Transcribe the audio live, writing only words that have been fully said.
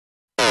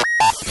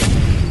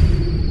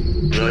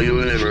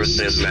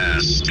universe is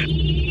vast,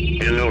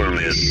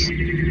 enormous,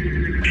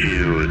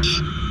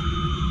 huge,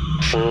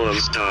 full of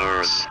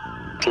stars,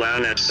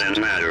 planets and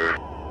matter.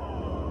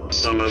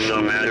 Some of the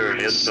matter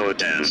is so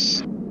dense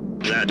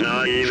that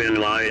not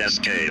even light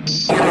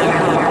escapes.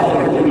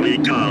 We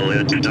call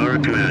it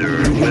dark matter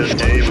with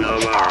Dave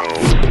Navarro.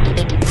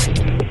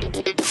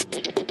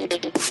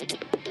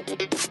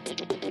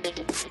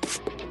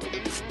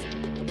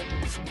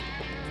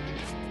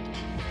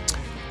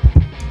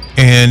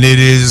 And it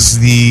is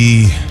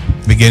the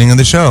beginning of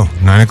the show,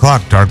 9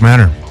 o'clock, Dark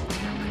Matter.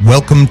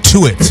 Welcome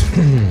to it.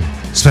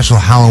 Special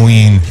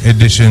Halloween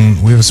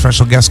edition. We have a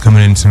special guest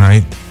coming in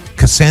tonight,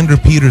 Cassandra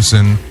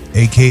Peterson,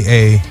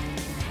 a.k.a.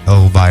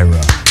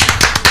 Elvira.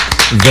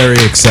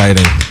 Very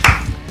exciting.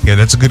 Yeah,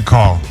 that's a good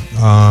call.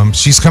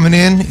 She's coming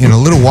in a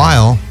little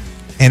while,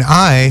 and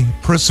I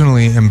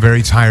personally am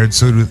very tired,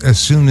 so as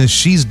soon as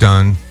she's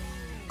done,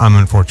 I'm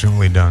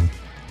unfortunately done.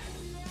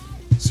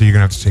 So you're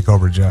going to have to take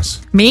over,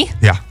 Jess. Me?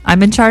 Yeah.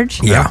 I'm in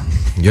charge? Yeah.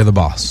 You're the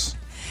boss.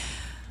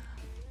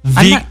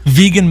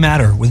 Vegan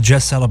Matter with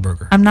Jess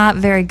Selleberger. I'm not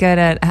very good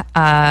at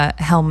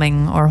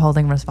helming or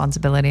holding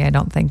responsibility, I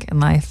don't think,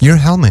 in life. You're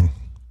helming.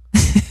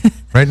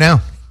 Right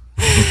now.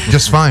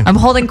 Just fine. I'm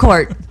holding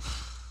court.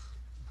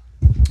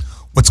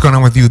 What's going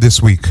on with you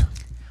this week?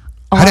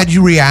 How did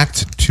you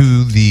react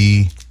to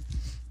the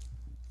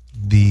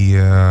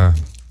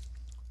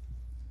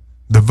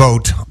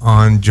vote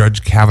on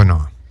Judge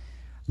Kavanaugh?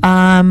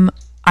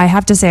 I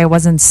have to say I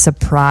wasn't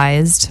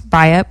surprised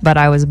by it, but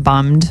I was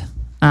bummed.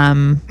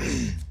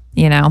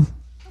 You know,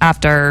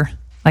 after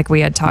like we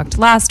had talked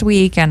last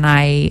week, and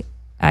I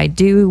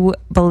do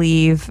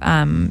believe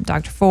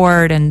Dr.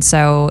 Ford, and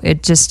so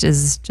it just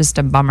is just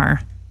a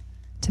bummer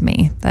to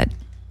me that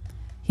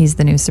he's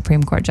the new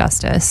Supreme Court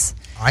justice.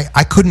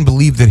 I couldn't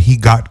believe that he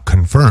got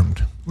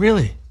confirmed.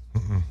 Really?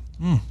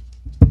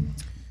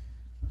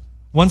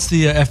 Once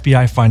the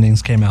FBI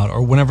findings came out,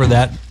 or whenever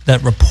that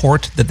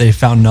report that they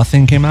found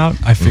nothing came out,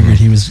 I figured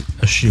he was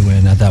a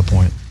shoo-in at that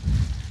point.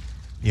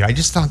 Yeah, I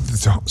just thought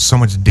that so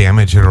much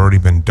damage had already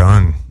been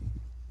done.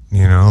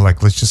 You know,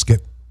 like, let's just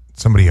get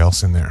somebody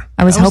else in there.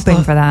 I was hoping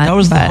for that. That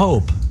was the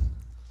hope.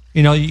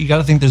 You know, you got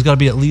to think there's got to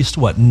be at least,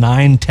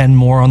 9, 10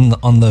 more on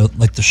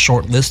the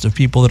short list of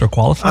people that are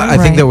qualified? I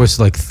think there was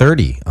like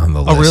 30 on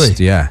the list. Oh, really?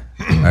 Yeah.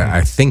 I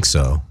think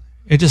so.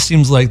 It just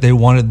seems like they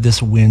wanted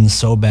this win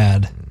so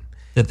bad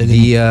that they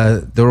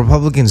didn't. The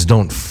Republicans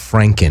don't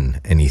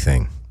Franken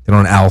anything. They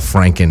don't Al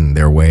Franken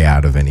their way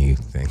out of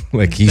anything.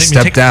 Like, he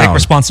stepped down. Take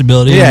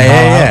responsibility.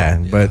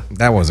 Yeah. But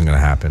that wasn't going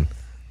to happen.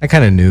 I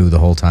kind of knew the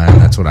whole time.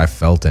 That's what I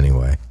felt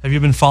anyway. Have you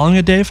been following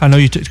it, Dave? I know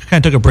you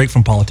kind of took a break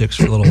from politics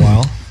for a little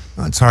while.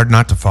 It's hard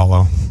not to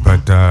follow,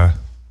 but I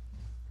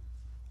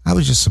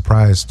was just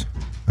surprised.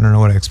 I don't know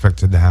what I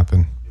expected to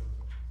happen.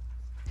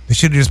 They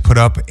should have just put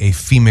up a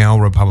female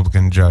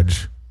Republican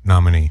judge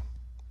nominee.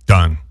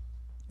 Done.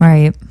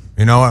 Right.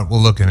 You know what?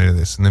 We'll look into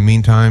this. In the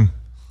meantime,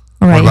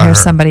 right,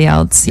 here's somebody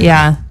else.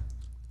 Yeah.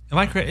 Am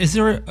I correct? Is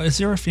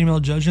there a female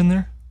judge in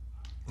there?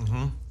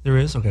 Mm-hmm. There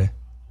is? Okay.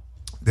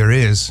 There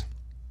is.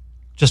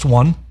 Just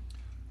one?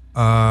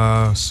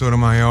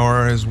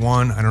 Sotomayor is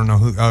one. I don't know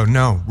who. Oh,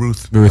 no.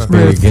 Ruth Bader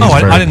Ginsburg. Oh,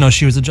 I didn't know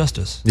she was a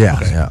justice. Yeah.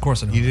 Okay. Yeah. Of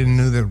course I know. You didn't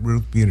know that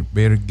Ruth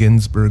Bader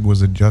Ginsburg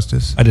was a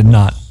justice? I did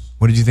not.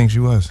 What did you think she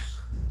was?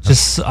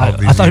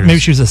 I thought maybe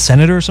she was a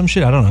senator or some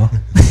shit. I don't know.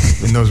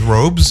 In those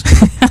robes?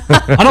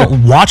 I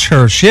don't watch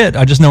her shit.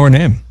 I just know her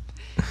name.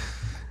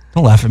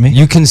 Don't laugh at me.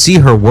 You can see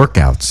her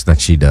workouts that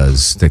she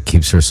does that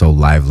keeps her so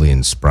lively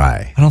and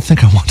spry. I don't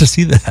think I want to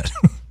see that.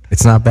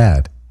 It's not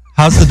bad.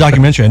 How's the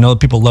documentary? I know that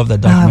people love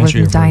that documentary.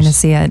 I was dying to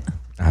see it.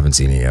 I haven't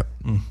seen it yet.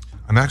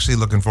 I'm actually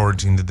looking forward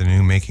to the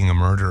new Making a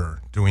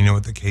Murderer. Do we know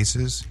what the case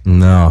is?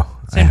 No.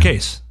 Same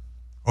case.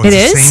 Oh, it's It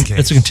the is? same case.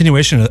 It's a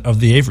continuation of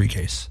the Avery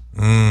case.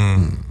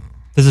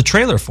 There's a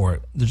trailer for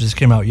it that just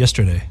came out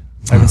yesterday.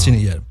 I haven't seen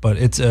it yet, but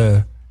it's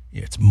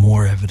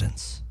more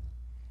evidence.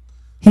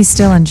 He's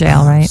still in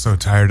jail, right? I'm so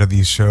tired of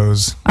these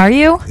shows. Are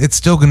you? It's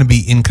still going to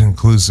be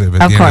inconclusive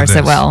at Of the end course of it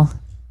this. will.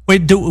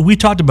 Wait, we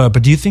talked about it,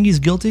 but do you think he's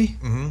guilty?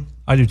 Mm-hmm.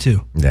 I do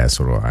too. Yeah,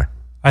 so do I.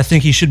 I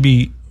think he should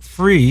be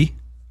free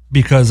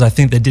because I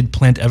think they did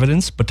plant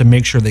evidence, but to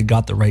make sure they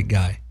got the right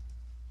guy.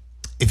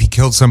 If he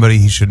killed somebody,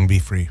 he shouldn't be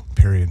free.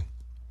 Period.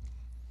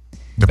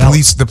 The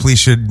police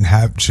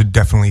should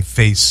definitely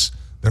face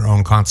their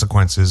own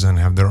consequences and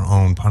have their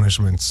own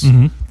punishments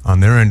on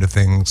their end of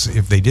things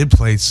if they did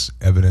place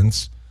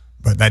evidence.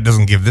 But that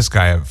doesn't give this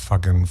guy a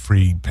fucking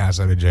free pass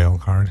out of jail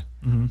card.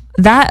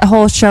 That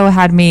whole show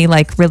had me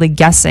like really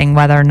guessing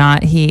whether or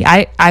not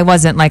I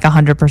wasn't like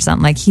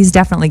 100% like he's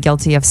definitely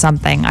guilty of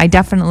something. I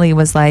definitely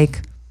was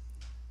like,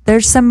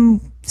 there's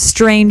some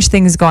strange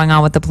things going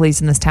on with the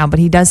police in this town, but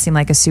he does seem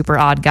like a super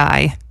odd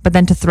guy. But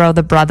then to throw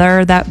the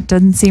brother, that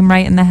doesn't seem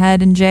right in the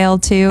head in jail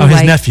too. Oh,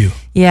 his nephew.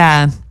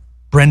 Yeah.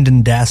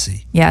 Brendan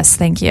Dassey. Yes,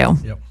 thank you.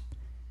 Yep.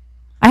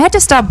 I had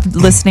to stop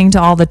listening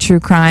to all the true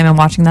crime and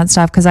watching that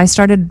stuff because I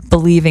started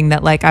believing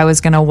that like I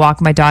was going to walk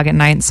my dog at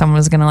night and someone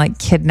was going to like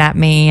kidnap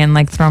me and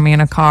like throw me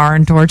in a car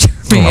and torture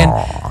me.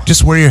 And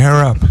Just wear your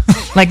hair up.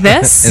 Like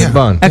this? In a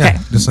bun. Okay. Yeah,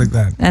 just like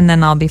that. And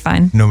then I'll be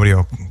fine. Nobody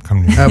will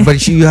come near.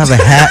 But you have a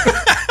hat.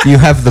 You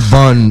have the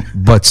bun,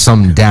 but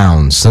some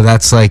down. So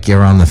that's like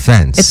you're on the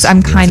fence.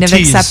 I'm kind of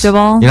tease.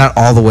 acceptable. You're not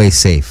all the way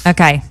safe.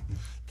 Okay.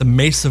 The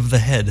mace of the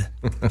head.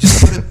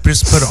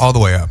 Just put it all the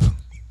way up.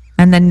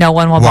 And then no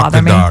one will Walk bother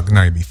the me. dog.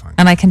 No, you'll be fine.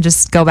 And I can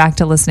just go back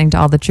to listening to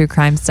all the true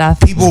crime stuff.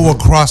 People will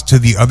cross to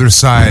the other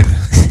side,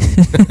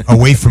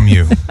 away from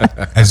you,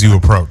 as you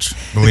approach.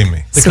 Believe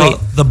me. They call it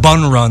the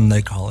bun run,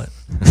 they call it.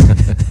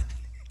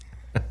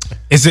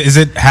 Is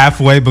it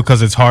halfway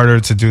because it's harder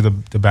to do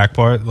the back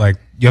part? Like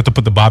you have to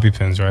put the bobby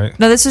pins, right?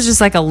 No, this is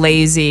just like a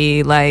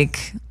lazy,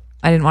 like,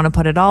 I didn't want to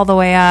put it all the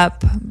way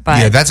up. But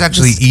Yeah, that's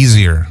actually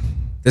easier.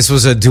 This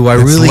was a do I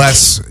It's really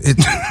less.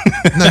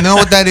 No,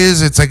 what that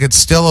is? It's like it's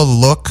still a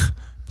look,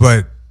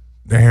 but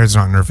the hair's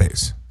not in her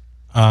face,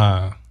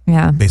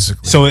 yeah.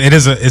 basically. So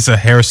it's a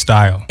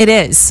hairstyle. It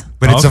is.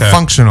 but it's Okay. a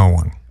functional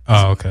one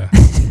Oh, okay.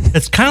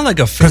 It's kind of like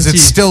a because fancy.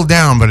 it's still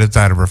down, but it's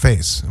out of her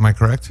face. Am I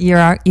correct? You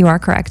are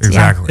correct.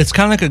 Exactly. It's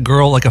kind of like a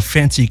girl, like a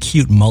fancy,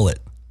 cute mullet.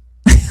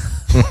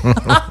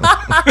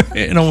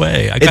 In a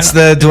way, It's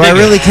the do I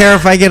really care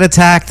if I get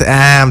attacked?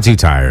 I'm too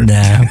tired. Nah,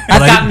 Yeah.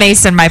 I've got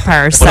mace in my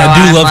purse. but so I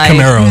do I'm love like,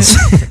 Camaros.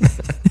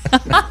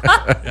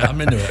 Yeah,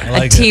 I'm into it. I A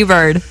like it.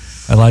 T-bird.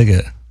 I like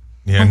it.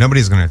 Yeah,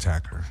 nobody's going to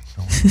attack her.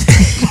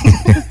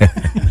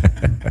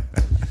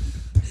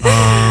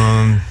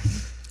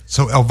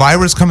 So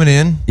Elvira's coming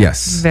in.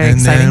 Yes. Very And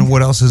exciting. then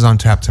what else is on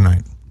tap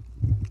tonight?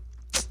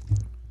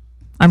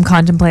 I'm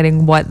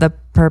contemplating what the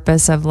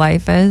purpose of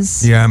life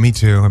is. Yeah, me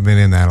too. I've been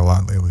in that a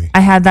lot lately.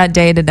 I had that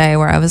day today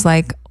where I was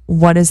like,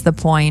 what is the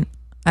point?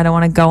 I don't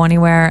want to go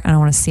anywhere. I don't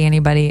want to see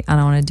anybody. I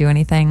don't want to do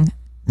anything.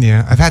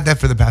 Yeah, I've had that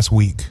for the past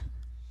week.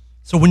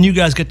 So when you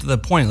guys get to the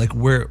point, like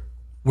where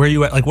are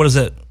you at? Like what is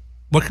it?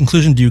 What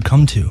conclusion do you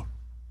come to?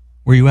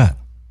 Where are you at?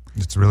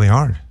 It's really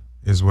hard,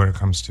 is what it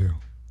comes to.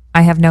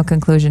 I have no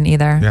conclusion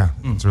either. Yeah,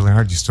 it's really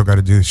hard. You still got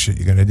to do the shit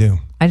you got to do.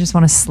 I just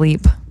want to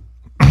sleep.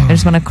 I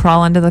just want to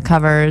crawl under the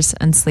covers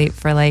and sleep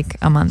for like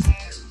a month.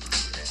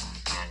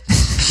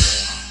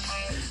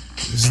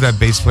 This is that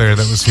bass player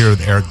that was here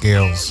with Eric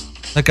Gales.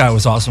 That guy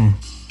was awesome.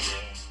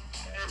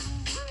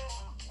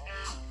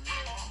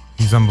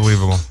 He's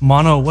unbelievable.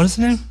 Mono, what is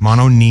his name?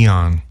 Mono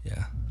Neon.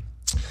 Yeah.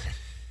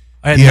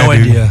 I had Yeah, no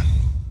dude. idea.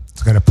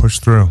 It's got to push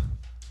through.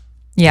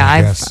 Yeah,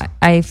 I guess.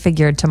 I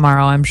figured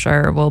tomorrow I'm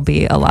sure will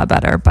be a lot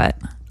better, but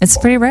it's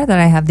pretty rare that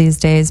I have these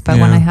days. But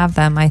when Yeah. I have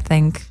them, I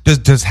think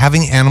Does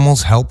having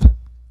animals help?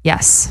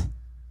 yes,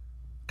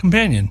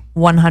 Companion.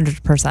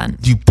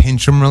 100%. Do you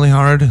pinch them really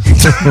hard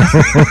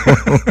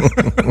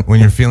when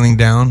you're feeling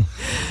down?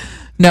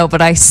 No,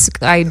 but I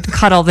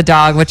cuddle the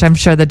dog, which I'm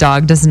sure the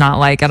dog does not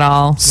like at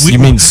all. You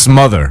mean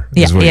smother?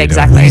 Yeah, is what yeah, you're doing.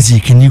 exactly. Lizzie,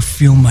 can you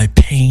feel my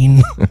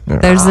pain?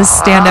 There's this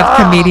stand-up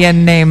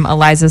comedian named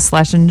Eliza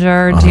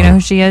Schlesinger. Do you know who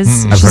she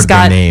is? I've heard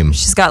their name.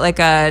 She's got like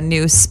a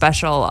new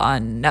special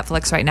on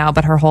Netflix right now,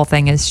 but her whole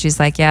thing is she's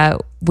like, yeah,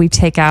 we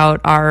take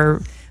out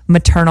our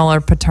maternal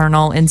or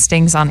paternal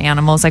instincts on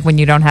animals. Like when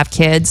you don't have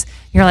kids,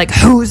 you're like,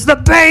 who's the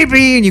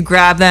baby? And you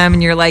grab them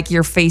and you're like,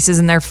 your face is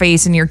in their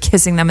face and you're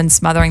kissing them and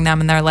smothering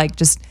them. And they're like,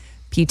 just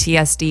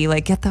PTSD,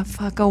 like, get the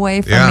fuck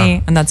away from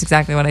me. And that's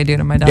exactly what I do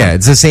to my dog. Yeah,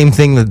 it's the same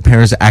thing that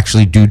parents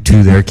actually do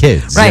to their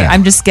kids. Right. Yeah.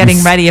 I'm just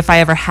getting ready if I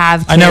ever have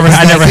kids. I never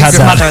had that.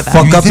 Smother them.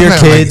 Fuck You up think your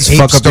that, like, kids, apes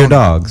fuck up your don't-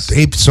 dogs.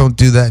 Apes don't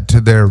do that to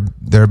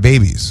their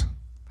babies,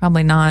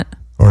 Probably not.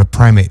 or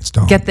primates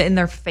don't. Get in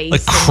their face.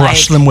 Like and,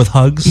 crush them with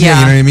hugs? Yeah.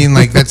 You know what I mean?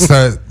 Like that's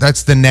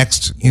the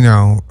next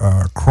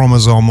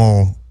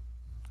chromosomal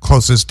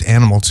closest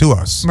animal to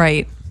us,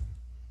 Right.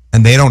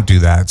 and they don't do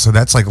that. So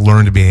that's like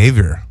learned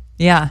behavior.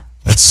 Yeah.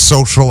 That's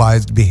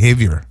socialized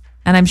behavior.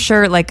 And I'm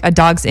sure like a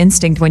dog's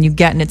instinct when you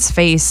get in its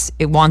face,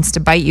 it wants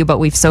to bite you, but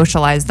we've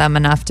socialized them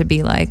enough to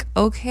be like,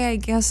 okay, I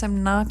guess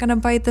I'm not going to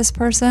bite this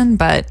person,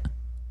 but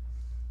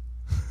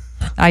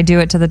I do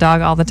it to the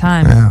dog all the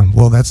time. Yeah,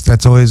 well,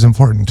 that's always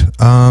important.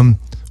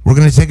 We're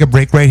gonna take a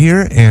break right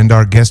here, and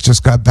our guest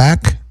just got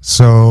back,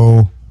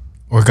 so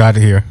Or got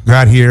here.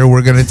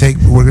 We're gonna take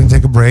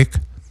a break,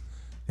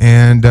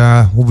 and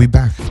we'll be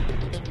back.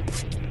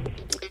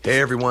 Hey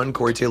everyone,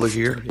 Corey Taylor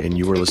here, and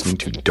you are listening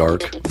to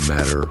Dark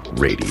Matter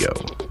Radio.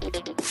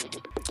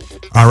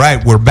 All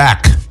right, we're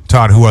back.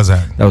 Todd, who was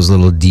that? That was a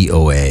little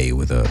DOA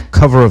with a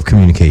cover of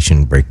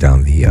Communication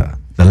breakdown the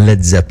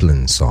Led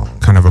Zeppelin song.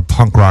 Kind of a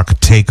punk rock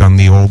take on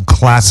the old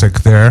classic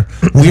there.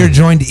 We are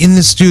joined in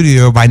the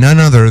studio by none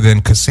other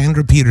than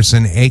Cassandra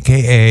Peterson,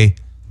 a.k.a.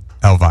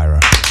 Elvira.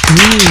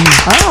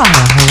 Hello.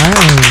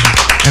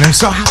 And I'm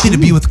so happy to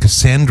be with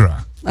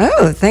Cassandra.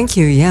 Oh, thank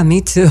you. Yeah,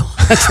 me too.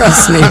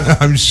 Trust me.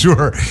 I'm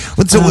sure.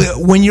 So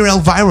when you're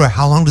Elvira,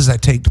 how long does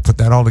that take to put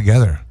that all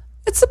together?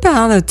 It's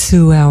about a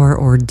 2-hour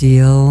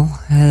ordeal.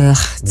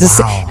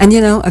 Wow. And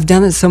I've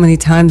done it so many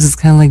times. It's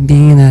kind of like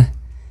being in a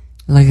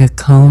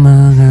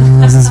coma.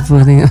 Just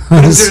putting,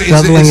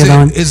 struggling it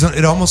on. Is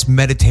it almost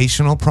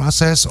meditational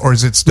process, or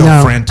is it still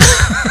No. frantic?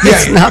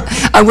 No,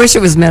 I wish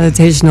it was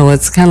meditational.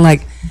 It's kind of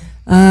like,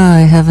 I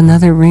have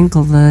another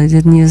wrinkle that I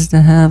didn't used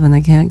to have, and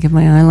I can't get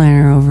my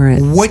eyeliner over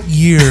it. What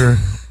year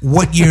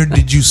what year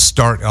did you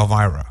start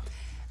Elvira?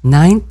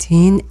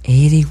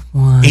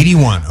 1981.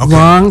 81. Okay.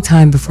 Long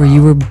time before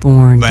you were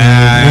born. David.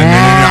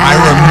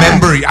 I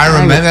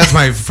remember. That's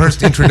my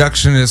first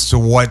introduction as to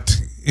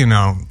what,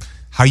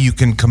 how you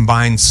can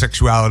combine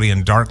sexuality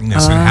and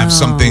darkness and have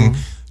something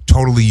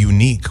totally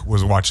unique.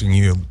 Was watching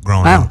you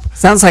growing up.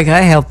 Sounds like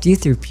I helped you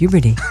through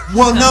puberty.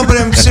 Well, no, but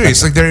I'm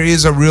serious. Like, there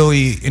is a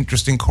really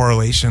interesting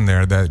correlation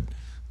there, that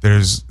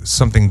there's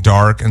something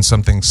dark and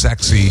something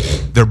sexy.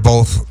 They're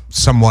both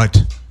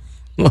somewhat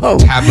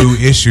taboo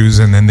issues,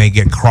 and then they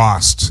get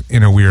crossed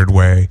in a weird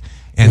way.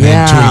 And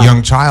then to a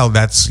young child,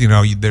 that's,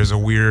 there's a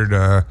weird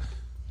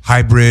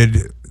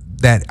hybrid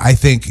that I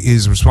think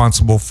is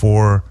responsible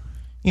for,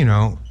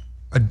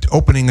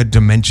 opening a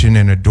dimension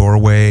and a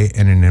doorway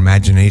and an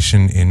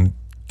imagination in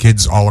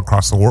kids all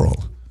across the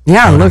world.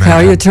 Yeah, look how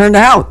you turned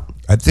out.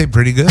 I'd say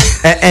pretty good.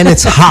 And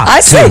it's hot.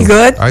 I say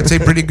good. I'd say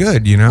pretty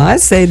good, I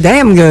say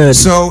damn good.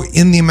 So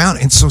in the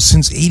amount, and so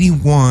since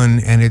 81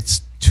 and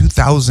it's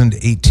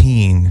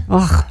 2018.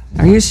 Oh,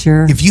 are you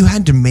sure? If you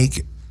had to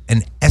make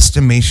an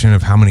estimation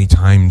of how many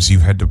times you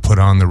had to put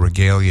on the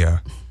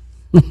regalia,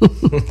 I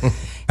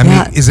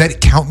mean, is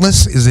that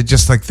countless? Is it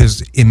just like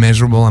this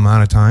immeasurable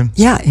amount of time?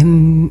 Yeah,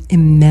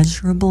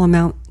 immeasurable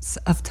amounts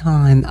of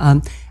time.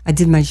 I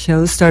did my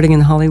shows starting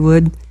in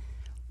Hollywood,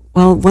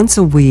 once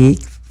a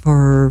week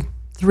for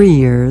 3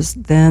 years,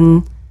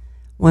 then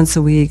once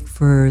a week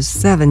for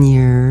 7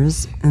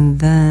 years,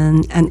 and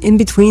in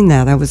between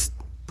that, I was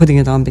putting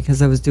it on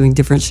because I was doing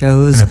different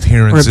shows and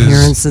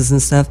appearances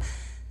and stuff,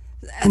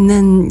 and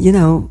then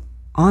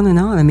on and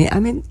on. I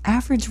mean,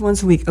 average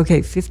once a week.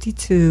 Okay,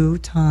 52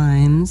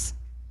 times.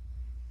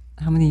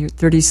 How many years?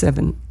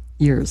 37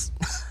 years.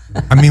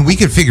 I mean, we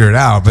could figure it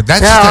out, but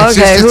that's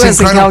who has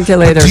a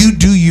calculator? But do you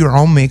do your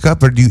own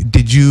makeup, or do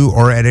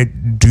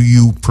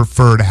you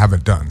prefer to have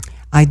it done?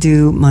 I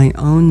do my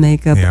own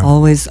makeup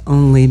always,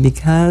 only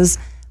because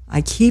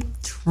I keep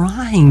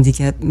trying to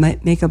get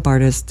makeup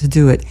artists to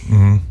do it.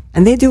 Mm-hmm.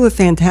 And they do a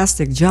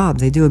fantastic job.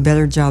 They do a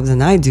better job than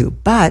I do,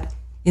 but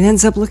it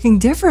ends up looking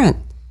different.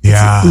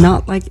 Yeah. It's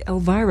not like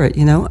Elvira,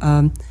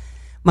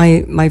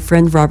 My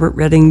friend Robert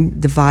Redding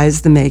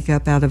devised the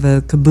makeup out of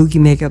a kabuki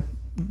makeup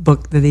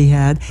book that he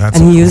had. That's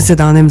and he used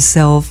it on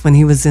himself when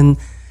he was in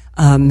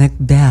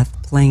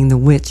Macbeth playing the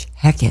witch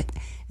Hecate.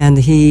 And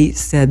he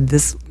said,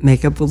 this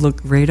makeup will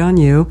look great on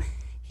you.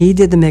 He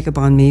did the makeup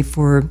on me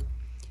for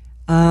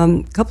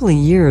a couple of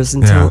years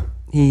until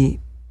he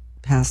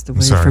passed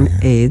away from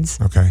AIDS.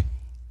 Okay.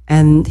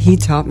 And he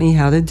taught me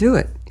how to do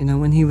it,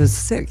 when he was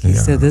sick. He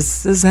said,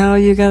 this is how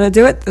you got to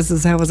do it. This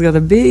is how it's going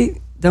to be.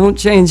 Don't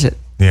change it.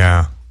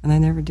 Yeah. And I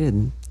never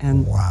did.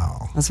 And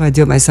wow. That's why I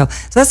do it myself.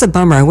 So that's a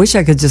bummer. I wish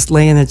I could just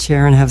lay in a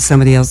chair and have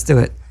somebody else do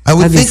it. I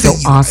would That'd think be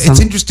so awesome.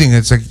 It's interesting.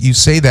 It's like you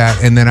say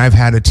that, and then I've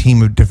had a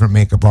team of different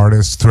makeup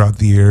artists throughout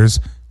the years,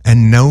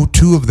 and no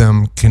two of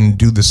them can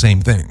do the same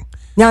thing.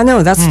 No,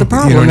 no, that's the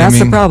problem. You know what That's I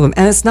mean? the problem.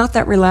 And it's not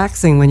that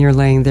relaxing when you're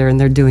laying there and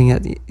they're doing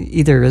it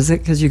either, is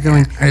it? Because you're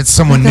going, it's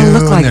someone what new.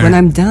 look like when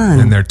I'm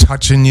done? And they're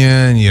touching you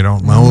and you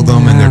don't know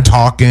them and they're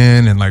talking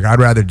and like, I'd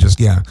rather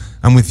just,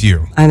 I'm with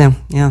you. I know,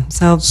 yeah.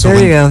 So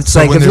there you go. It's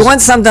like, if you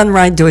want something done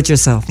right, do it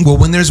yourself. Well,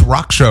 when there's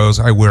rock shows,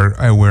 I wear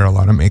a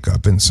lot of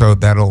makeup. And so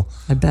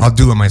I'll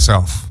do it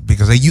myself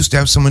because I used to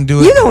have someone do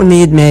it. You don't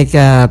need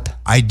makeup.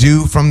 I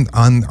do on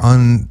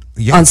on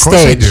of stage,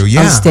 course I do.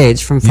 Yeah. on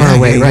stage from far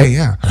away, right?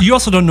 Yeah. You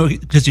also don't know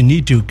because you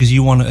need to, because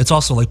you want to. It's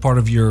also like part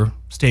of your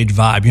stage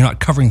vibe. You're not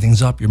covering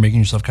things up. You're making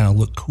yourself kind of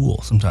look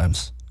cool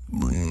sometimes.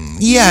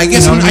 Yeah, I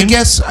guess.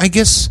 I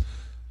guess.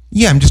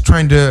 Yeah, I'm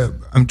trying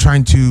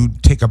to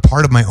take a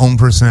part of my own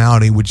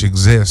personality, which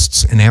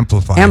exists, and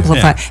amplify.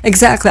 Yeah.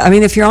 Exactly. I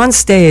mean, if you're on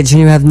stage and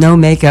you have no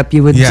makeup,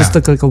 you would just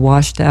look like a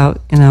washed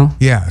out,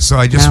 Yeah. So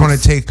I just want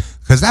to take,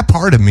 because that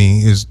part of me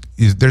is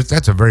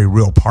that's a very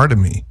real part of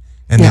me.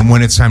 And then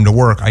when it's time to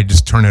work, I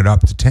just turn it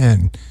up to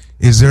 10.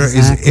 Is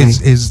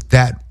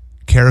that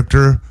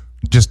character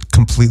just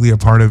completely a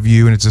part of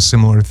you, and it's a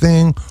similar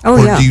thing? Oh,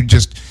 or yeah.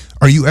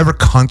 Are you ever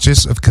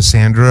conscious of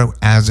Cassandra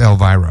as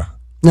Elvira?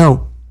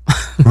 No.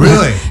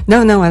 Really?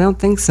 No, I don't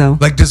think so.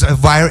 Like, does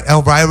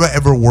Elvira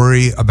ever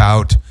worry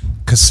about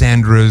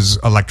Cassandra's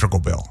electrical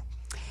bill?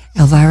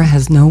 Elvira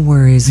has no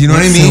worries. You know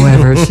what I mean?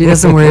 Whatsoever. She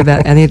doesn't worry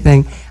about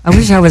anything. I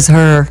wish I was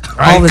her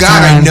all the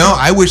time. I know.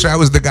 I wish I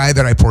was the guy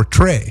that I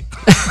portray.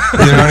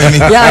 You know what I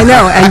mean? Yeah, I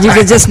know. And you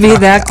could just be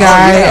that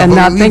guy and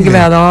not think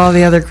about all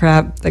the other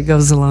crap that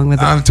goes along with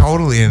it. I'm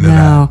totally into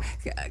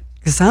that.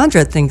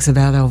 Cassandra thinks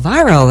about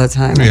Elvira all the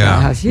time.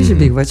 About how she should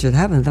be, what should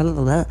happen, blah, blah,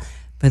 blah.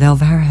 But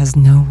Elvira has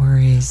no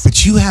worries.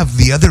 But you have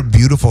the other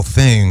beautiful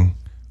thing,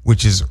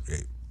 which is,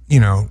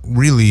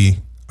 really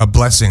a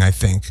blessing, I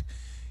think,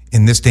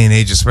 in this day and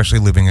age, especially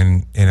living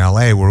in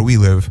LA where we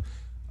live.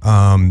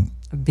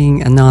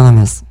 Being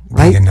anonymous,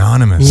 right? Being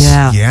anonymous.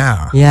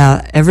 Yeah.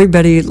 Yeah.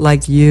 Everybody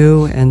like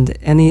you and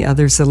any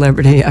other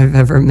celebrity I've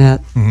ever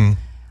met,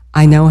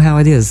 I know how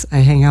it is. I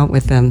hang out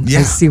with them. Yeah.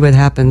 I see what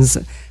happens.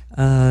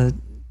 I've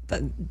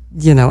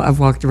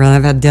walked around,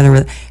 I've had dinner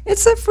with.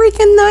 It's a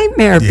freaking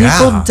nightmare. Yeah.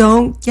 People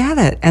don't get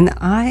it. And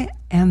I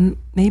am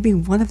maybe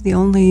one of the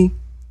only,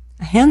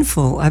 a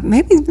handful,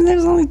 maybe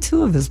there's only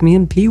two of us, me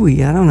and Pee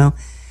Wee, I don't know,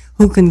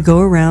 who can go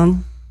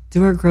around,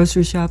 do our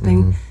grocery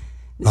shopping,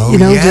 do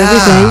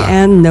everything,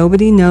 and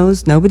nobody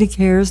knows, nobody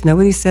cares,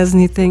 nobody says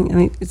anything. I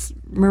mean, it's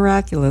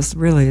miraculous,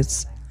 really.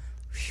 It's,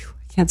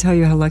 I can't tell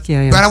you how lucky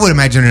I am. But I would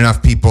imagine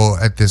enough people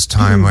at this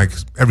time, like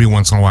every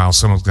once in a while,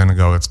 someone's going to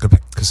go, it's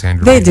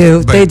Cassandra. They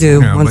do,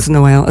 once in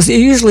a while.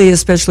 Usually,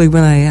 especially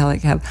when I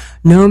like have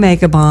no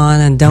makeup on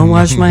and don't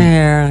wash my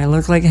hair and I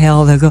look like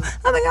hell, they'll go,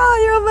 oh my God,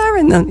 you're Elvira.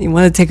 And then you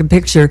want to take a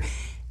picture.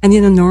 And,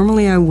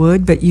 normally I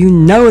would, but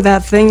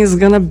that thing is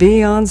going to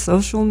be on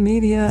social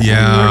media.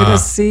 Yeah. And you're going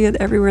to see it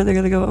everywhere. They're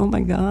going to go, oh my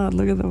God,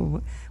 look at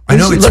the... I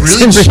know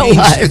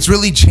it's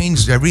really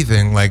changed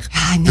everything. Like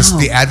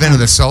the advent of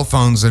the cell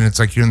phones, and it's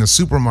like you're in the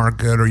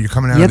supermarket or you're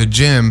coming out of the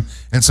gym,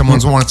 and someone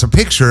wants a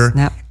picture,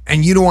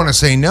 and you don't want to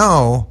say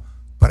no.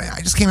 But I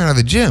just came out of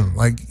the gym,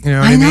 like what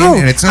I mean.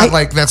 And it's not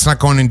like that's not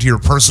going into your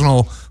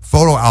personal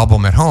photo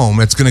album at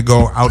home. It's going to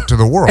go out to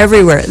the world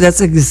everywhere.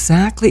 That's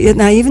exactly it.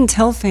 And I even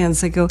tell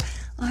fans, I go,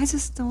 I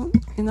just don't,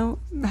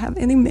 have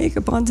any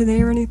makeup on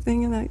today or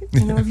anything. And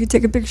if you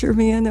take a picture of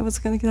me, I know it's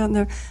going to get out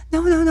there.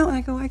 No.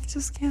 I go, I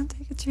just can't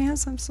take a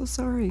chance. I'm so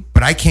sorry.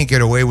 But I can't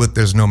get away with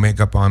there's no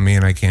makeup on me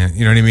and I can't,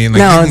 you know what I mean? Like,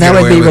 no,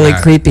 that would be really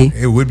creepy.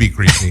 It would be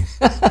creepy.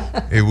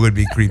 It would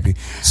be creepy.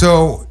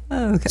 So,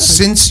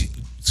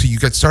 so you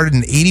got started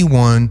in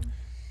 81.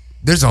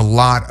 There's a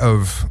lot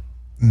of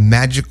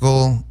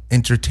magical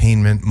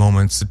entertainment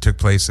moments that took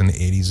place in the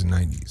 80s and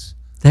 90s.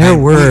 There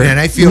were. And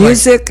I feel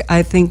music,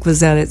 I think,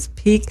 was at its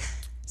peak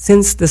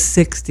since the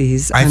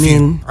 60s.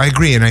 I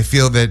agree. And I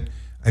feel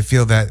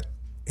that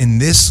in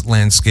this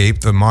landscape,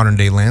 the modern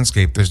day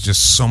landscape, there's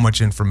just so much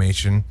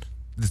information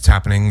that's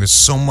happening. There's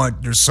so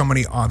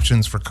many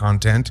options for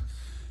content.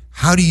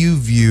 How do you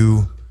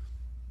view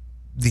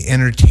the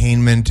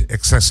entertainment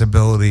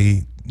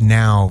accessibility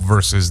now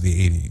versus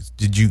the 80s?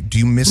 Do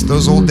you miss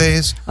those old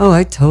days? Oh,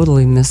 I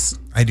totally miss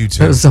I do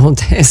too. Those old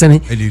days. I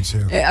mean, I do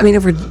too. I mean,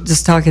 if we're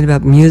just talking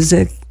about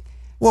music.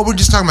 Well, we're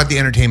just talking about the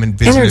entertainment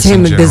business.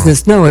 Entertainment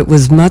business. No, it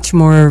was much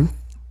more.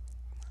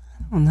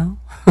 I don't know.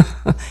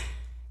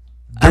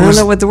 I don't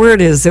know what the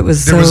word is. There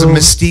was a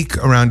mystique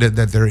around it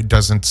that it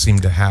doesn't seem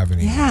to have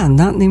anymore. Yeah,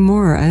 not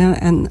anymore.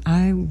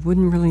 I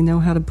wouldn't really know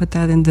how to put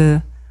that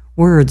into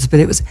words, but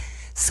it was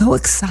so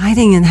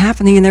exciting and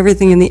happening and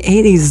everything in the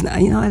 80s.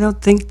 I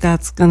don't think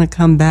that's going to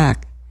come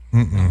back.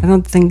 I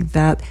don't think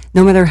that,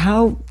 no matter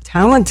how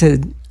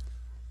talented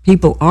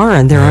people are,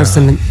 and there are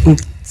some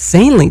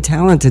insanely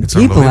talented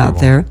people out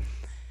there,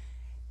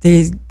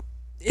 it's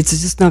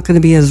just not going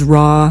to be as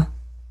raw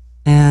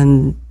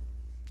and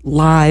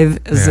live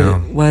as it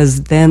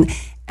was then.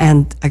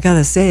 And I got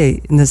to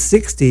say, in the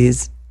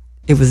 60s,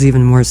 it was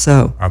even more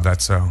so. I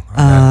bet so.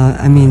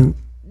 I mean,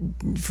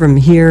 from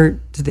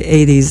here to the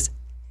 80s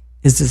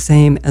is the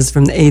same as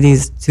from the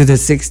 80s to the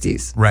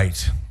 60s.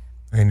 Right.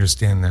 I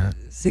understand that.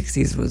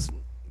 60s was,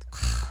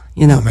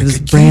 it was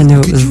brand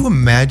new. Could you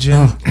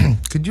imagine?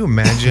 Could you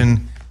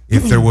imagine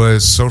if there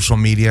was social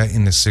media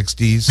in the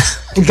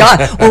 60s?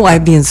 God,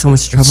 I'd be in so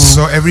much trouble.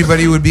 So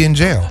everybody would be in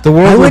jail. The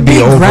world would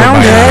be over.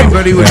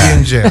 Everybody would be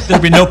in jail.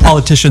 There'd be no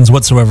politicians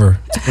whatsoever.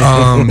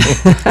 I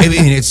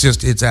mean,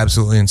 it's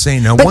absolutely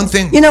insane. Now, one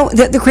thing,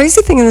 the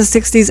crazy thing in the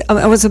 60s,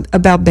 I was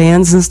about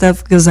bands and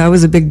stuff because I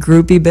was a big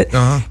groupie, but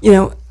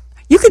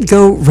you could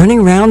go running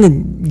around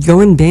and go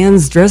in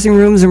bands' dressing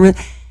rooms and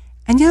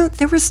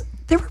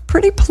they were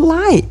pretty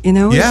polite,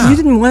 Yeah. You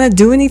didn't want to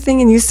do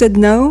anything and you said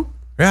no.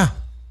 Yeah.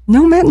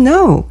 No meant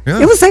no. Yeah.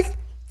 It was like,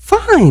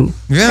 fine.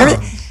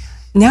 Yeah.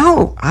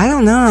 Now, I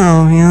don't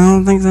know. I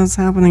don't think that's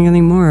happening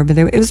anymore. But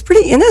it was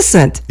pretty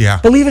innocent. Yeah.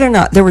 Believe it or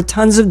not. There were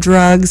tons of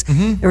drugs.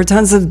 There were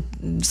tons of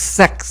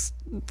sex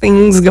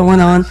things going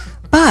on.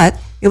 But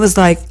it was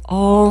like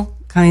all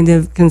kind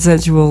of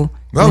consensual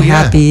and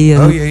happy.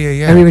 And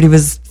everybody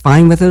was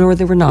fine with it or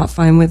they were not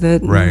fine with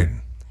it. Right.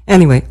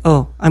 Anyway,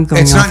 I'm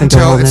going off into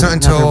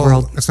another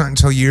world. It's not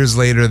until years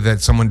later that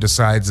someone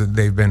decides that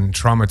they've been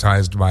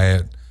traumatized by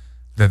it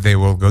that they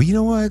will go, you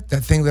know what?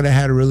 That thing that I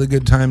had a really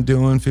good time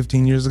doing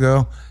 15 years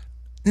ago,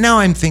 now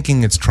I'm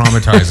thinking it's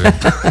traumatizing.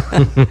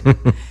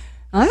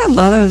 I had a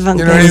lot of fun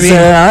things.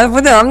 I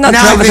mean? I'm not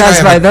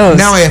traumatized by those.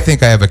 Now I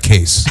think I have a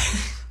case.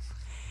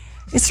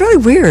 It's really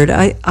weird.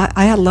 I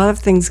had a lot of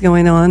things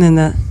going on in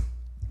the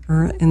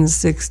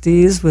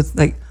 60s with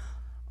like,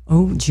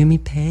 Jimmy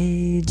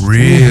Page,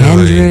 really? Jimi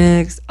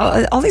Hendrix,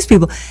 all these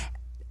people.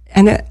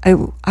 And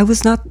I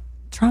was not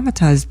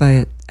traumatized by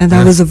it. And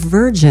I was a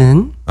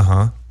virgin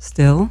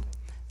still.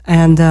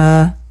 And,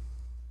 but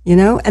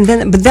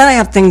then I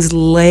have things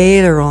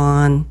later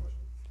on,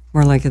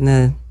 more like in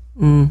the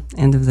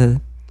end of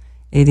the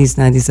 80s,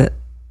 90s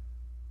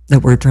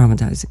that were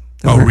traumatizing.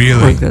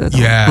 Really?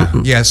 Yeah.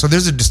 Yeah. So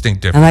there's a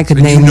distinct difference. And I could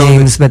name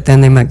names, but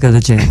then they might go to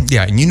jail.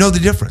 Yeah. And you know the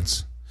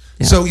difference.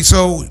 Yeah.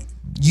 So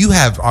you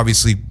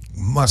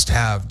must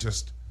have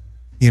just,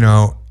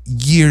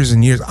 years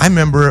and years. I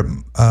remember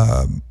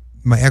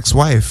my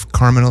ex-wife,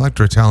 Carmen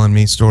Electra, telling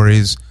me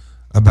stories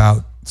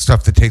about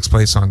stuff that takes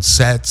place on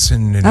sets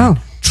and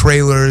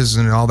trailers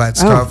and all that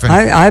stuff. And,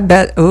 I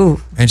bet.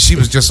 Oh, and she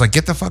was just like,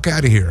 get the fuck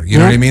out of here. You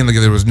know what I mean? Like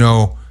there was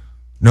no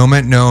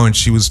meant no, and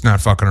she was not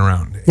fucking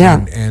around.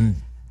 Yeah. And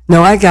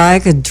no, I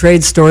could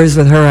trade stories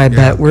with her. I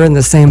bet we're in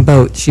the same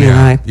boat. She and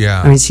I.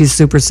 Yeah. I mean, she's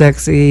super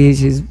sexy.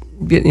 She's,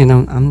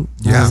 I'm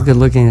not as good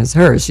looking as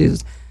her.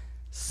 She's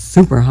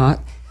super hot.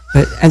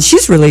 And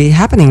she's really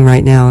happening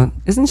right now,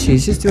 isn't she?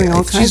 She's doing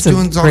all kinds of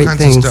great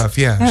things. Of stuff.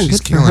 Yeah,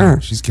 she's killing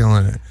it. She's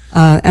killing it.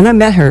 And I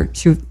met her.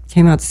 She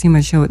came out to see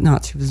my show at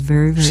Knott's. She was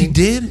very, very. She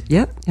did?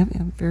 Yep.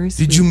 Very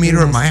sweet. Did you meet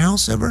her at my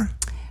house ever?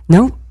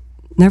 No,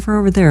 never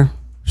over there.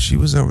 She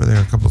was over there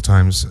a couple of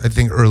times. I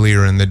think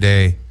earlier in the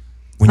day.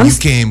 When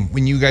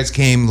you guys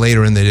came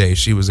later in the day,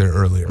 she was there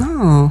earlier.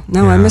 No,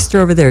 I missed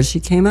her over there. She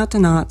came out to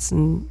Knott's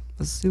and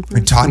was super.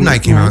 And Todd and I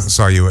came out and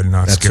saw you at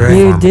Knott's. That's right.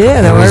 You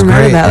did. I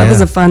remember that. Yeah. That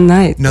was a fun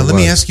night. Now let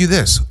me ask you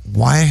this: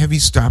 why have you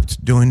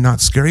stopped doing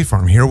Knott's Scary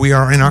Farm? Here we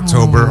are in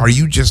October. Are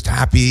you just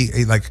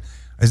happy? Like,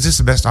 is this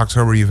the best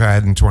October you've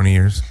had in 20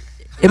 years?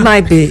 It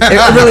might be.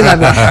 It really might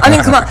be. I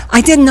mean, come on.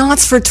 I did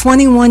Knott's for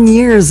 21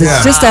 years.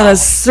 It's just at a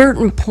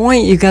certain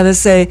point you got to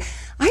say,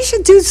 I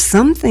should do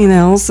something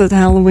else at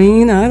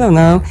Halloween. I don't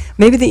know.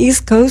 Maybe the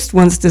East Coast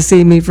wants to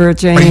see me for a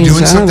change. Are you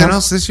doing something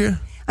else this year?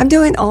 I'm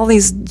doing all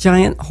these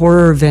giant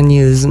horror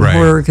venues and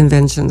horror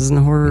conventions and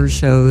horror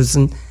shows,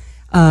 and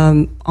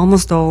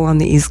almost all on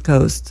the East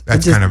Coast.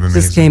 That's kind of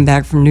amazing. Just came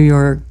back from New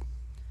York,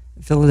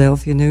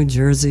 Philadelphia, New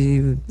Jersey.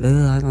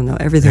 I don't know,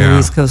 everything on the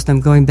East Coast.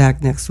 I'm going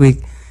back next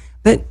week.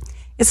 But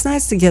it's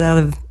nice to get out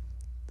of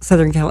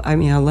Southern California. I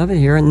mean, I love it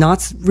here. And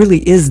Knott's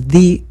really is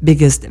the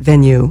biggest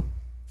venue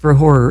for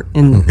horror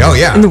in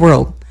the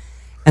world.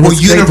 And well,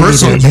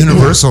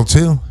 Universal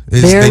too.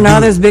 They're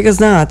not as big as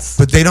Knott's.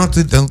 But they don't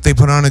they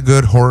put on a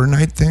good horror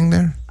night thing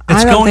there?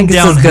 I don't think it's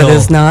as good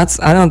as Knott's.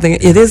 I don't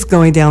think it is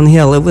going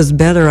downhill. It was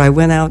better. I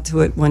went out to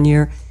it one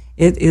year.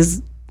 It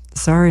is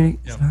sorry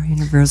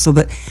Universal,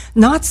 but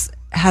Knott's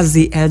has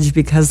the edge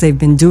because they've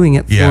been doing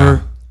it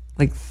for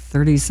like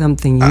 30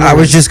 something years. I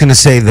was just going to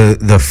say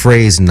the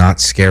phrase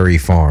 "Not Scary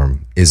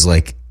Farm" is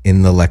like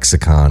in the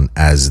lexicon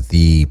as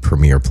the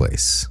premier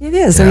place. It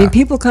is. I mean,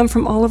 people come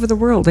from all over the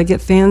world. They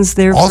get fans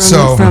there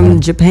also,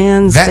 from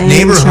Japan,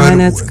 Spain,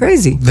 China. It's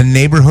crazy. The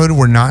neighborhood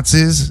where Knott's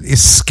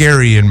is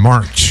scary in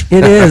March.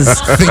 It is.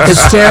 It's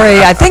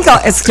scary. I think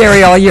it's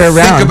scary all year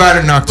round. Think about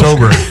it in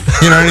October.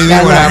 You know what I mean?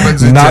 What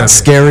happens in Not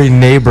scary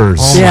neighbors.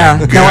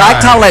 Oh No, I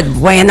call it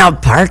Bueno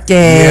Parque.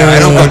 Yeah, I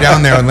don't go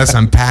down there unless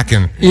I'm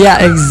packing.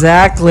 Yeah,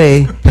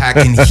 exactly.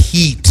 Packing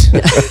heat.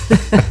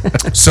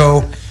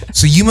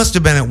 So you must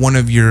have been at one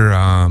of your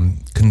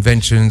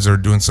conventions or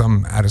doing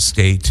something out of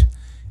state,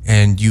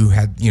 and you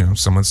had,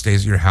 someone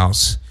stays at your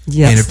house.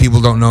 Yes. And if people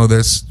don't know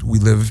this, we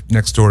live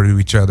next door to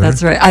each other.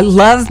 That's right. I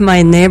love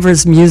my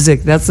neighbor's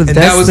music. That's the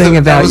best thing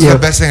about you. That was the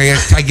best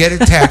thing. I get a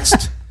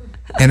text,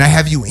 and I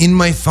have you in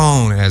my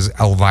phone as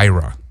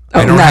Elvira.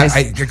 Oh,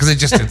 nice. Because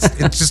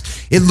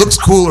it looks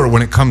cooler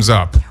when it comes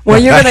up. Well,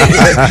 you're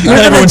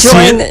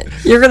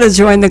gonna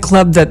join the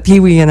club that Pee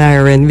Wee and I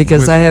are in,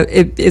 because I have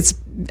it's.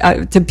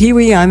 To Pee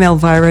Wee, I'm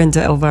Elvira, and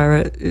to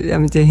Elvira,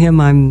 to him,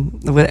 I'm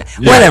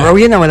whatever.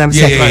 You know what I'm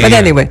saying. But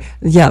anyway,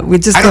 we just go by those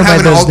names. I don't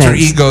have an alter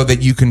ego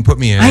that you can put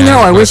me in. I know.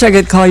 I wish I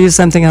could call you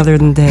something other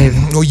than Dave.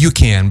 Well, you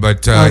can,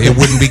 but it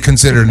wouldn't be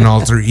considered an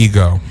alter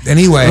ego.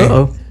 Anyway,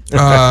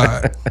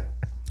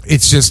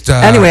 it's just.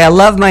 Anyway, I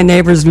love my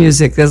neighbor's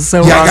music. That's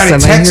so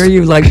awesome. I hear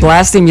you like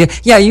blasting me.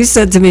 Yeah, you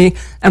said to me,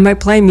 "Am I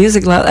playing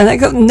music loud?" And I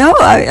go, "No,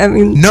 I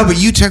mean." No, but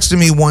you texted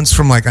me once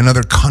from like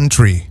another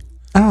country.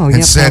 Oh,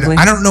 and said, probably.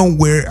 I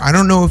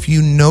don't know if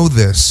you know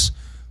this,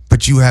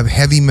 but you have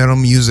heavy metal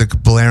music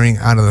blaring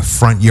out of the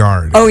front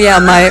yard. Oh yeah,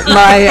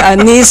 my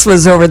niece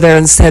was over there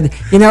and said,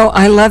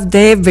 I love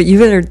Dave, but you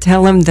better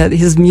tell him that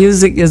his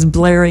music is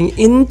blaring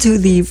into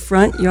the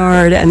front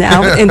yard and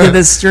out into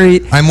the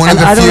street. I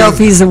don't know if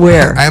he's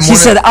aware. She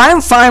said, I'm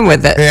fine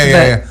with it.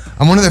 Yeah.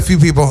 I'm one of the few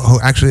people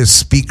who actually has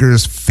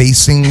speakers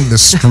facing the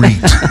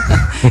street.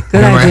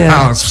 Good idea. My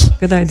house.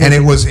 Good idea. And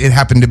it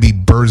happened to be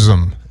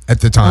Burzum at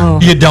the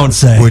time. You don't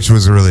say. Which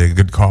was really a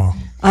good call.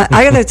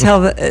 I got to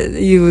tell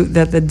you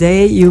that the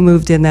day you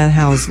moved in that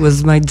house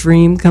was my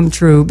dream come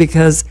true,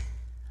 because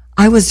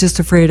I was just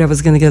afraid I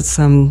was going to get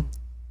some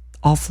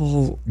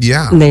awful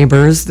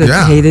neighbors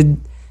that hated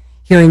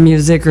hearing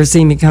music or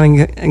seeing me coming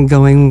and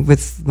going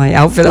with my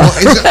outfit on.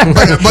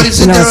 But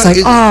isn't there, it's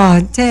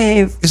like,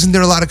 Dave. Isn't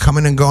there a lot of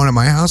coming and going at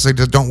my house? Like,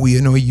 don't we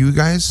annoy you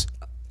guys?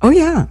 Oh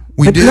yeah,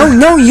 we do.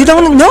 No, you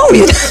don't know. Oh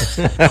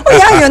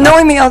yeah, you're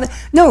annoying me all the.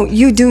 No,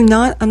 you do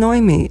not annoy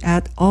me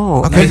at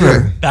all. Okay,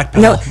 ever.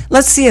 good. No,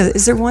 let's see.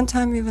 Is there one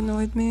time you've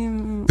annoyed me?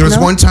 There was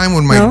one time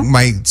when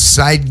my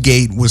side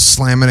gate was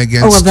slamming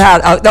against. Oh,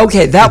 well,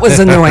 that was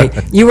annoying.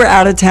 You were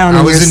out of town,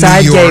 and your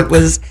side gate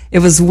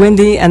was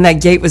windy, and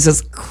that gate was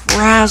just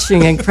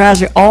crashing and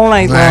crashing all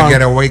night long. I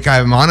gotta wake.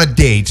 I'm on a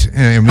date,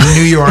 and I'm in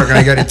New York, and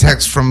I got a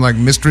text from like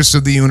Mistress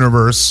of the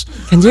Universe,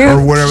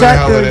 or whatever the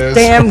hell it is.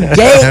 Damn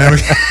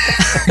gate.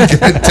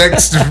 Get a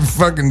text,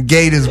 fucking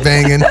gate is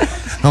banging.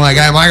 I'm like,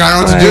 I don't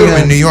know what to do.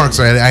 I'm in New York,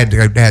 so I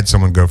had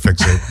someone go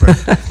fix it.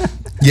 But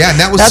Yeah, and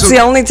that was That's the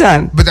only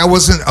time. But that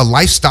wasn't a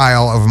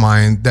lifestyle of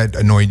mine that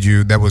annoyed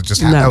you. That was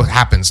just that was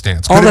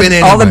happenstance. Could All have been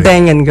anybody. all the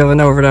banging going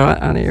over to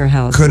out of your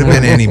house. Could have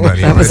been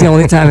anybody. That was the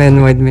only time it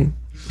annoyed me.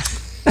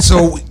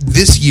 So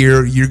this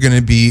year you're going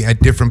to be at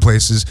different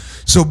places.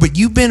 So, but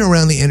you've been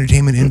around the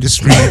entertainment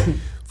industry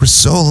for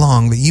so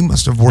long that you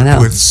must have worked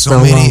with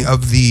so many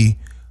of the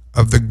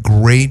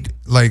great.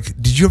 Like,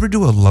 did you ever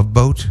do a Love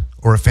Boat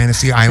or a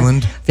Fantasy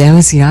Island?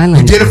 Fantasy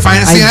Island. You did a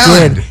Fantasy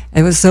Island. Did.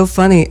 It was so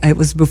funny. It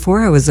was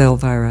before I was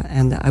Elvira,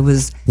 and I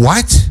was.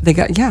 What? They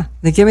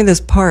gave me this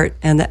part,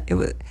 and it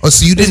was. Oh,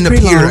 so you didn't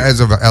appear as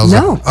Elsa?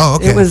 No. Oh,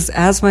 okay. It was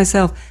as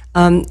myself.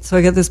 So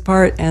I got this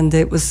part, and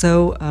it was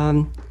so.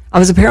 I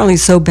was apparently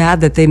so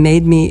bad that they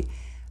made me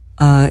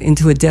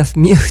into a deaf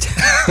mute.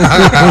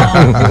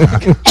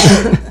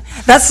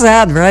 That's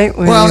sad, right?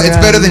 Well, it's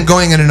better than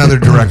going in another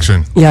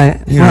direction.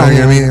 Yeah. You know what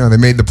I mean? They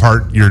made the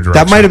part your direction.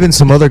 That might have been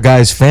some other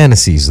guy's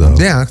fantasies, though.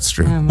 Yeah, that's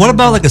true. What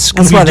about like a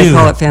Scooby-Doo? That's why they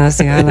call it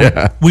Fantasy Island.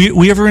 Yeah.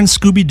 Were you ever in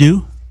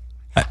Scooby-Doo?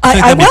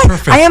 I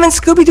am in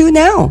Scooby-Doo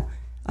now.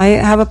 I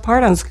have a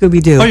part on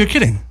Scooby-Doo. Oh, you're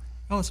kidding.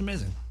 Oh, that's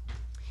amazing.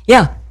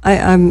 Yeah,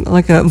 I'm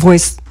like a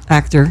voice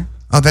actor.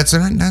 Oh, that's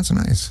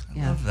nice.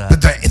 Yeah. Love that.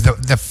 But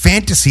the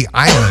Fantasy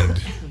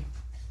Island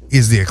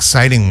is the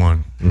exciting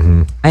one.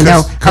 Mm-hmm. I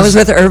know. I was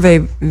with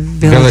Hervé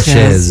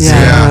Villachez.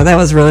 Yeah. That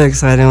was really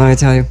exciting, let me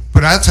tell you.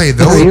 But I'll tell you,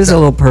 Oh, he was a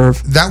little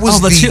perv. that was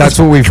That's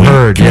what we've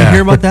heard. Can we Yeah.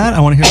 hear about that? I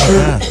want to hear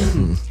about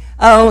that.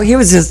 Oh, he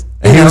was just...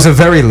 He was a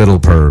very little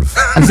perv.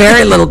 a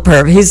very little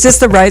perv. He's just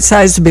the right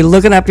size to be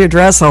looking up your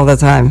dress all the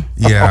time.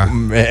 Yeah.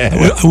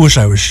 I wish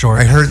I was short.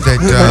 I heard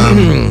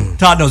that.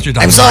 Todd knows you're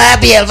talking I'm so about.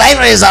 happy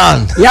Elvira is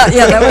on. Yeah,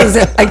 that was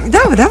it.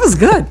 That was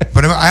good.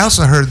 But I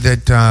also heard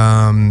that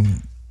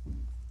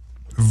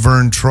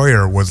Vern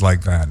Troyer was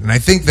like that, and I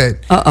think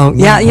that.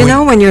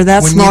 Yeah, when you're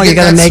that small, you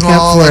got to make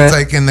up for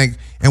it.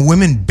 And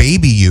women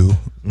baby you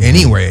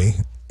anyway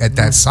at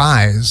that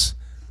size.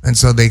 And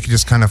so they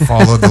just kind of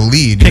follow the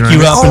lead. Pick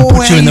you up and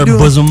put you in their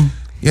bosom.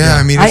 Yeah,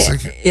 I mean, it's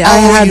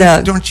I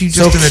had don't you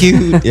so just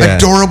cute,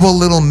 adorable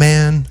little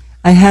man?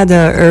 I had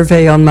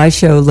Hervé on my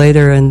show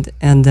later, and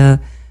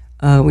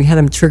we had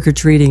him trick or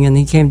treating, and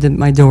he came to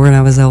my door, and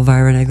I was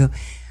Elvira, and I go,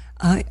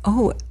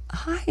 "Oh,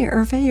 hi,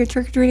 Hervé, you're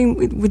trick or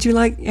treating. Would you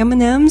like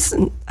M&Ms?"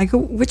 And I go,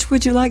 "Which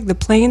would you like, the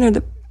plain or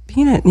the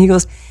peanut?" And he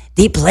goes,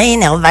 "The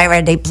plain,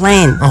 Elvira, the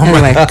plain." Oh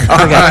anyway, my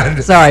God.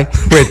 okay, sorry.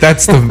 Wait,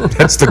 that's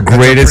the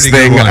greatest pretty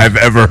good thing one. I've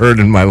ever heard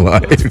in my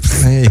life.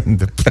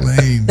 The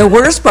plane. The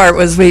worst part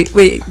was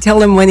we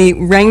tell him when he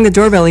rang the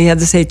doorbell, he had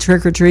to say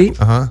trick or treat.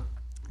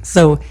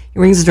 So he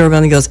rings the doorbell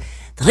and he goes,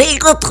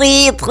 "Trick or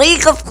treat,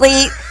 trick or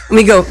treat." And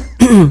we go,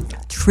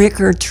 "Trick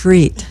or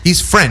treat."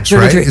 He's French, Trick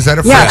or right? treat. Is that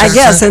a French Yeah, I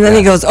guess. accent? And then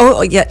he goes,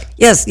 "Oh, yeah,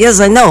 yes,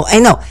 I know.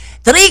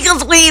 Trick or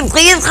treat,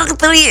 trick or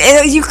treat."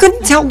 And you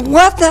couldn't tell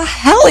what the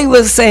hell he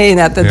was saying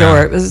at the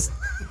door. It was,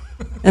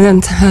 and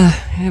then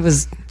it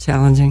was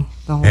challenging.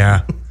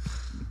 Yeah.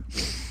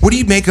 What do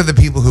you make of the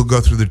people who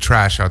go through the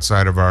trash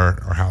outside of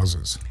our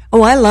houses?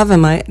 Oh, I love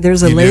him.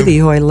 There's a You lady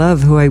do? who I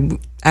love who I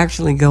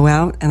actually go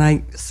out and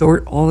I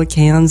sort all the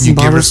cans You and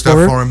give her bottles stuff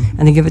for for her, 'em?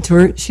 and I give it to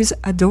her. She's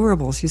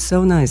adorable. She's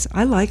so nice.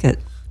 I like it.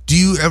 Do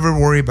you ever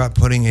worry about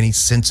putting any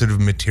sensitive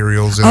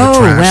materials in the Oh,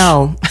 trash?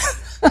 well.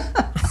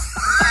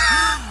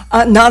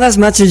 Not as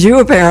much as you,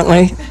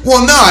 apparently.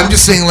 Well, no, I'm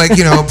just saying, like,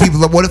 people,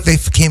 what if they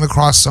came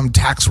across some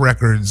tax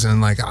records and,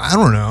 like, I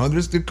don't know,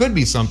 there could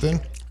be something.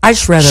 I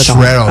shred it all.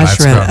 Shred all I that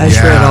shred stuff, I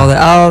shred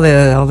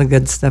yeah. all the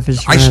good stuff is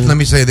shredded. Let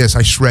me say this,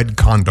 I shred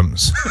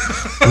condoms.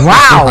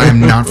 Wow. I am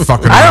not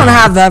fucking I don't around.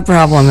 have that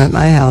problem at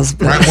my house.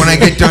 But Right, when I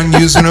get done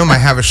using them, I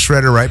have a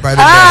shredder right by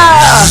the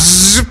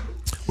Ah! door.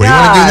 What do you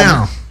want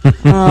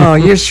to do now? Oh,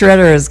 your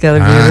shredder has got to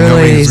be really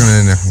nobody's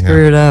gonna know, yeah.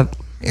 screwed up.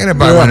 You gotta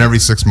buy one every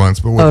 6 months,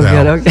 but what Oh, the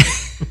hell? good. Okay.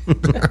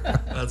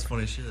 That's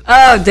funny shit.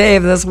 Oh,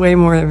 Dave, that's way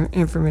more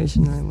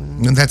information than I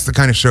wanted. And that's the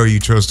kind of show you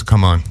chose to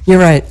come on. You're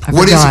right. I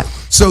What forgot. is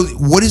so?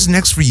 What is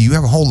next for you? You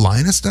have a whole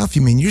line of stuff.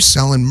 You mean you're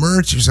selling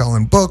merch? You're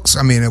selling books?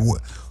 I mean,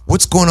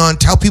 what's going on?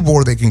 Tell people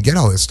where they can get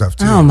all this stuff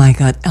too. Oh, my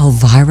God.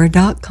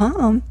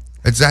 Elvira.com.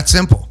 It's that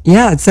simple.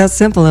 Yeah, it's that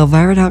simple.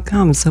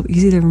 Elvira.com. It's so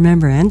easy to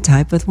remember and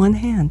type with one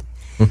hand.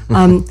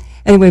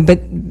 Anyway,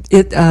 but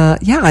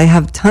I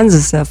have tons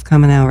of stuff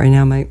coming out right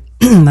now.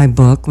 My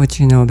book, which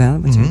you know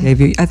about, which I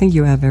gave you. I think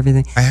you have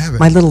everything. I have it.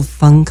 My little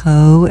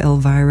Funko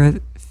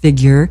Elvira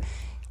figure.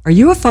 Are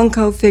you a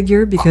Funko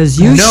figure? Because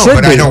you no, should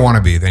but be. I don't want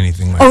to be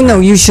anything like Oh, that. no,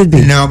 you should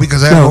be. No,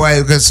 because No.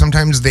 because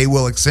sometimes they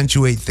will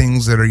accentuate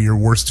things that are your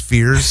worst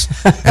fears,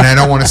 and I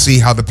don't want to see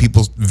how the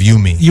people view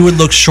me. You would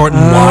look short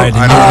and wide.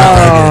 I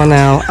don't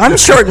know. Oh, no. I'm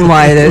short and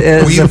wide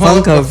as Will you a pull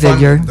up Funko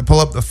figure. Pull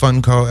up the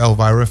Funko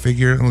Elvira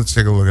figure, and let's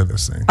take a look at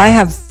this thing. I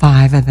have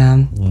 5 of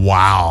them.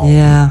 Wow.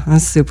 Yeah,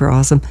 that's super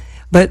awesome.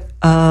 But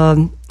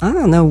I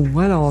don't know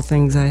what all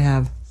things I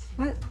have.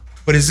 What?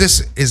 But is this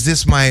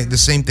the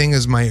same thing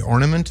as my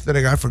ornament that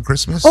I got for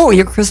Christmas? Oh,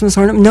 your Christmas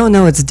ornament?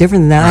 No, it's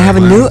different than that. I Oh, have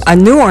wow. a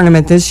new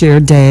ornament this year,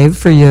 Dave,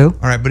 for you.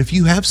 All right, but if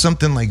you have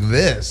something like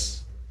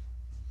this,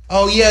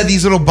 oh yeah,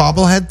 these little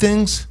bobblehead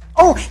things.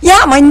 Oh,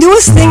 yeah, my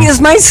newest thing is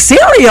my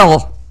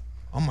cereal.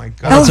 Oh my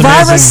God. Elvira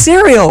amazing.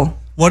 cereal.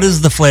 What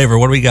is the flavor?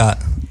 What do we got?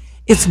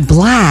 It's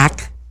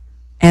black,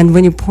 and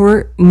when you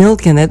pour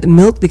milk in it, the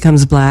milk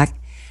becomes black,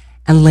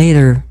 and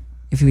later,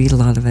 if you eat a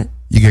lot of it,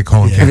 You get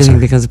colon cancer. everything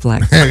becomes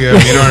black. Yeah, you know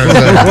what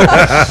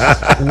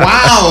I'm saying?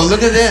 Wow,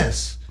 look at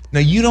this. Now,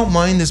 you don't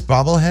mind this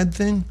bobblehead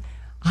thing?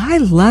 I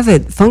love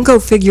it.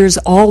 Funko figures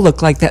all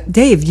look like that.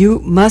 Dave, you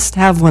must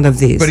have one of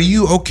these. But are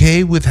you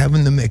okay with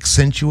having them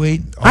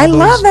accentuate all I those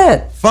love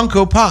it.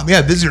 Funko Pop?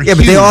 Yeah, these are Yeah, huge.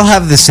 but they all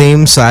have the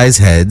same size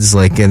heads,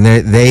 like, and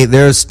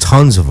there's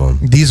tons of them.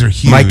 These are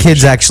huge. My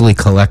kids actually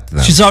collect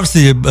them. She's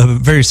obviously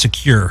very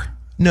secure.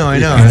 No, I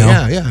know. You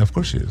know? Yeah, of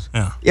course she is.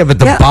 Yeah, but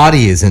the Yeah.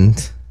 body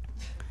isn't.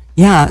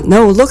 Yeah,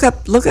 no, look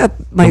up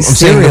my I'm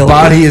saying cereal. the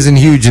body isn't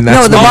huge, and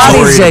that's No, the what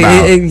I'm body's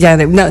worried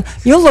about. no,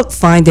 you'll look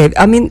fine, Dave.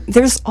 I mean,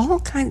 there's all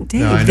kind of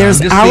Dave. I know. There's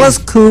I'm just Alice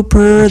being-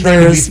 Cooper. I'm trying to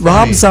There's be Rob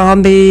funny.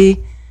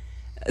 Zombie.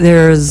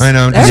 There's I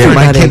know, I'm just- Yeah,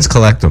 everybody. my kids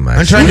collect them. Actually.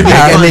 I'm trying to be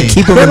Yeah, and they funny.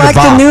 keep them They're in the like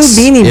box. the new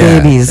Beanie Yeah,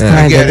 Babies, yeah. kind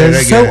I of. get it, They're I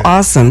get so it.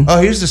 awesome.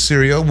 Oh, here's the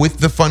cereal with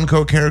the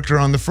Funko character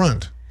on the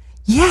front.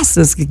 Yes,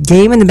 there's a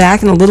game in the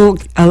back and a little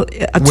a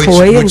Which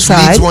toy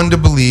inside. leads one to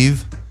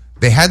believe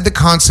they had the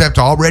concept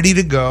all ready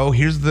to go.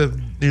 Here's the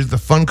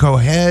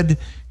Funko head.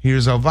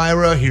 Here's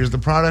Elvira. Here's the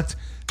product.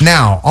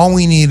 Now, all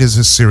we need is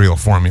a cereal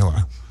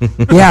formula.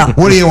 Yeah.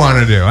 What do you want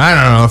to do? I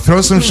don't know.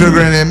 Throw some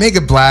sugar in it. Make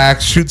it black.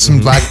 Shoot some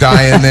black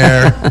dye in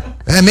there.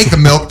 And make the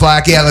milk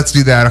black. Yeah, let's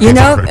do that. Okay, You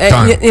know,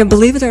 perfect. Done.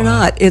 believe it or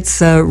not, it's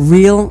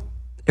real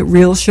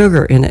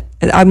sugar in it.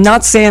 I'm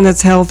not saying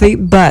it's healthy,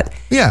 but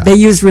Yeah. they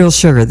use real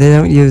sugar. They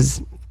don't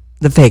use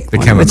the fake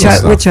one, chemical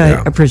stuff, which I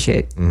yeah.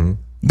 appreciate.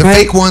 The right.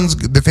 fake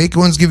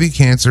ones give you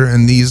cancer,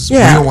 and these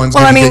Yeah. real ones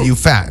Well, I mean, get you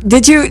fat.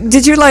 Did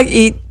you like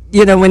eat?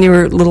 You know, when you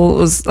were little, it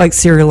was like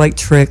cereal, like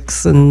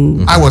Trix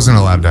and I wasn't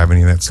allowed to have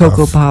any of that stuff.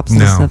 Cocoa Pops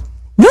and no. stuff.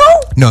 No.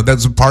 No,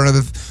 that's part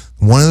of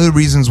one of the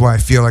reasons why I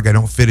feel like I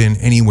don't fit in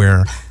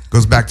anywhere.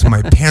 Goes back to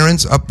my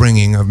parents'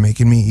 upbringing of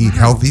making me eat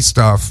healthy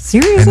stuff.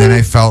 Seriously? And then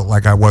I felt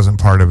like I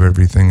wasn't part of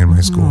everything in my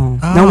school.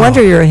 No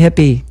wonder you're a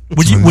hippie.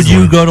 Would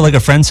you go to like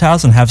a friend's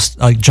house and have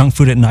like junk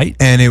food at night?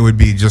 And it would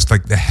be just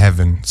like the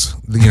heavens.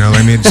 You know,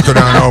 I mean, just go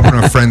down and open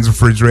a friend's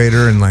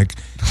refrigerator and like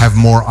have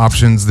more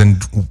options than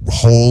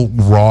whole,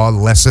 raw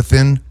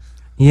lecithin.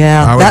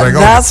 Yeah, I was like, oh.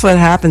 that's what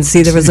happened.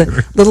 See, there was a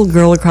little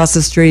girl across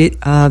the street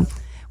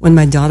when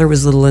my daughter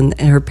was little, and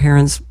her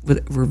parents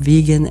were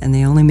vegan, and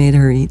they only made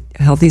her eat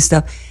healthy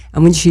stuff.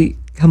 And when she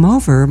come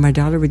over, my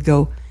daughter would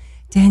go,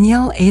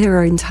 Danielle ate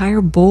her entire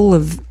bowl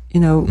of,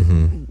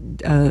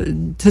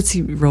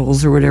 Tootsie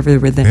Rolls or whatever they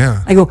were there.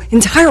 Yeah. I go,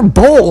 entire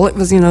bowl? It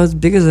was, as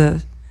big as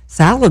a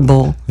salad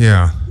bowl.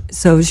 Yeah.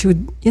 So she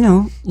would,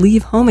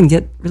 leave home and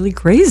get really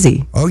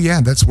crazy. Oh,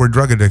 yeah. That's where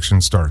drug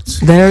addiction starts.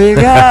 There you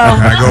go.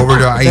 I go over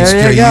to. I used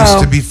There you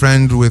to go.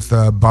 befriend with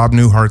Bob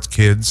Newhart's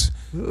kids.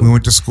 We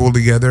went to school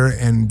together,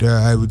 and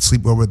I would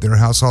sleep over at their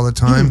house all the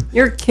time.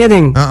 You're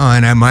kidding.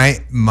 And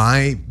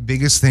my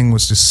biggest thing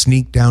was to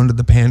sneak down to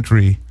the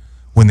pantry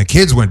when the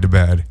kids went to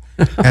bed,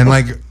 and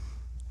like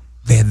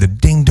they had the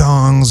ding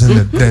dongs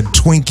and the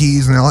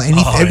Twinkies and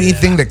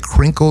anything that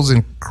crinkles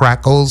and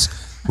crackles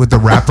with the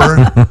wrapper.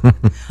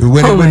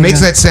 When it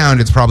makes that sound,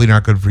 it's probably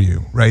not good for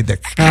you, right?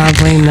 That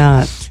Probably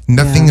not.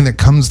 nothing that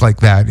comes like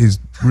that is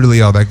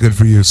really all that good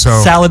for you. So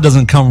Salad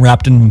doesn't come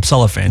wrapped in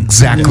cellophane.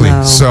 exactly.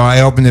 No. So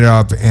I opened it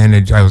up, and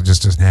I was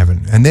just in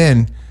heaven. And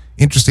then,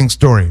 interesting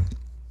story.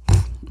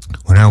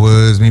 When I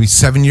was maybe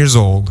 7 years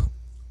old,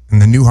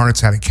 and the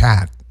Newharts had a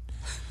cat,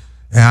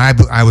 and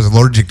I was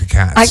allergic to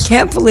cats. I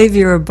can't believe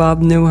you're a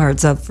Bob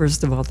Newhart's up,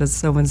 first of all. That's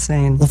so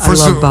insane. Well, I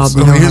love Bob so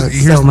Newhart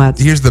so much.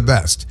 Here's the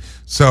best.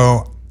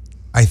 So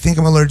I think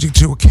I'm allergic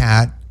to a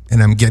cat,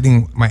 and I'm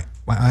getting my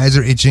eyes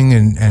are itching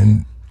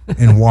and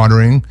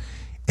watering,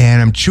 and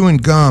I'm chewing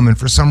gum, and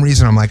for some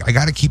reason I'm like, I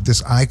got to keep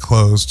this eye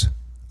closed,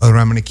 or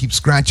I'm going to keep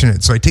scratching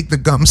it. So I take the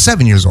gum. I'm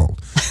 7 years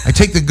old. I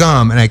take the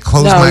gum and I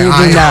close No, my you do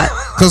eye, not.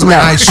 close my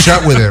eyes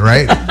shut with it,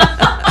 right?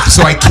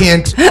 So I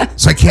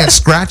can't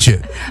scratch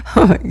it.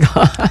 Oh my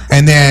God.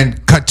 And then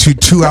cut to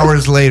 2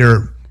 hours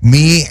later,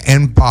 me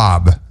and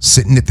Bob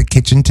sitting at the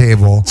kitchen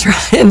table.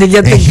 Trying to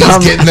get And the he's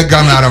gum. getting the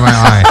gum out of my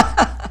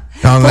eye.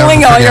 I'll never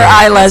Pulling all forget your it.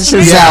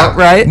 eyelashes out,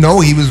 right? No,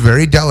 he was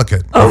very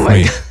delicate. Oh with my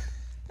me. God.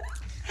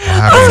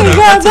 I Oh my have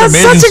God, That's that's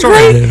an amazing such a story,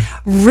 great.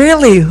 Dave.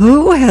 Really,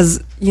 who has,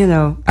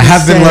 I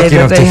have been say lucky that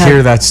enough they to had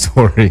hear that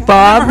story.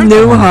 Bob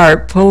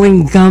Newhart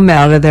pulling gum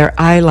out of their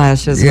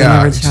eyelashes when they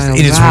were a just child.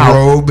 in his Wow.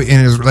 robe,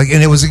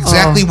 and it was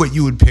exactly what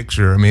you would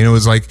picture. I mean, it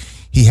was like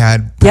he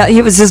had Yeah,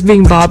 he was just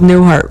being Bob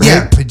Newhart,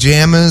 right?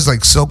 pajamas,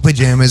 like silk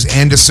pajamas,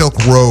 and a silk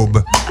robe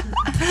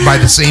by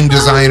the same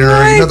designer.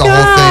 my You know, the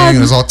whole God. thing. It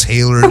was all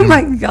tailored. Oh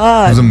my It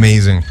God. was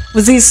amazing.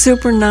 Was he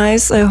super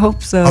nice? I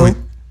hope so.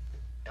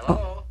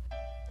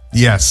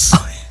 Yes,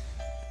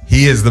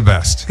 he is the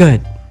best.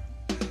 Good.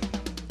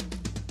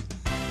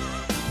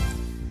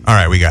 All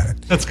right, we got it.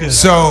 That's good.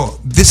 So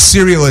this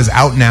cereal is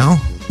out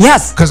now.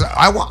 Yes. Because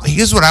I want.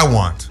 Here's what I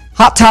want.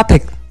 Hot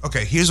topic.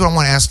 Okay, here's what I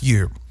want to ask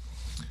you.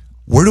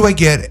 Where do I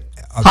get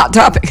Hot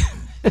topic.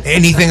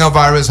 anything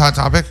Elvira's Hot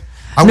Topic?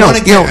 I No, want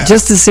to get.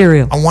 just the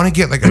cereal. I want to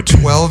get like a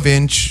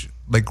 12-inch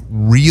like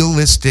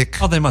realistic.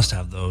 Oh, they must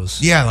have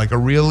those. Yeah, like a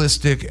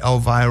realistic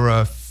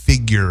Elvira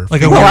figure.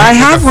 Like Well, I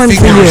have one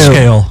for you.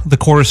 Scale, the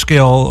quarter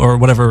scale or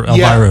whatever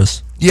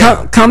Elvira's.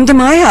 Yeah, Come to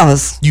my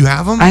house. you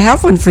have them. I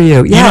have one for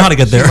you. Yeah. You know how to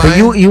get there. But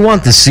you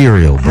want the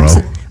cereal, bro.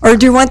 Or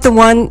do you want the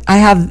one? I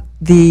have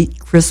the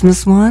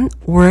Christmas one,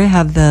 or I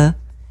have the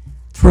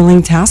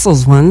twirling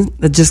tassels one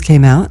that just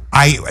came out.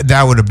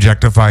 That would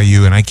objectify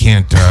you, and I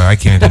can't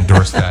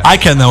endorse that. I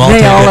can though. I'll They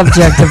take all it.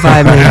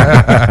 objectify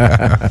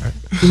me.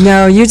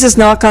 No, you just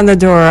knock on the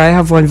door. I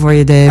have one for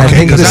you, Dave. I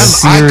think the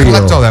Because I cereal.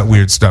 collect all that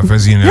weird stuff,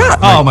 as you know. Yeah.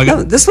 Oh my No,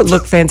 god. this would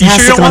look You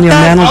fantastic sure you on want your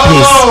that?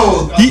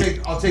 mantelpiece.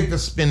 I'll take the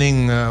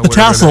spinning. The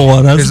tassel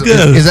one. That's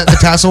good. Is that the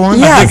tassel one?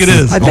 Yes, I think it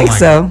is. I think oh my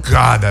so.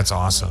 God, that's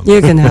awesome. You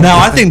can have Now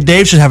that. I think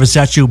Dave should have a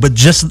statue, but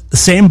just the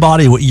same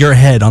body with your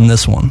head on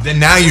this one. Then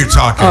now you're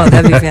talking. Oh,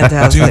 that'd be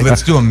fantastic. Dude,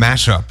 let's do a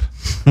mashup.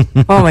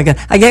 Oh my god!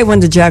 I gave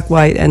one to Jack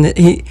White, and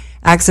he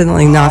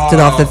accidentally knocked it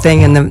off the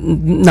thing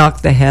and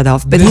knocked the head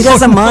off. But he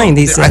doesn't mind.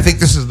 He said, I think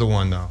this is the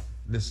one, though.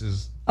 This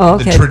is Oh,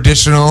 okay. the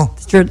traditional,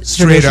 straight up.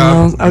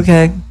 traditional.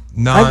 Okay,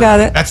 I got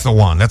it. That's the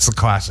one. That's the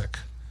classic.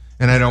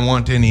 And I don't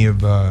want any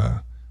of.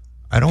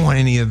 I don't want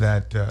any of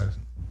that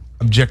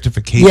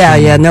objectification.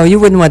 Yeah. No, you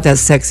wouldn't want that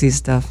sexy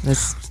stuff.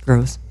 That's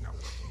gross.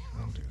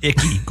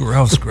 Icky,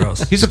 gross.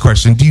 Here's a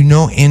question: do you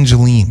know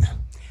Angeline?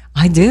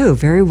 I do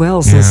very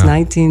well since Yeah.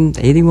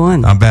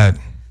 1981. Not bad.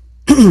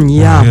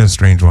 Yeah. She's a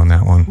strange one.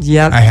 That one.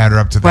 Yep. I had her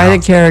up to the Quite a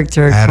house.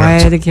 character. I had her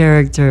up Quite to- a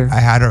character. I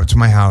had her up to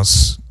my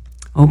house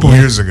Oh boy.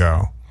 years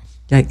ago.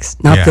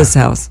 Yikes! Not Yeah. this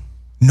house.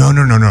 No.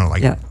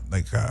 Like Yeah.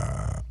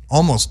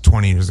 almost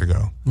 20 years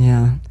ago.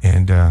 Yeah.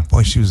 And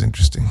boy, she was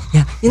interesting.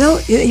 Yeah. You know,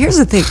 here's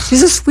the thing.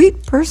 She's a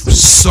sweet person,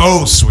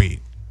 So sweet.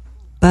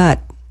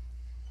 but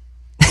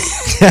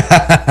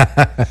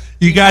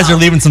You guys are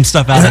leaving some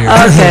stuff out here.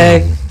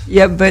 okay.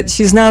 Yeah, but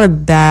she's not a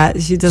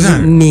bad. She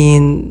doesn't No.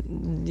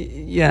 mean.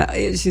 Yeah,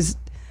 she's.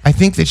 I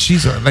think that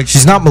she's like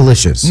She's not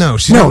malicious. No,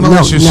 she's No, not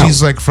malicious. no.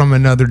 She's like from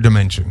another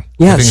dimension.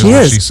 Yeah, I think she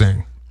what is. she's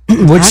saying.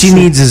 What she Actually,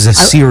 needs is a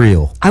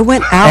cereal. I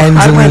went out.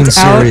 Angeline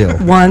cereal.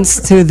 Once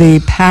to the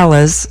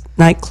Palace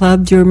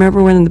nightclub. Do you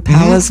remember when the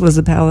Palace was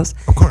the Palace?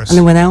 Of course. And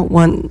I went out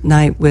one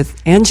night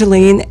with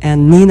Angeline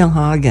and Nina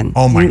Hagen.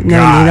 Oh my You know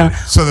god! Nina?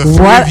 So the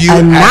three what of you, a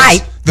as,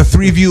 night! the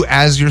three of you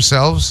as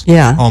yourselves.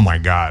 Yeah. Oh my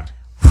god!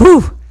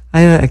 Whew!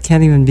 I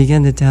can't even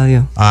begin to tell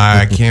you.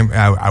 I can't.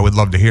 I would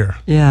love to hear.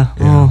 Yeah.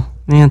 Oh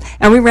man!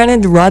 And we ran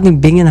into Rodney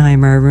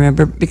Bingenheimer. I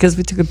remember because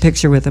we took a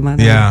picture with him.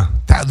 Yeah,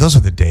 those are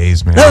the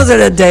days, man. Those are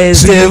the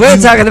days, So dude. We're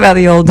you- talking about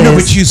the old days. No,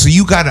 but so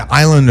you got an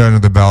island under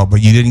the belt, but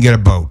you didn't get a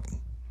boat.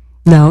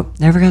 No,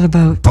 never got a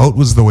boat. Boat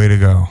was the way to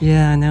go.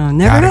 Yeah, no,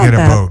 never Gotta got get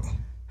that.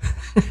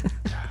 a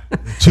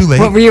boat. Too late.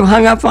 What were you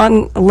hung up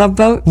on? A Love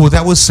Boat? Well,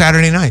 that was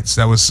Saturday nights.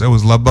 That was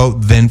Love Boat,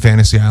 then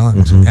Fantasy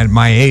Island. Mm-hmm. At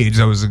my age,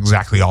 that was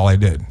exactly all I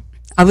did.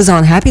 I was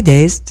on Happy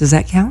Days. Does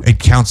that count? It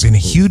counts in a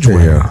huge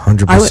way. Yeah,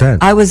 100%.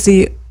 I was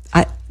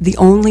the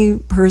only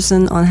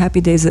person on Happy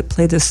Days that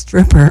played a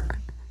stripper.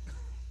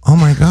 Oh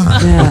my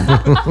god!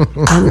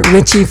 Yeah, and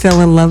Richie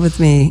fell in love with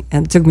me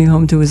and took me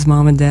home to his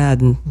mom and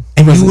dad. And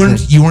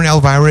You weren't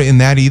Elvira in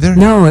that either.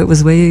 No, it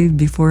was way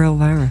before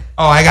Elvira.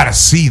 Oh, I gotta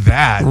see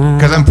that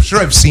because I'm sure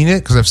I've seen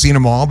it because I've seen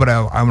them all, but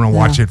I'm gonna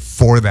watch it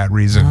for that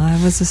reason.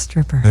 I was a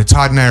stripper.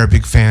 Todd and I are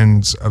big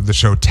fans of the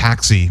show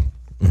Taxi,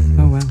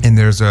 Oh wow. and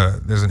there's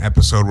an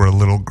episode where a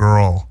little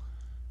girl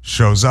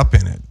shows up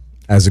in it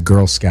As a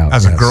Girl Scout.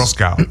 as a yes. Girl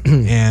Scout,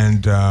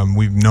 and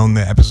we've known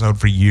the episode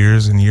for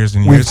years and years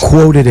and We've years.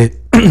 quoted it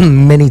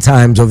many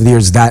times over the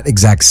years, that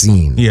exact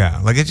scene. Yeah,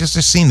 like it's just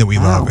a scene that we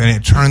love, and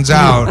it turns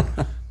out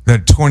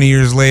that 20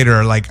 years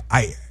later, like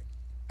I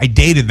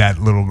dated that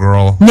little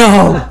girl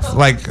No,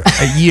 like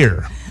a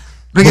year.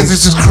 Like it's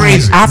just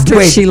crazy. after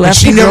Wait, she But left,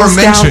 she the Girl never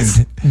Scouts,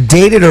 mentioned.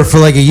 Dated her for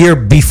like a year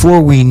before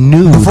we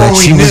knew that we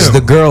she was knew.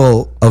 the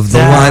girl of the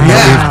Yeah. line Yeah.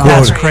 that we've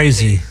That's quoted.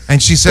 crazy.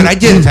 And she said, I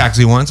did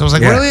Taxi once. I was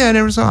like, Yeah. really? I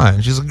never saw it.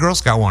 And she's a Girl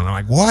Scout one. I'm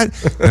like, what?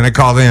 And I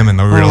called them, and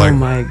they were Oh like,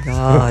 my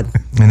God!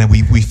 and then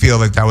we feel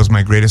like that was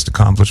my greatest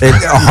accomplishment.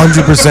 It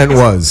 100%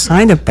 was.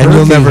 Kinda And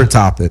you'll pervy. never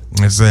top it.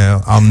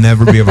 I'll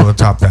never be able to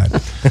top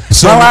that.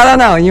 So, Well, I don't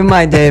know. You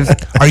might, Dave.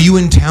 are you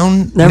in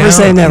town? Never now?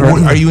 say never.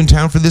 Are you in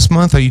town for this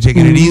month? Are you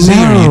taking it easy, or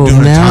are you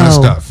doing a ton of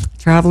stuff?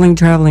 Traveling.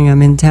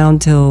 I'm in town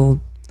till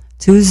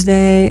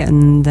Tuesday,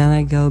 and then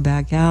I go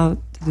back out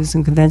to do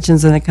some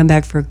conventions, and I come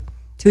back for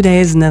 2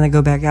 days, and then I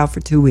go back out for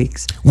 2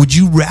 weeks. Would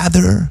you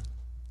rather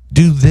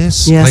do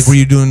this, Yes. like were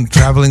you doing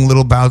traveling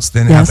little bouts,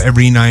 than Yes. have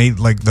every night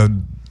like the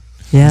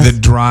Yes.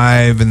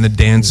 drive and the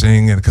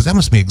dancing, and because that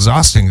must be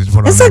exhausting. Is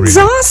what It's I'm reading.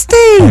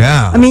 exhausting.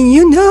 Yeah. I mean,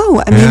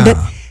 I mean,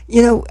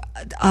 Yeah.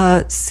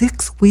 that,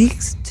 6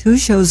 weeks, 2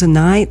 shows a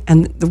night.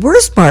 And the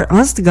worst part,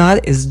 honest to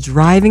God, is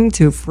driving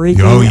to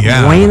freaking Oh,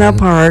 yeah. Buena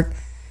Park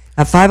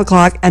at 5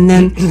 o'clock. And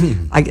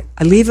then I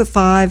leave at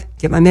 5,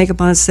 get my makeup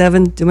on at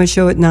 7, do my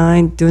show at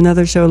 9, do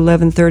another show at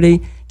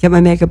 11:30, get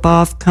my makeup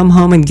off, come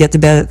home and get to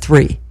bed at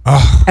 3.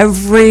 Oh,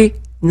 Every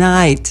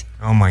night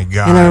oh my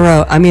god! in a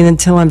row. I mean,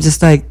 until I'm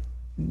just like,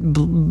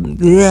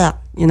 bleh,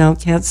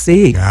 can't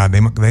see. God,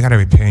 they got to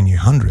be paying you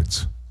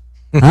hundreds.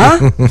 Huh?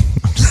 I'm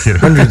just kidding.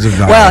 Hundreds of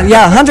dollars. Well,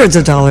 yeah, hundreds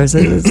of dollars.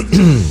 It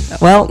is.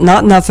 Well,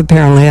 not enough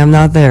apparently. I'm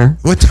not there.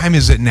 What time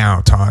is it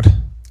now, Todd?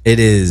 It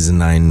is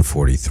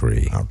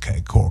 9:43.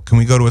 Okay, cool. Can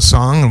we go to a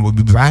song and we'll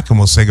be back and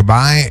we'll say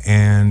goodbye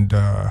and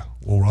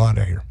we'll roll out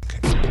of here.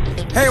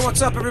 Okay. Hey,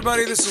 what's up,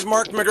 everybody? This is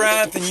Mark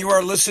McGrath, and you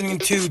are listening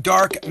to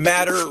Dark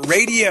Matter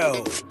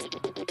Radio.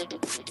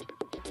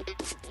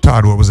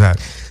 Todd, what was that?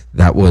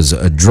 That was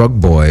A Drug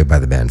Boy by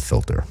the band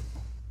Filter.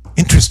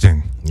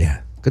 Interesting.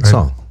 Yeah, good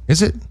song.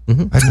 Is it?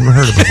 Mm-hmm. I've never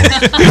heard it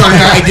before. No,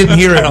 I didn't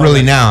hear it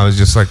really now. I was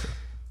just like,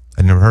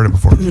 I'd never heard it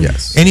before.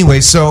 Yes. Anyway,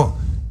 so,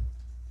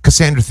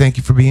 Cassandra, thank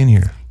you for being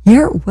here.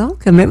 You're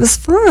welcome. It was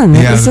fun.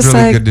 Yeah, It was just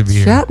really like good to be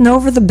here. chatting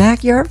over the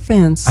backyard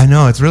fence. I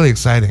know, it's really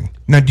exciting.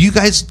 Now, do you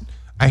guys,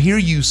 I hear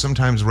you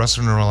sometimes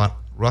rustling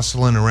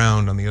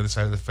around on the other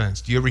side of the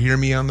fence. Do you ever hear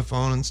me on the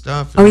phone and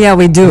stuff? Oh, yeah,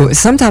 we do.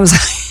 Sometimes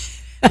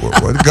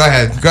Go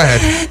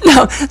ahead.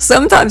 No,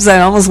 sometimes I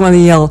almost want to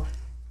yell,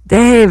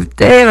 Dave,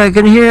 I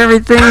can hear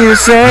everything you're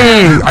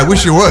saying. I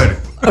wish you would.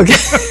 Okay.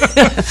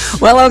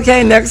 Well,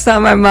 okay, next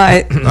time I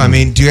might. I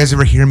mean, do you guys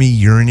ever hear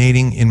me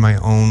urinating in my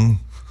own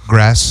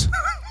grass?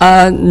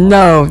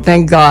 No,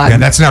 thank God. Yeah,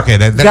 that's not okay.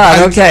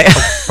 Okay.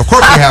 Of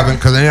course you haven't,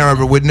 because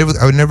I would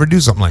never do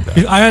something like that.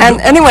 And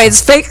anyway,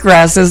 it's fake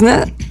grass, isn't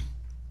it?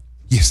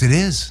 Yes, it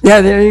is. Yeah,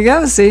 there you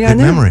go. See, I Good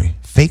knew. memory.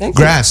 Fake Thank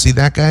grass. See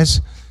that,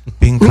 guys?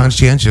 Being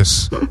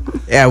conscientious.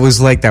 Yeah, it was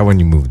like that when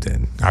you moved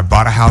in. I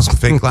bought a house with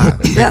fake grass.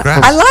 Yeah,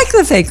 I like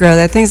the fake grass.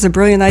 I think it's a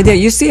brilliant idea.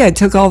 You see, I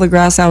took all the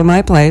grass out of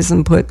my place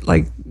and put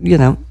Well,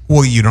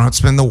 you don't have to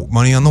spend the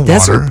money on the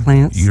desert water.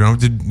 plants. You don't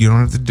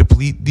have to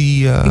deplete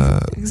the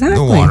Exactly.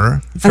 the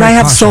water. And I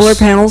have cautious. solar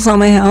panels on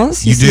my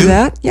house. You You see do?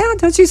 that? Yeah,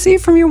 don't you see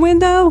it from your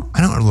window?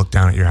 I don't want to look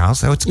down at your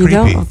house. That's You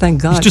creepy. don't? Oh,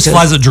 thank God. He just 'cause-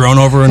 flies a drone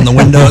over in the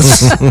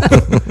windows.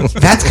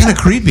 That's kind of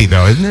creepy,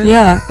 though, isn't it?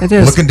 Yeah, it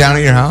is. Looking down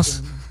at your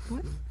house.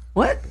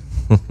 What?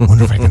 I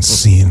wonder if I can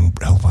see in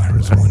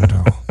Elvira's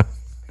window.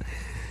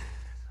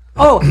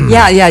 Oh,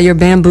 yeah, your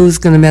bamboo's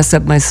going to mess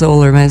up my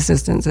solar, my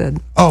assistant said.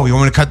 Oh, you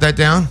want me to cut that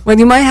down? Well,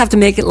 you might have to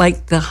make it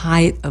like the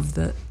height of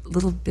the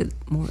little bit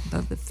more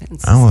above the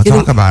fence. I want to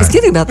talk about It's it.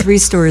 getting about 3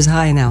 stories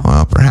high now.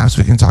 Well, perhaps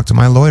we can talk to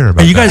my lawyer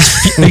about Are you that.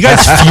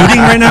 guys feuding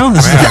right now?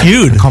 This is a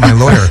feud. Call my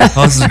lawyer.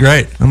 Oh, this is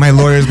great. And my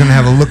lawyer is going to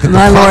have a look at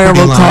My the lawyer property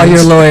will call lines.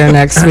 your lawyer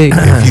next week.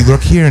 If you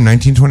look here in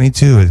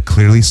 1922, it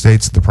clearly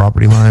states the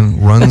property line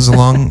runs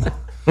along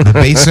the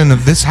basin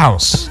of this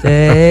house.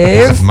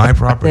 Dave. This is my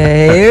property.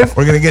 Dave.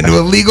 We're going to get into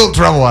a legal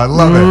trouble. I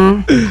love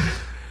it.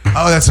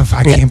 Oh, that's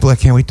I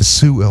can't wait to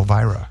sue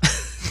Elvira.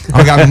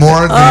 I got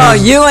more than Oh,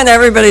 you and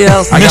everybody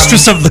else.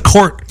 Mistress of the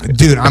court.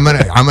 dude. I'm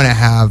gonna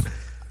have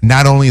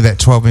not only that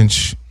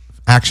 12-inch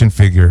action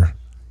figure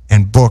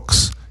and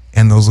books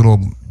and those little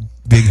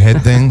big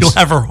head things. You'll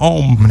have her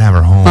home. I'm gonna have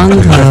her home.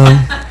 Bungalow.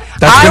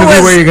 That's going to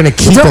be where you're going to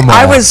keep them all.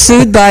 I was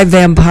sued by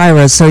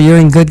Vampira, so you're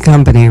in good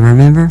company,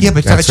 remember? Yeah,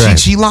 but That's right.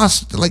 she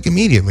lost like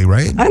immediately,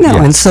 right? I know,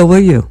 and so will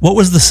you. What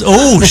was this?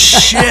 Oh,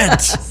 shit.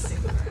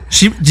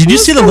 Did you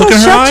see the look in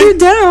her shut you eye?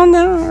 down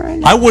now. Right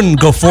now. I wouldn't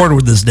go forward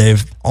with this,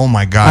 Dave. Oh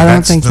my God! I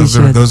don't think you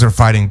should. Those are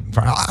fighting.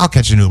 I'll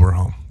catch an Uber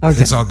home.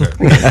 Okay. It's all good.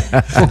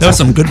 That was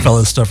some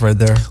Goodfellas stuff right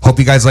there. Hope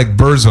you guys like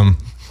Burzum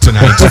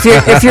tonight.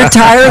 If your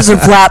tires are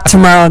flat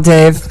tomorrow,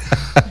 Dave.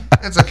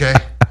 That's okay.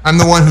 I'm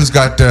the one who's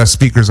got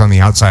speakers on the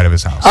outside of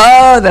his house.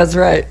 Oh, that's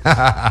right.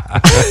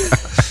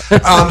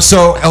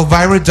 So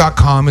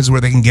Elvira.com is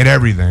where they can get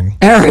everything.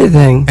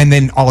 Everything. And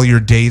then all your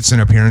dates and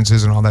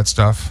appearances and all that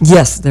stuff.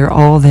 Yes, they're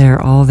all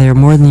there,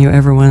 more than you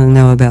ever want to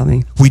know about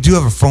me. We do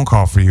have a phone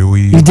call for you.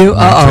 You do?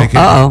 take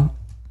it?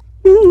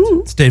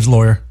 It's Dave's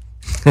lawyer.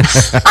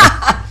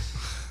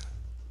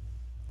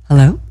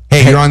 Hello?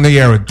 Hey, you're on the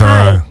air with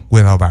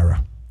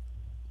Elvira.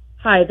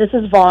 Hi, this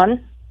is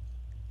Vaughn.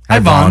 Hi,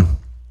 Vaughn.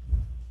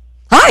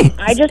 Hi.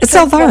 I just it's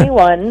turned Elvira.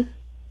 21.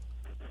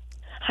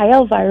 Hi,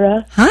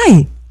 Elvira.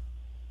 Hi.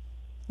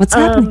 What's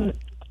happening?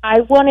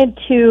 I wanted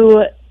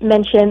to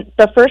mention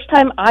the first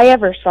time I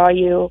ever saw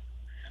you,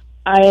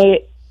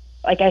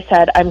 like I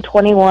said, I'm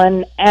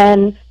 21,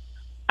 and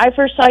I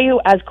first saw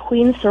you as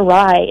Queen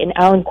Sarai in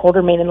Alan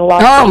Quartermain in the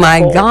Lost Oh, my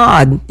Gold.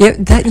 God.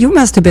 You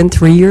must have been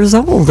 3 years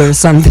old or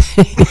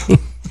something.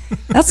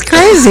 That's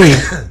crazy.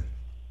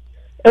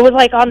 It was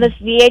like on this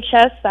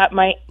VHS that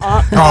my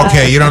aunt...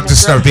 Okay, you don't have to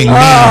start being mean.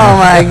 Oh,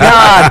 my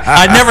God.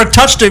 I'd never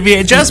touched a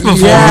VHS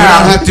before. Yeah.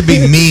 You don't have to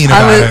be mean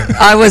about it.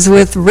 I was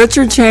with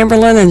Richard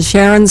Chamberlain and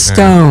Sharon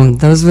Stone.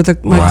 Those were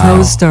my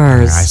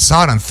co-stars. I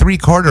saw it on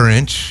 3/4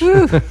 inch.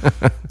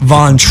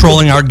 Vaughn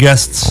trolling our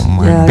guests. Oh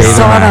my Yeah, I Betamax.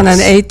 saw it on an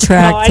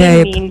 8-track No, I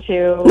tape. didn't mean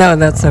to. No,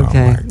 that's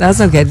okay. That's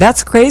okay.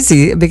 That's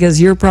crazy because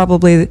you're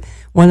probably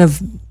one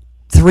of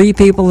 3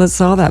 people that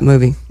saw that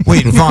movie.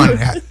 Wait, Vaughn,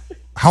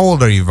 how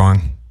old are you,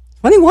 Vaughn?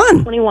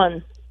 21.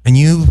 21. And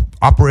you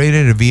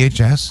operated a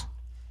VHS?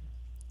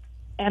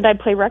 And I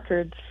play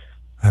records.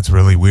 That's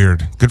really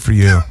weird. Good for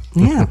you.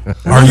 Yeah.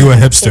 Are you a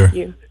hipster? Thank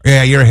you.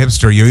 Yeah, you're a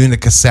hipster. You're into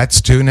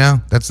cassettes too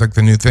now? That's like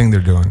the new thing they're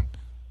doing.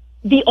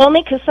 The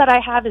only cassette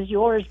I have is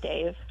yours,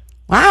 Dave.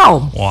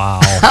 Wow. Wow.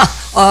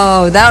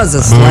 Oh, that was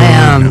a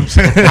slam.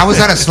 How was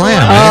that a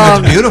slam,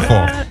 man? That's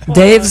beautiful.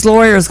 Dave's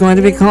lawyer is going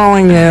to be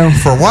calling you.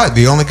 For what?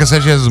 The only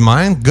cassette she has is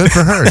mine? Good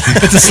for her.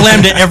 It's a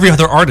slam to every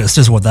other artist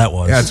is what that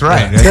was. Yeah, that's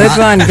right.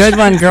 Good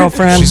one,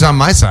 girlfriend. She's on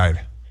my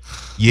side.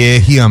 Yeah,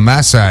 he on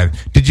my side.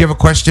 Did you have a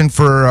question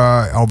for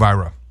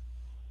Elvira?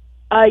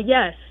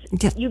 Yes.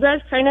 You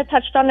guys kind of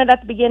touched on it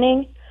at the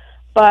beginning,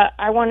 but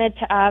I wanted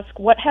to ask,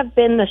 what have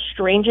been the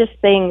strangest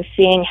things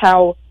seeing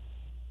how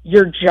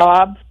your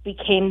job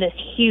became this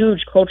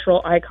huge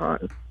cultural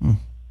icon?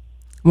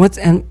 What's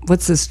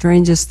the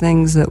strangest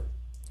things that...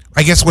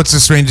 I guess what's the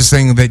strangest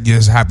thing that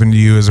has happened to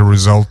you as a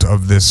result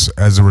of this,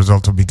 as a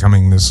result of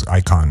becoming this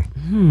icon?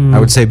 I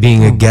would say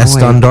being a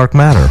guest on Dark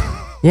Matter.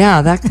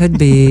 Yeah, that could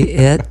be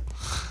it.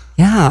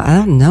 Yeah, I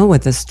don't know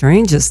what the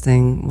strangest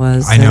thing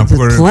was. I know.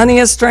 There's plenty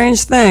of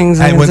strange things.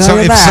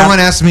 If someone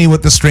asked me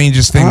what the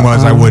strangest thing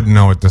was, I wouldn't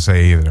know what to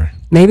say either.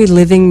 Maybe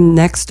living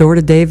next door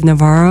to Dave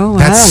Navarro.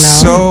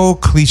 That's I don't know. so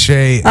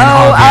cliche and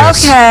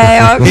obvious.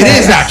 Okay. It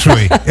is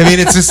actually. I mean,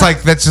 it's just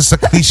like, that's just a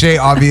cliche,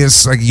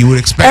 obvious, like you would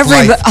expect.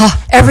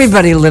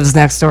 Everybody lives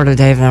next door to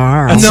Dave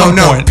Navarro.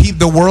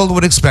 The world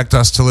would expect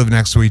us to live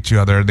next to each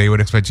other. They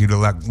would expect you to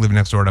live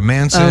next door to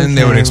Manson. Okay,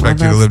 they would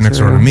expect you to live next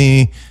door to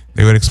me.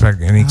 They would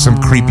expect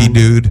some creepy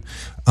dude.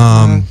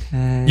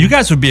 You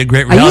guys would be a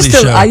great reality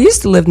show. I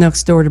used to live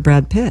next door to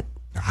Brad Pitt.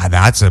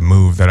 That's a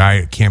move that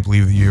I can't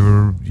believe that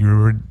you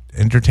were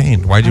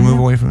entertained. Why'd you move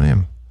away from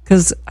him?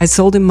 Because I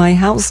sold him my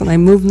house and I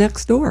moved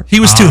next door. He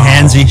was too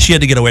handsy. She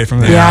had to get away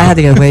from him. Yeah, I had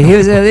to get away. He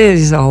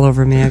was all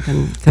over me. I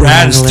couldn't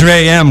Brad, it's 3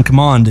 a.m. Come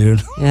on,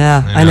 dude.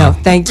 Yeah, I know.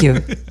 Thank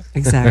you.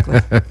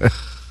 Exactly.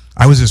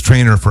 I was his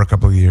trainer for a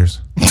couple of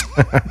years.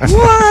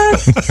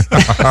 What?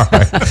 All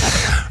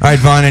right,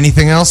 Vaughn,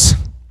 anything else?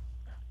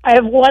 I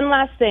have one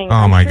last thing.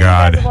 Oh, my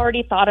God. You guys have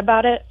already thought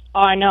about it. Oh,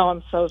 I know.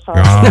 I'm so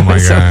sorry. Oh, my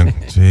God.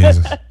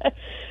 Jesus.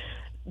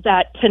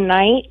 That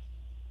tonight,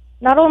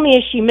 not only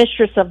is she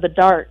Mistress of the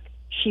Dark,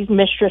 she's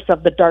Mistress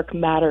of the Dark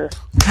Matter.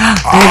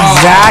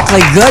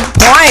 Exactly. Good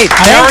point.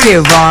 Thank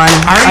you, Vaughn.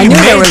 I knew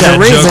there was a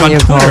reason you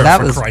called.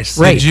 That was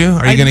great. Did you?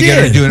 Are you going to get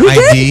her to do an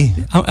ID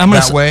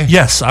that way?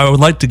 Yes, I would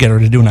like to get her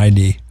to do an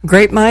ID.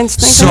 Great minds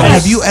think So alike.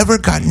 have you ever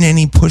gotten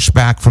any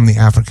pushback from the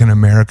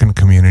African-American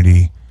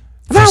community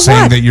for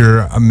saying that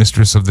you're a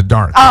Mistress of the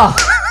Dark? Oh,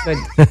 good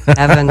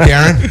heaven.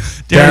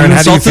 Darren,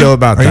 how do you feel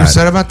about that? Are you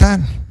upset about that?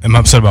 Am I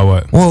upset about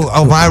what? Well,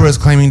 Elvira is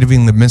claiming to be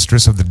the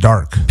Mistress of the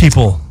Dark.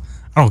 People.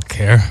 I don't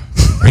care.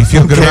 You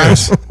feel good about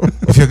it?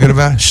 You feel good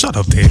about it? Shut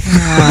up, Dave.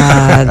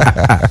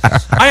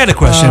 I had a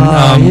question.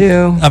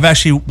 I've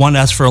actually wanted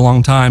to ask for a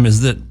long time.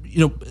 Is that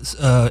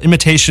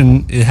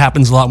imitation? It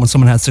happens a lot when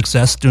someone has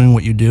success doing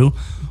what you do.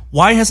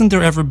 Why hasn't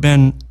there ever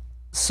been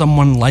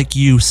someone like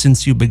you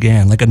since you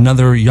began? Like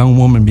another young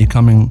woman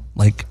becoming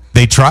like.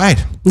 They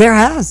tried. There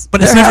has.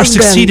 But it's never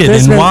succeeded.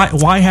 And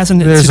why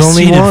hasn't it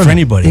succeeded for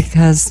anybody?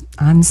 Because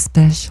I'm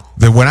special.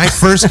 When I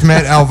first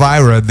met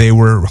Elvira, they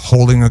were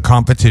holding a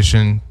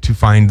competition to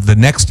find the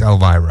next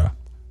Elvira.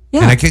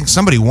 Yeah. And I think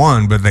somebody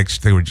won, but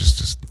they were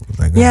just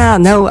like... Yeah,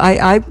 no,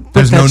 I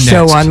put that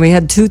show on. We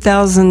had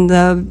 2,000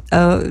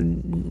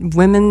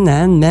 women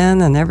and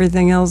men and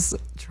everything else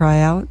try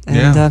out.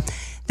 And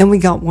then we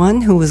got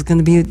one who was going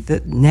to be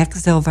the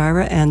next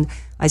Elvira, and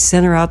I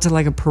sent her out to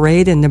like a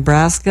parade in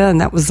Nebraska,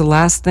 and that was the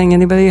last thing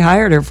anybody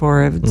hired her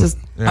for. It just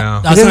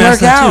didn't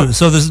work out. Too.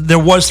 So there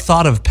was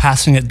thought of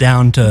passing it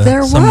down to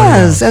somebody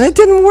else. And it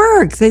didn't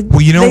work.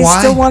 Well, you know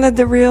why? They still wanted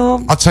the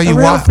real. I'll tell you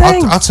why.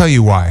 I'll tell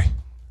you why.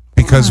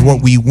 Because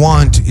what we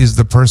want is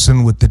the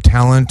person with the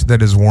talent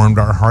that has warmed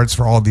our hearts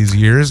for all these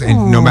years,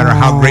 and no matter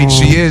how great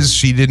she is,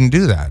 she didn't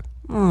do that.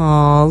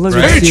 Oh, look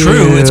Very at you.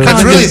 true. It's kind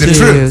of really the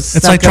truth.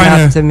 It's like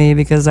trying to me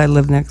because I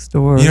live next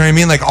door. You know what I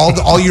mean? Like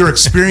all your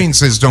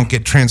experiences don't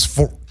get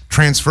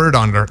transferred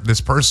onto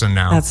this person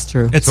now. That's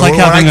true. It's like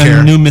having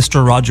a new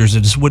Mr. Rogers.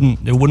 It just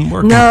wouldn't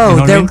work.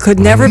 No, there could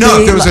never be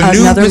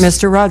another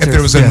Mr. Rogers. If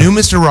there was a new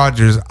Mr.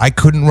 Rogers, I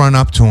couldn't run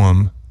up to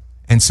him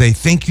and say,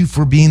 "Thank you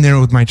for being there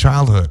with my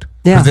childhood."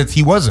 Yeah, because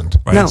he wasn't.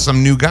 Right? No.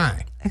 Some new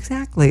guy.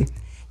 Exactly.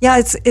 Yeah,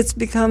 it's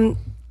become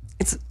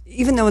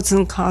even though it's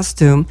in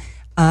costume.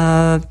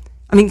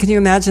 I mean, can you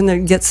imagine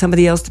that get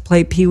somebody else to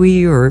play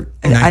Pee-wee or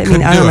I don't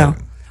know.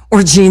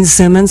 Or Gene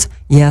Simmons?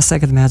 Yes, I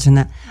could imagine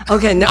that.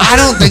 Okay, no. I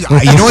don't think.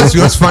 You know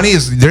what's funny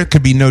is there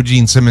could be no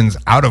Gene Simmons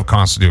out of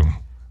costume,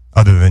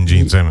 other than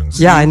Gene Simmons.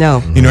 Yeah, I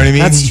know. You know what I mean?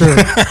 That's true.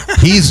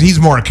 He's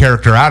more a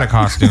character out of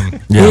costume.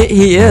 Yeah.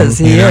 He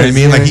is. You know what I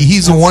mean? Like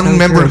he's the one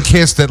member of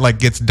Kiss that like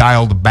gets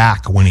dialed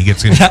back when he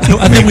gets in.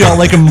 I think we all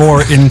like him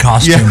more in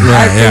costume. Yeah,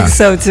 I think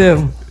so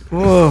too.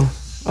 Whoa.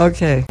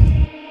 Okay.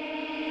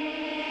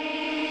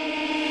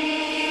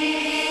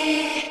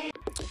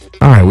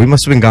 All right, we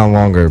must have been gone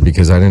longer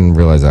because I didn't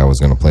realize I was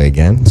going to play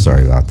again.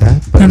 Sorry about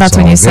that. No, that's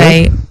when you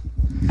say,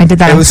 I did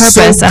that on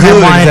purpose and I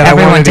wanted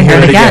everyone to hear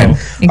it again.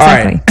 Exactly.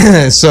 All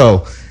right.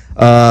 So,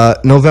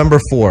 November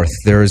 4th,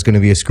 there is going to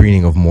be a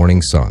screening of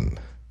Morning Sun,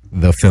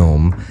 the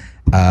film.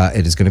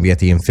 It is going to be at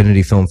the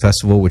Infinity Film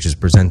Festival, which is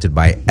presented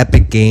by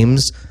Epic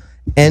Games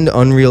and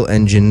Unreal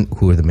Engine,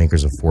 who are the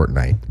makers of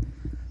Fortnite.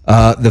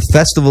 The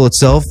festival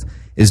itself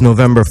is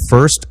November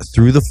 1st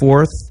through the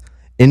 4th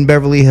in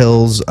Beverly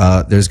Hills.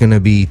 There's going to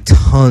be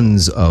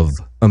tons of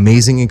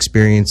amazing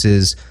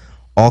experiences,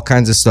 all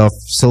kinds of stuff,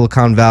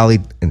 Silicon Valley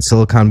and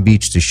Silicon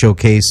Beach to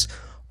showcase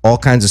all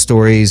kinds of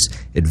stories,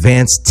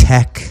 advanced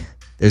tech.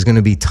 There's going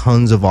to be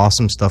tons of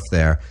awesome stuff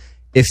there.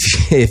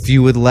 If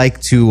you would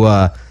like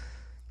to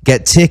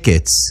get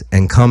tickets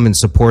and come and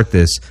support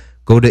this,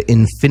 go to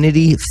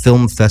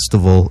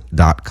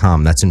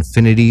infinityfilmfestival.com. That's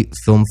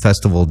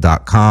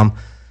infinityfilmfestival.com.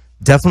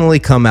 Definitely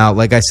come out.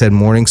 Like I said,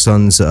 Morning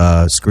Sun's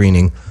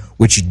screening,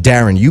 which,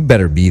 Darren, you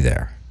better be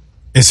there.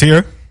 It's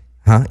here?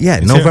 Huh? Yeah,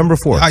 it's November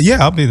 4th.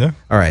 Yeah, I'll be there.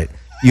 All right.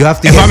 You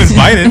have to. If I'm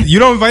invited, you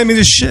don't invite me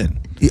to shit.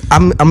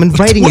 I'm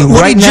inviting you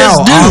right now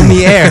on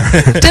the air.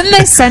 Didn't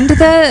they send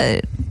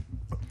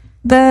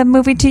the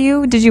movie to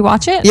you? Did you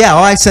watch it? Yeah,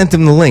 well, I sent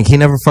him the link. He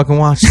never fucking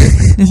watched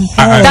it.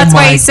 That's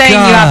why he's saying you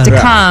have to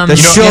come. The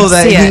show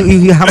that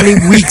how many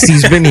weeks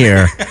he's been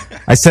here.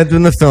 I sent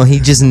him the film. He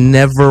just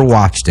never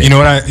watched it. You know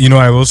what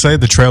I will say?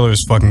 The trailer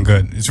is fucking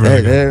good. It's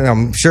really good.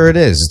 I'm sure it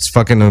is. It's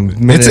fucking a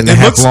minute and a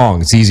half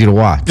long. It's easy to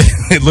watch.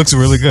 It looks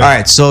really good. All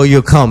right, so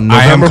you'll come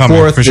November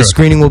 4th. The sure.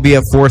 screening will be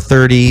at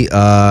 4:30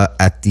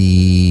 at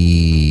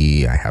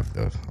the.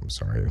 I'm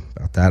sorry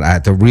about that.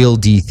 At the Real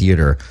D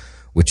Theater,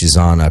 which is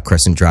on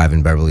Crescent Drive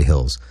in Beverly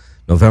Hills.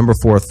 November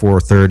 4th,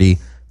 4:30.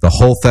 The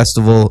whole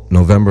festival,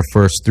 November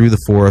 1st through the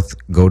 4th.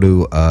 Go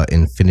to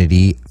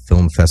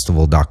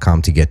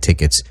infinityfilmfestival.com to get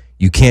tickets.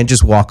 You can't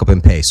just walk up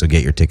and pay, so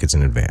get your tickets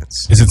in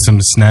advance. Is it some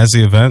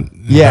snazzy event?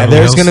 Yeah,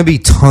 there's going to be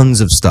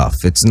tons of stuff.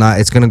 It's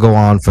going to go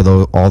on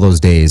for all those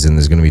days, and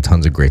there's going to be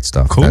tons of great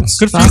stuff. Cool. That's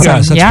Good for you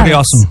guys. That's pretty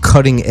awesome.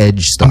 Cutting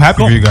edge stuff. I'm happy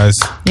for you guys.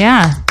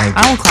 Yeah.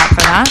 I'll clap for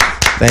that.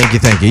 Thank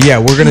you. Yeah,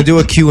 we're going to do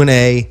a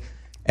Q&A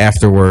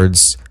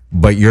afterwards,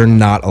 but you're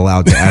not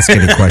allowed to ask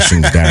any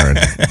questions, Darren.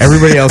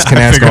 Everybody else can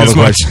ask all the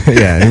questions.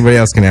 Yeah, anybody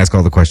else can ask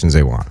all the questions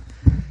they want.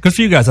 Good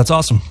for you guys. That's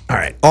awesome. All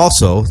right.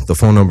 Also, the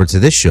phone number to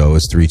this show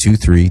is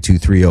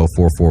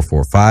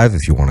 323-230-4445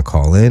 if you want to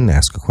call in,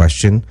 ask a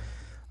question.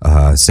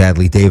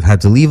 Sadly, Dave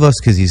had to leave us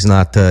because he's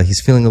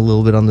feeling a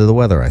little bit under the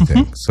weather, I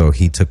think. So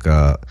he took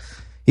a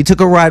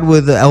ride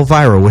with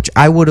Elvira, which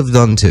I would have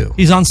done too.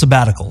 He's on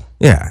sabbatical.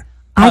 Yeah.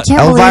 I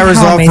can't Elvira's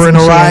believe how offering a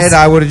amazing she ride. is.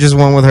 I would have just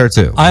went with her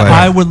too.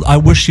 I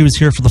wish she was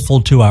here for the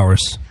full 2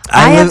 hours.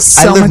 I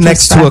live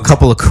next to a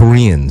couple of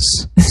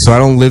Koreans, so I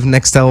don't live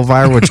next to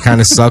Elvira, which kind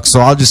of sucks.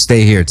 So I'll just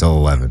stay here till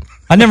 11.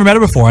 I never met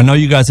her before. I know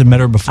you guys have met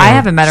her before. I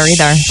haven't met her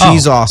either.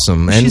 She's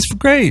awesome. And she's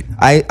great.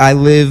 I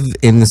live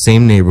in the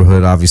same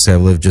neighborhood. Obviously, I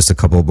live just a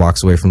couple of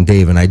blocks away from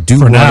Dave, and I do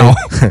for now.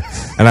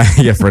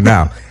 For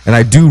now, and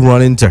I do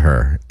run into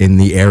her in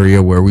the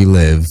area where we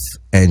live,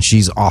 and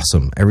she's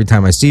awesome. Every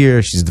time I see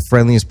her, she's the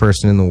friendliest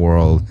person in the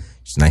world.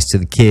 She's nice to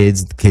the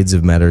kids. The kids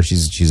have met her.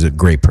 She's a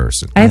great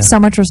person. I have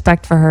so much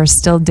respect for her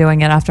still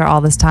doing it after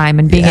all this time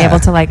and being able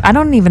to I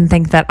don't even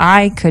think that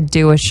I could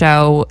do a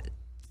show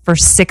for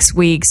 6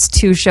 weeks,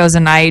 2 shows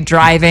a night,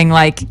 driving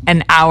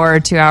an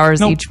hour, 2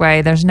 hours each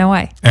way. There's no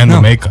way. And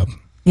the makeup.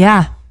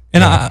 Yeah.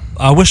 And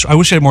I wish I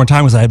had more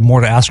time because I had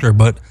more to ask her,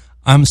 but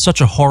I'm such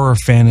a horror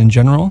fan in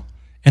general,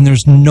 and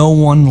there's no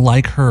one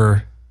like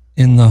her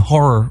in the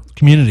horror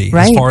community,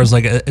 as far as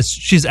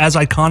she's as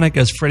iconic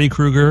as Freddy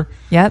Krueger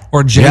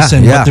or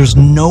Jason, but there's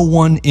no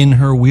one in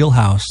her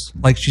wheelhouse.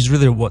 She's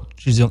really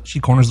she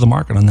corners the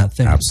market on that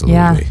thing. Absolutely.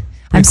 Yeah.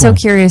 I'm so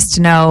curious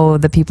to know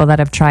the people that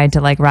have tried to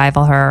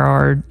rival her,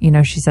 or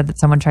she said that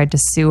someone tried to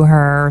sue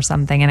her or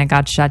something and it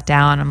got shut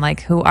down. I'm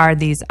like, who are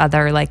these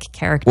other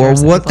characters? Well,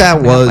 what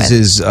that was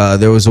is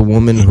there was a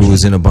woman who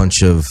was in a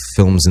bunch of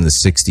films in the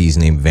 60s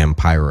named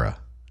Vampira,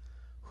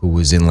 who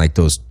was in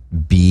those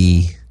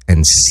B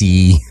and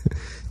C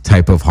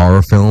type of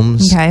horror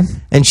films. Okay.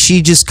 And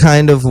she just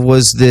kind of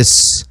was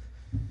this,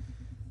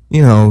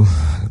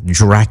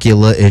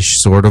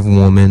 Dracula-ish sort of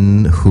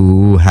woman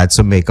who had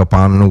some makeup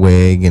on and a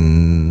wig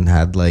and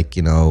had a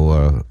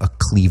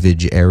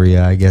cleavage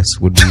area, I guess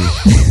would be,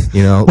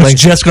 Which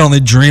Jess could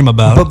only dream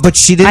about. But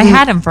she didn't. I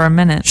had him for a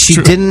minute. She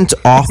didn't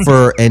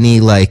offer any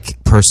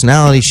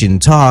personality. She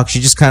didn't talk. She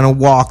just kind of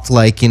walked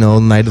Night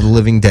of the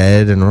Living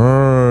Dead and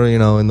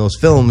in those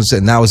films,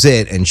 and that was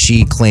it. And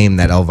she claimed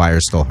that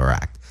Elvira stole her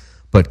act,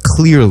 but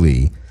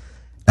clearly,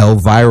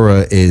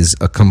 Elvira is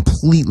a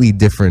completely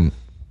different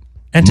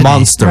entity.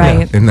 Monster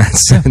in that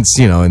sense,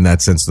 in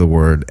that sense of the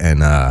word,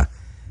 and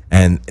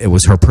it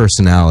was her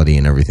personality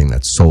and everything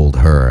that sold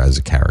her as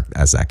a character,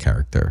 as that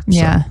character.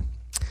 Yeah, so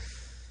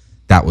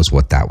that was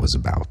what that was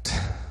about.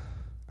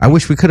 I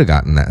wish we could have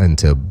gotten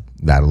into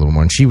that a little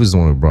more, and she was the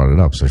one who brought it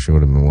up, so she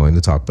would have been willing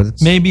to talk. But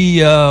it's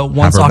maybe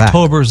once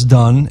October's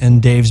done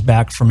and Dave's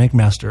back from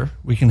McMaster,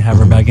 we can have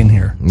her back in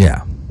here.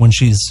 Yeah, when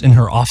she's in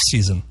her off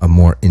season, a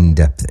more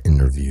in-depth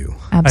interview.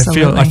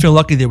 Absolutely, I feel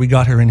lucky that we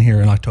got her in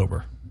here in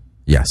October.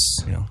 Yes.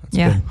 That's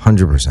good.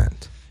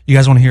 100%. You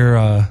guys want to hear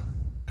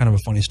kind of a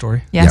funny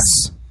story? Yes.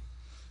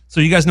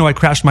 So you guys know I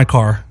crashed my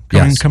car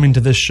coming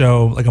to this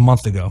show a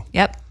month ago.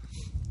 Yep.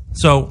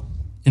 So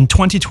in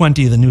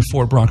 2020, the new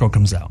Ford Bronco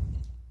comes out.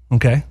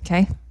 Okay.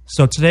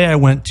 So today I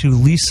went to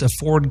lease a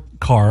Ford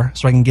car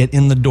so I can get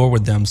in the door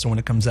with them. So when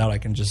it comes out, I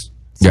can just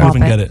move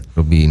and get it.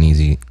 It'll be an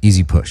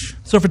easy push.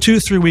 So for 2 to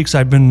 3 weeks,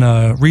 I've been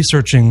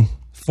researching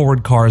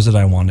Ford cars that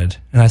I wanted,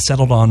 and I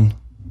settled on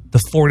the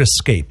Ford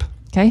Escape.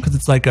 Okay. Because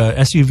it's like a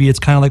SUV. It's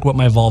kind of like what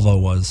my Volvo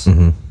was.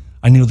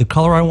 I knew the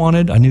color I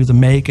wanted. I knew the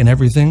make and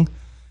everything.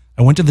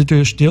 I went to the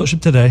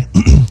dealership today,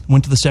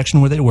 went to the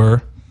section where they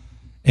were,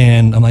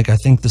 and I'm like, I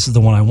think this is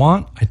the one I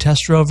want. I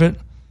test drove it.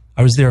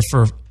 I was there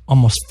for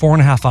almost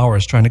 4.5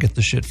 hours trying to get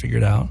the shit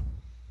figured out.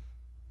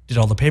 Did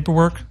all the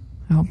paperwork.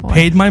 Oh, boy.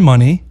 Paid my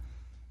money.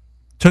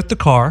 Took the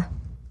car.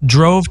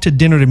 Drove to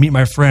dinner to meet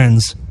my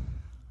friends.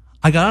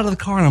 I got out of the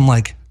car and I'm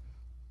like,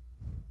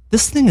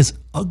 this thing is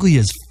ugly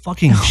as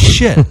fucking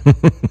shit.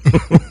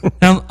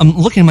 And I'm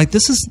looking, I'm like,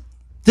 this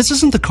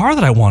isn't the car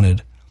that I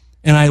wanted.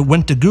 And I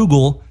went to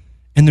Google,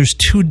 and there's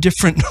 2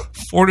 different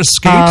Ford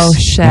Escapes. Oh,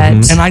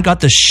 shit. And I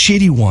got the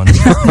shitty one.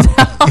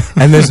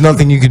 And there's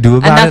nothing you can do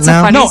about it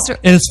now? No,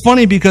 and it's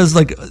funny because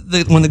like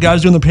when the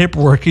guy's doing the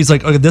paperwork, he's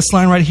like, okay, this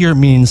line right here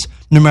means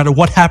no matter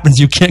what happens,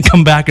 you can't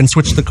come back and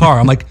switch the car.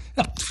 I'm like,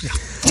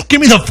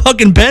 give me the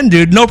fucking pen,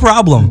 dude. No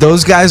problem.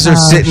 Those guys are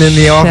sitting in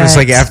the office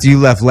like after you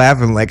left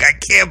laughing like, I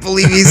can't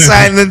believe he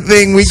signed the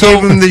thing. We gave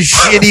him the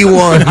shitty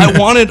one. I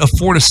wanted a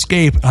Ford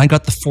Escape, and I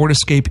got the Ford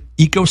Escape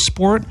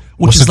EcoSport,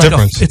 which is like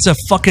it's a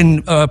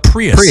fucking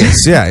Prius.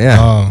 Prius,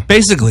 yeah.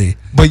 Basically.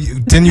 But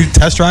didn't you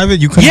test drive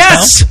it? You couldn't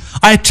Yes!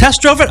 I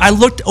test drove it. I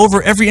looked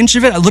over every inch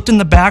of it. I looked in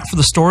the back for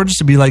the storage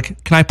to be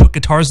like, can I put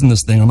guitars in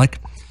this thing? I'm like,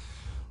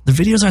 the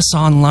videos I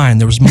saw online,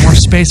 there was more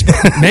space. But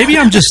maybe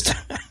I'm just,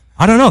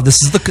 I don't know.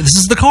 This is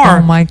the car.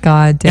 Oh my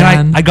God, Dan.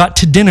 And I got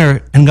to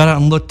dinner and got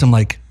out and looked. I'm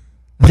like,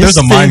 there's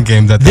a mind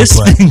game that they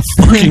play. This thing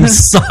fucking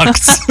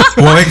sucks.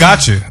 Well, they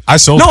got you. I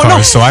sold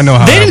cars, so I know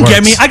how they that didn't works.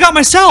 get me. I got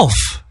myself.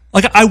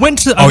 Like I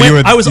went to,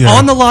 I was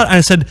on the lot and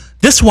I said,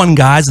 this one,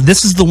 guys,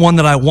 this is the one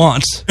that I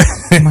want.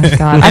 Oh my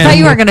God. I thought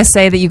you were going to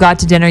say that you got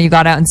to dinner, you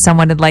got out and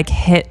someone had like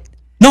hit.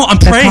 No, I'm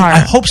praying. car. I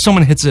hope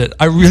someone hits it.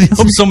 I really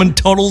hope someone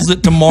totals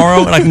it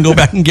tomorrow and I can go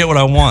back and get what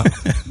I want.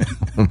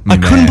 I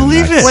couldn't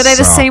believe it. Were they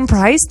the same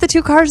price, the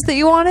 2 cars that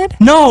you wanted?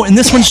 No, and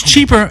this one's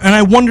cheaper, and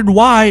I wondered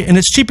why, and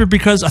it's cheaper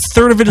because a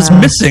third of it is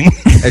missing.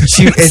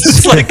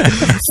 It's like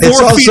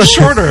 4 feet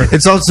shorter.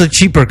 It's also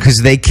cheaper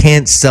because they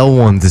can't sell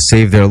one to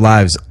save their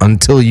lives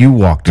until you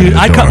walk in Dude,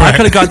 the door. I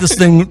could have got this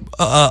thing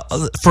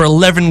for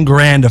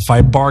 $11,000 if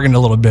I bargained a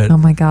little bit. Oh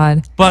my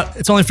God. But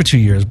it's only for 2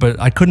 years, but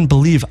I couldn't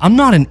believe. I'm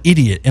not an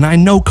idiot, and I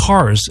know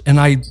cars, and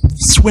I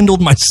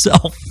swindled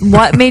myself.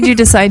 What made you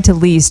decide to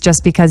lease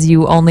just because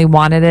you only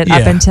wanted it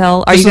up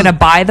until... Are you going to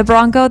buy the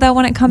Bronco though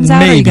when it comes out?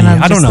 Maybe. Or are you going to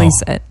I don't just know.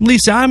 lease it?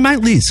 Lease it. I might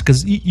lease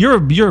because you're a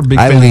big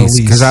I fan of lease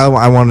the lease. because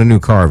I want a new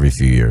car every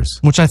few years.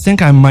 Which I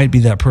think I might be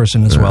that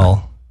person as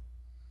well.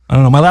 I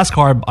don't know. My last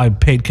car, I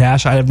paid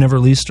cash. I have never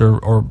leased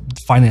or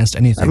financed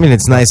anything. I mean,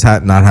 it's nice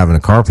not having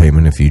a car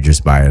payment if you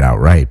just buy it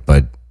outright,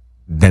 but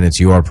then it's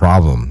your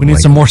problem. We need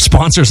some more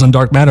sponsors on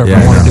Dark Matter if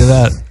I want to do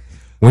that.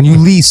 When you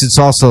lease, it's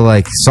also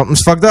like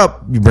something's fucked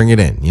up, you bring it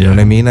in. You know what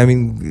I mean? I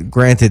mean,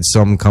 granted,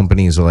 some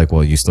companies are like,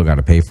 well, you still got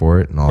to pay for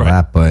it and all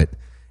that, but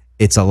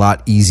it's a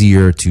lot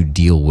easier to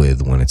deal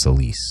with when it's a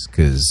lease.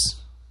 Because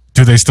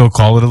do they still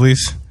call it a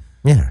lease?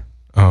 Yeah.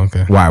 Oh,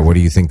 okay. Why? What do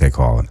you think they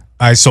call it?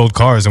 I sold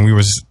cars, and we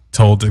were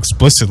told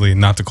explicitly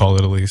not to call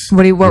it a lease.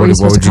 What were you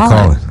supposed to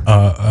call it?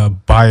 A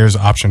buyer's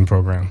option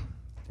program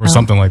or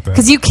something like that.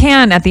 Because you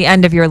can, at the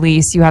end of your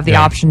lease, you have the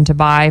option to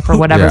buy for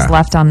whatever's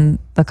left on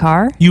the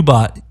car.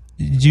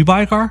 Did you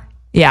buy a car?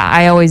 Yeah,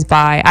 I always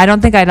buy. I don't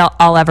think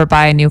I'll ever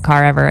buy a new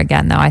car ever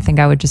again, though. I think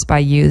I would just buy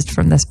used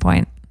from this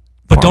point.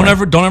 But don't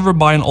ever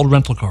buy an old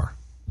rental car.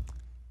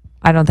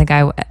 I don't think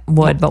I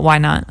would, but why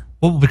not?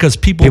 Well, because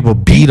people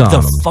beat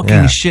the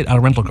fucking shit out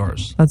of rental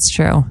cars. That's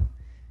true.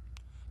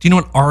 Do you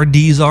know what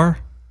RDs are?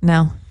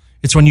 No.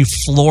 It's when you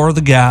floor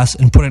the gas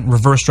and put it in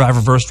reverse drive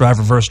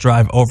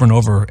over and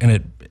over,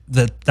 and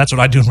that's what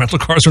I do in rental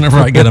cars whenever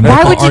I get them.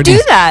 Why would you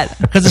do that?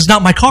 Because it's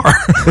not my car.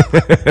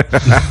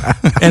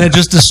 And it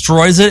just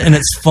destroys it, and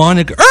it's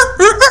fun.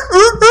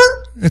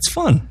 It's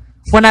fun.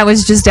 When I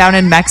was just down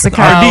in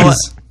Mexico,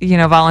 RDs.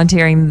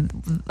 Volunteering,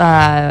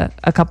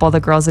 a couple of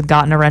the girls had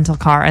gotten a rental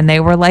car, and they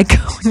were like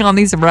going on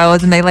these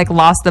roads, and they like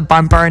lost the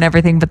bumper and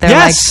everything. But they're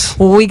like,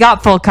 "Well, we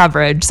got full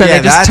coverage," so they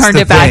just turned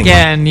it back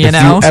in. If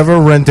you ever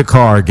rent a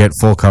car, get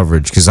full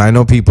coverage, because I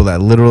know people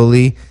that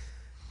literally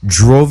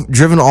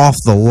driven off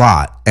the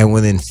lot, and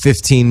within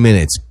 15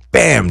 minutes,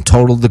 bam,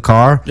 totaled the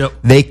car. Yep.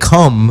 They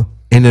come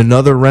in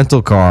another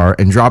rental car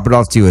and drop it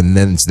off to you, and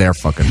then it's their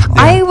fucking car.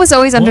 I was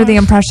always under the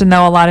impression,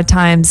 though, a lot of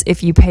times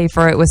if you pay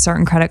for it with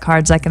certain credit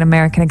cards, like an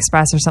American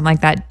Express or something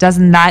like that,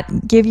 doesn't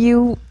that give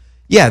you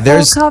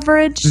there's full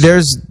coverage?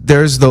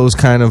 There's those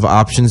kind of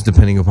options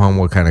depending upon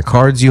what kind of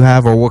cards you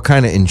have or what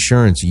kind of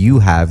insurance you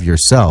have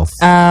yourself.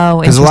 Oh,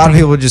 because a lot of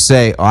people just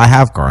say, "Oh, I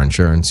have car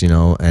insurance,"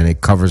 and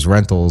it covers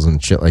rentals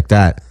and shit like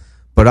that.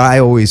 But I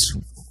always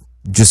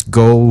just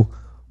go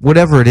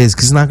whatever it is,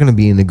 because it's not going to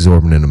be an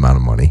exorbitant amount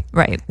of money.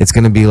 Right. It's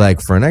going to be like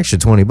for an extra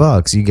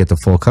 $20, you get the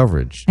full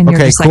coverage. And you're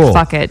just like,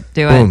 fuck it,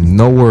 do it. Boom,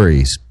 no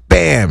worries.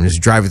 bam,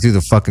 just drive it through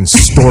the fucking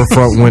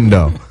storefront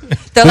window.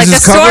 They're like, the This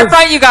is covered?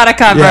 storefront you gotta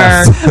cover,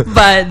 Yeah.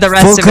 but the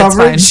rest Full of it's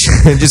coverage.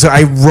 fine. And just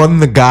I run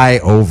the guy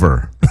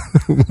over.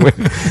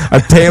 I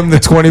pay him the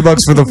 $20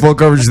 for the full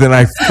coverage, then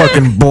I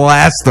fucking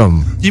blast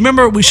him. Do you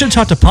remember? We should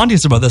talk to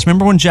Pontius about this.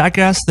 Remember when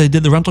Jackass they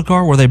did the rental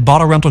car where they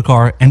bought a rental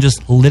car and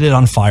just lit it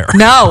on fire?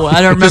 No,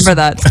 I don't remember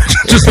that.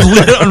 Just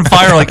lit it on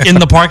fire like in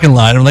the parking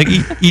lot. I'm like,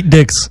 eat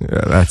dicks. Yeah,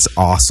 that's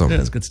awesome. Yeah,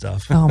 that's good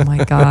stuff. Oh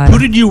my god. Who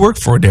did you work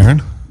for,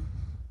 Darren?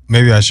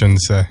 Maybe I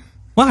shouldn't say.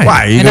 Why?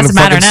 Why? Are you It going to doesn't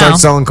matter fucking now. start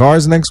selling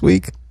cars next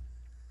week?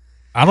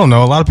 I don't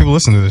know. A lot of people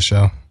listen to this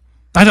show.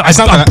 I'm not pretty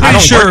that I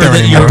don't sure work there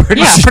that anymore. I'm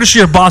pretty sure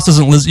your boss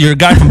doesn't listen. Your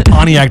guy from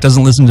Pontiac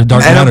doesn't listen to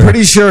Dark And Matter. I'm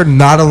pretty sure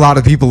not a lot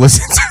of people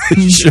listen to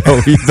the show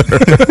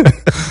either.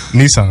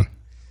 Nissan.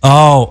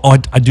 Oh,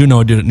 I do know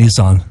a dude at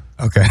Nissan.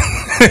 Okay.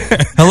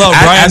 Hello,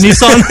 Brian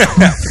Nissan.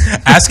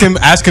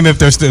 Ask him if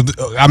there's still.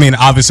 I mean,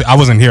 obviously, I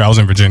wasn't here. I was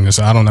in Virginia,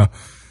 so I don't know.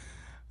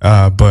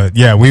 But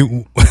yeah,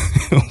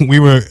 we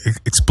were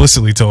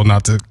explicitly told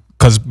not to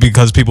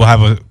because people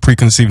have a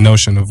preconceived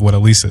notion of what a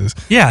lease is.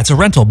 Yeah, it's a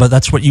rental, but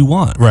that's what you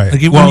want, Right.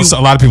 Like, Well,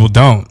 a lot of people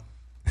don't.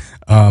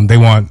 They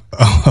want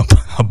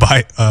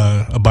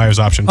a buyer's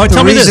option. Oh,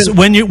 tell me this: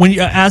 when you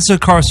as a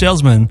car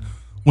salesman,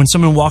 when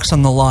someone walks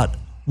on the lot,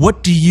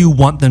 what do you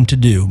want them to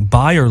do?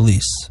 Buy or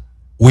lease?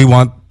 We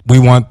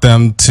want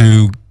them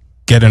to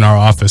get in our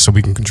office so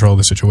we can control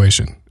the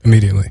situation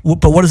immediately.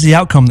 But what is the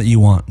outcome that you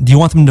want? Do you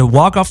want them to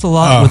walk off the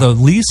lot with a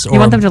lease, or You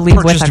want them to leave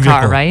with purchased a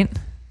car, vehicle? right?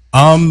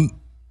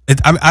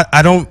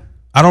 I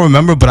don't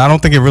remember, but I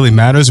don't think it really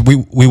matters.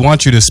 We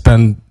want you to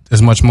spend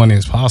as much money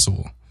as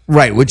possible.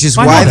 Right, which is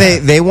I why know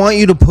that. they want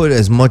you to put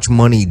as much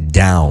money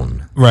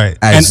down. Right.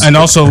 As- And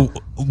also work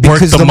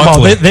Because the the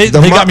monthly. They The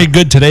got mon- me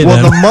good today.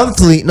 Well, then. the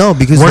monthly, no,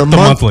 because Work the the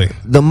monthly.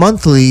 The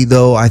monthly,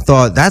 though, I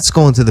thought that's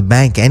going to the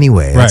bank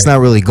anyway. It's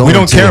not really going. We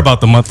don't to- care about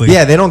the monthly.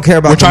 Yeah, they don't care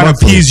about. We're the trying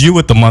monthly. to appease you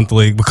with the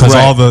monthly because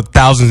Right. all the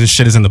thousands of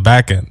shit is in the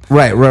back end.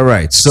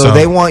 Right. So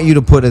they want you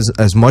to put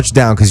as much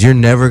down because you're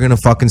never gonna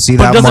fucking see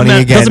But that doesn't money ma-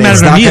 again. doesn't matter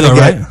It's to not me gonna though,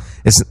 get- right?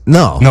 It's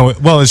no.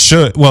 Well, it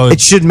should. Well,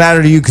 It should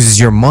matter to you because it's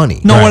your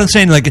money. No, Right. what I'm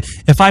saying, like,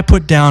 if I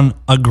put down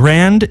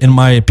 $1,000 and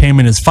my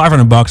payment is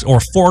 $500, or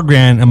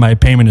 $4,000 and my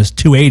payment is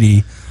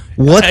 $280,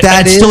 What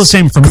that it's is still the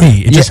same for me.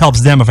 It just Yeah. helps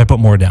them if I put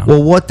more down.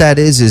 Well, what that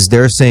is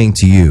they're saying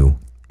to you,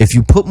 if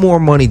you put more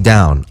money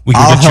down, We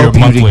can I'll get your help you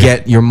to monthly.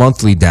 get your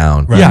monthly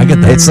down. Yeah, I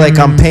get that. It's like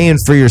I'm paying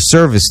for your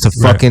service to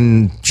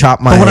fucking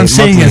chop my. But what I'm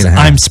saying monthly is, in half.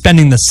 I'm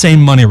spending the same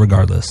money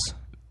regardless.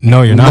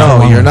 no, you're not.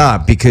 No, you're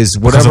not because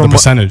whatever of the mo-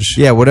 percentage.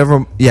 Yeah,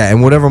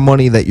 and whatever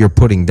money that you're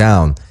putting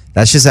down,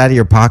 that's just out of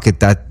your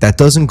pocket. That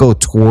doesn't go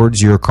towards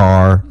your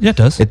car. Yeah, it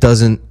does. It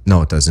doesn't.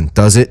 No, it doesn't.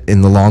 Does it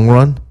in the long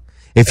run?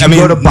 If you I mean,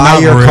 go to buy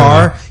not your really.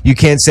 car, you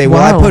can't say,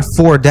 "Well, I Whoa. put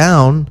 4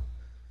 down."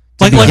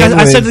 to Like begin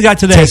I said with. to the guy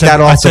today, I take said-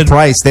 that I off said- the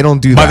price. They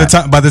don't do By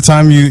that. the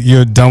time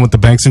you're done with the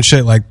banks and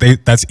shit, like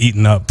that's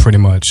eaten up pretty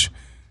much.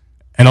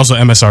 And also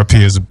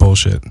MSRP is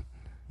bullshit.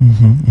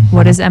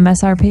 What is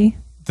MSRP?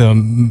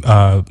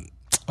 The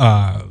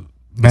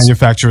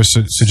manufacturer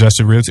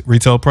suggested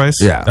retail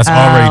price. Yeah. that's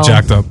already Oh.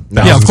 jacked up.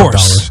 Yeah, of thousands course,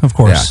 dollars. of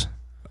course.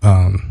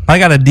 I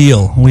got a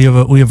deal. We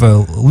have a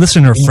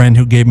listener friend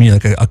who gave me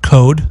like a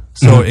code,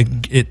 so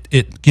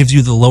it gives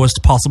you the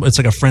lowest possible. It's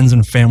like a friends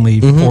and family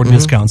for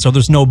discount. So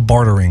there's no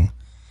bartering.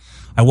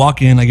 I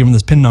walk in, I give him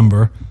this PIN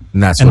number,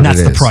 And that's and what that's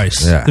it the is.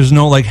 price. Yeah. There's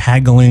no like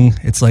haggling.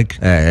 It's like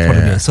that's what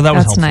it is. So that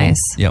was That's helpful.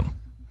 nice. Yep.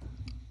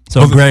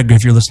 So Greg,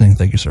 if you're listening,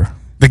 thank you, sir.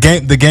 The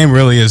game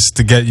really is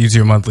to get you to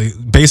your monthly.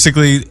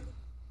 Basically,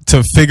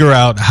 to figure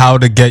out how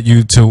to get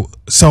you to.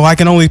 So I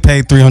can only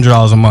pay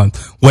 $300 a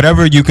month.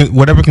 Whatever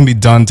can be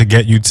done to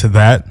get you to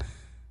that.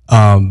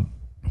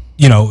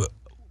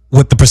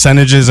 With the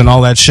percentages and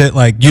all that shit.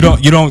 Like you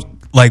don't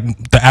like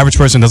the average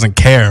person doesn't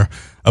care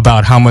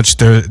about how much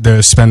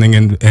they're spending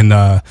in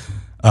the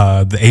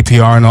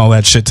APR and all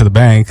that shit to the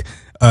bank.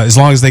 As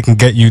long as they can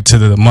get you to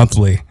the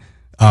monthly.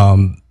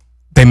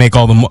 They make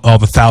all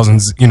the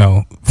thousands, in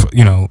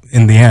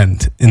the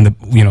end,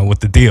 with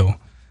the deal.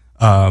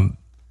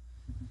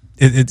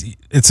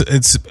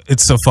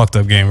 It's a fucked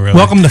up game, really.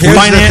 Welcome to Here's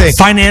the thing.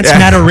 Finance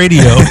Matter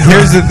Radio.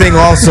 Here's the thing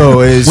also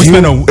is We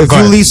spend if go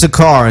you ahead. lease a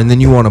car and then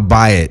you want to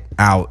buy it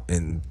out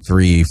in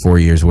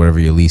 3-4 years, whenever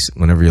your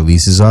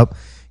lease is up,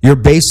 you're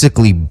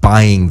basically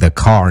buying the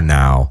car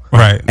now.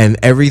 Right. And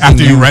everything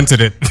After you rented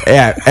it.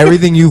 Yeah,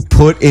 everything you've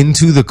put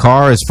into the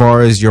car as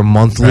far as your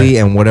monthly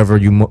Right. and whatever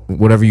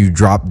you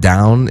drop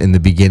down in the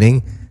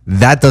beginning,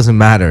 that doesn't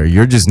matter.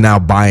 You're just now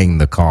buying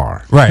the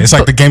car. Right. It's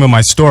like the game of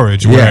my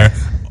storage where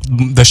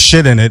the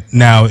shit in it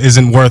now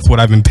isn't worth what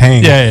I've been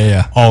paying.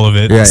 Yeah. All of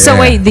it. Yeah, So yeah.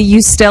 wait,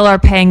 you still are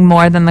paying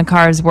more than the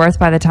car is worth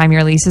by the time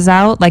your lease is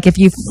out? Like if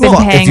you've been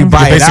Well, paying, if you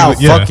buy it out,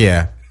 Basically, yeah. fuck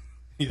yeah.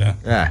 Yeah.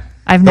 Yeah.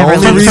 I've The never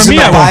only leased. reason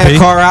me, I to buy won't a be.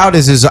 car out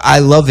is I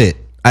love it.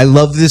 I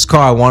love this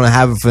car. I want to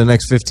have it for the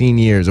next 15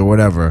 years or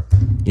whatever.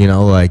 You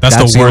know, like That's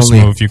the worst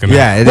move you can make.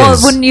 Yeah, it Well,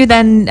 is. wouldn't you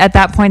then at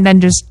that point then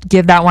just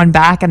give that one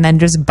back and then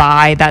just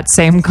buy that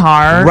same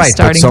car? Right, but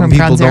starting some from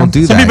people ground zero? don't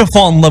do Some that. people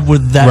fall in love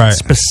with that Right.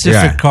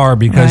 specific Yeah. car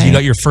because you Right.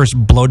 got your first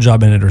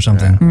blowjob in it or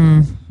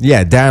something.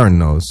 Yeah, Darren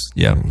knows.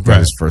 Yeah. He got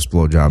his first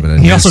blowjob in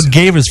it. He also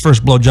gave his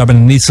first blowjob in a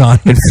Nissan.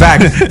 in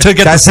fact, to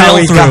get that's the how sale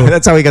he through. got.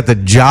 That's how he got the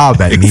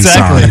job at Nissan.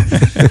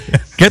 Exactly.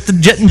 Get the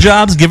getting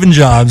jobs, giving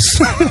jobs.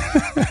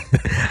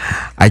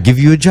 I give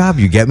you a job,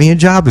 you get me a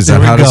job. Is There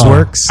that we how this go.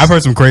 works? I've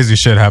heard some crazy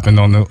shit happened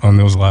on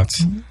those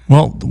lots,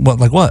 Well, what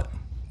like what?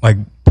 like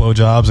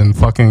blowjobs and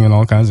fucking and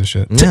all kinds of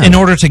shit. Yeah. In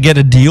order to get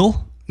a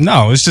deal?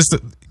 No, it's just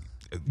that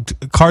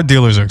car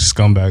dealers are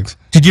scumbags.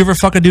 Did you ever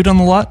fuck a dude on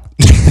the lot?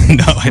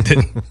 No, I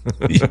didn't.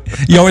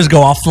 You always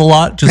go off the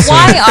lot. Just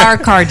Why are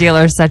car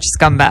dealers such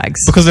scumbags?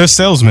 Because they're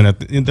salesmen.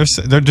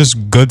 They're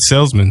just good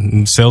salesmen.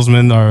 And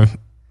salesmen are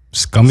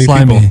scummy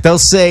Slimy. people. They'll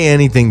say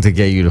anything to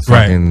get you to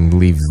Right. fucking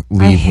leave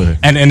with it.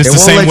 And it's They the won't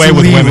same let way you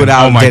with leave women.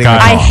 without Oh my getting a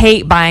god, car. I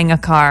hate buying a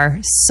car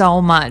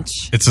so much.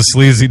 it's a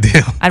sleazy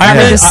deal. I'd rather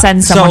I- just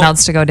send so- someone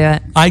else to go do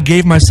it. I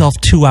gave myself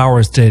 2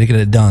 hours today to get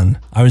it done.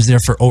 I was there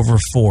for over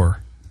 4.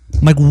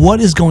 I'm like, what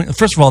is going?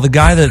 First of all, the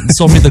guy that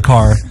sold me the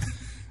car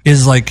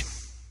is like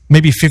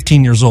maybe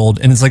 15 years old,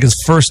 and it's like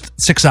his first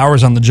 6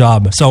 hours on the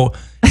job. So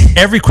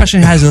every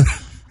question he has is,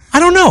 I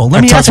don't know.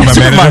 Let me talked ask to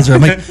my my manager. supervisor.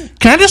 I'm like,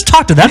 can I just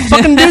talk to that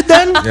fucking dude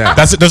then? Yeah.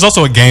 There's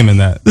also a game in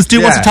that. This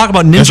dude wants to Yeah. talk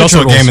about Ninja There's also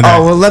Turtles. a game in that.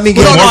 Oh well, let me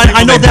get. No, no, more I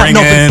people know they that.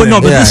 bring No,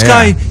 in but and- this Yeah,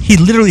 guy, yeah. he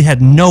literally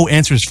had no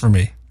answers for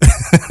me.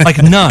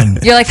 Like none.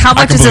 You're like, how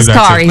much can is this believe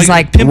that car? too. He's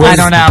Like, like, pimple- I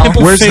don't know.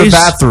 pimple- Where's the face.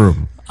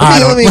 bathroom? I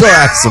Let me don't- go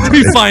ask Let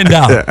somebody. me find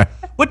out.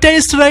 What day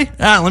is today?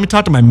 Let me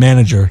talk to my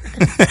manager.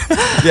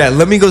 Yeah,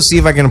 let me go see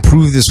if I can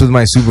approve this with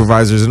my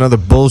supervisors. Another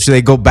bullshit.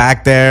 They go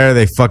back there,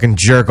 they fucking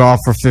jerk off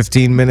for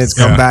 15 minutes,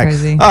 come Yeah. back.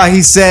 Crazy. Oh,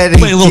 he said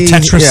Play a little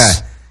Tetris.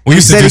 Yeah, We he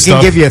used to said do he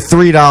stuff- can give you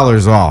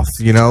 $3 off.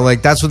 You know,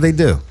 like that's what they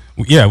do.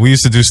 Yeah, we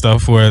used to do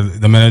stuff where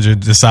the manager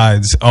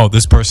decides, oh,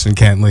 this person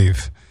can't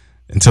leave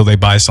until they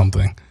buy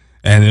something,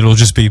 and it'll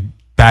just be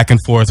back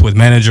and forth with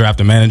manager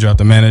after manager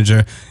after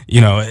manager.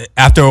 You know,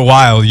 after a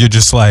while, you're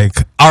just like,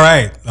 all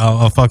right,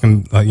 I'll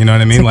fucking, you know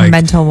what I mean? like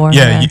mental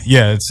warfare. Yeah,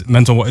 yeah, it's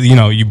mental. You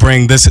know, you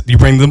bring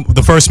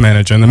the first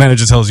manager, and the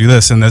manager tells you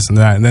this and this and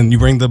that, and then you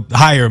bring the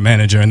higher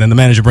manager, and then the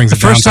manager brings The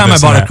it down first to time I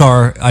this and bought a that.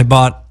 car, I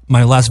bought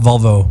my last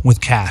Volvo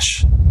with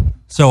cash.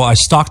 So I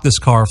stocked this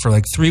car for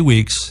like 3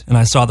 weeks, and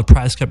I saw the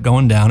price kept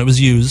going down. It was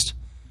used,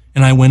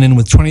 and I went in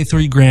with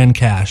 23 grand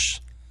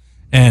cash.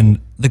 And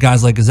the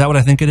guy's like, "Is that what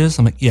I think it is?"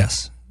 I'm like,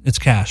 "Yes, it's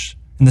cash,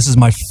 and this is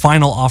my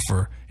final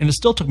offer." And it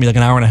still took me like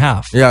an hour and a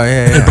half. Yeah.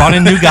 They brought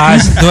in new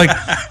guys. They're like,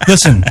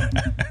 "Listen,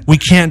 we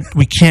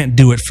can't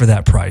do it for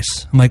that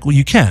price." I'm like, "Well,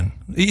 you can.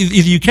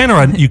 Either you can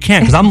or you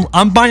can't, because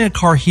I'm buying a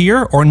car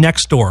here or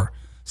next door.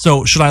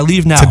 So should I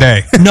leave now?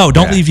 Today. No,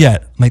 don't leave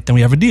yet." I'm like, "Then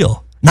we have a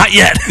deal." Not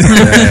yet.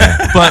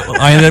 But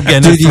I ended up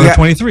getting it for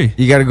 23.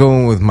 You got to go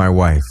in with my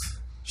wife.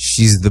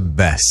 She's the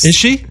best. Is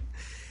she?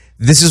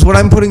 This is what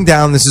I'm putting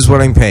down. This is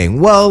what I'm paying.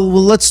 Well,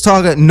 let's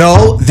talk.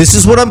 No, this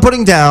is what I'm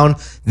putting down.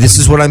 This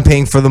is what I'm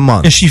paying for the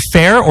month. Is she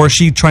fair or is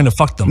she trying to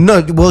fuck them?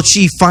 No, well,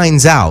 she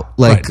finds out.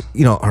 Like, Right.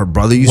 you know, her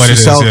brother used What to it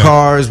is, sell yeah.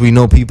 cars. We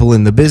know people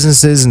in the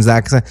businesses and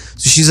that. So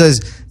she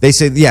says, they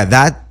say, yeah,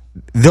 that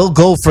they'll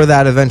go for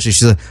that eventually.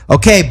 She's like,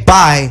 okay,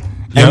 bye,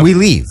 and Yep. we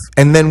leave.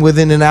 And then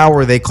within an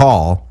hour, they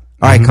call.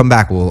 All right, come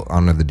back. We'll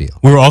honor the deal.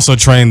 We were also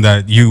trained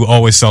that you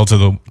always sell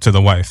to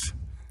the wife.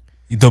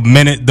 The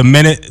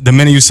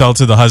minute you sell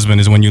to the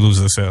husband is when you lose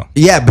the sale.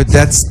 Yeah, but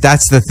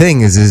that's the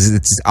thing is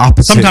it's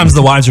opposite. Sometimes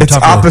the wives are it's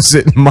tougher.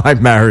 opposite in my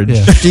marriage.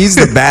 Yeah. She's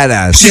the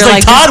badass. You're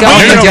like, Todd, just go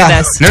why and don't do you-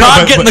 this. No, Todd,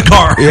 but- get in the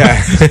car.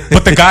 Yeah.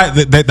 But the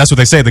guy, that's what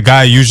they say. The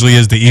guy usually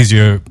is the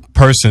easier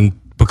person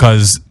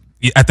because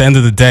at the end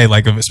of the day,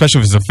 like especially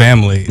if it's a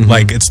family,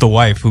 like it's the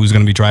wife who's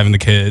going to be driving the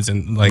kids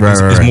and like Right,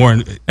 is right, right. more.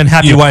 And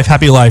happy you know, wife,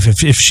 happy life.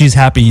 If she's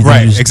happy, then right?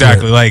 you just do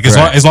Exactly. it. Like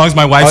Right. as long as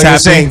my Oh, wife's you're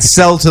happy, saying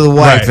sell to the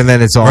wife right, and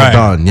then it's all right,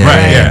 done. Yeah, right,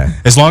 yeah, yeah.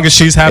 As long as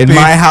she's happy, In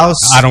my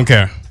house, I don't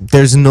care.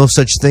 there's no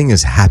such thing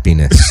as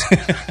happiness.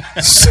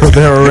 So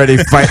they're already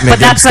fighting But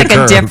that's against like the a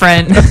curve.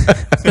 different,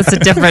 that's a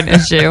different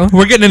issue.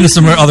 We're getting into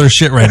some other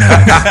shit right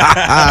now.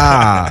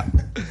 Ah.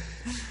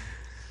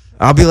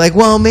 I'll be like,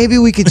 well, maybe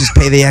we could just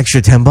pay the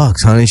extra $10,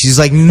 honey. She's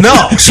like,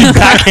 no. She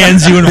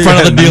backhands you in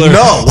front of the dealer.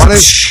 No.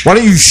 Why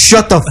don't you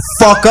shut the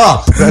fuck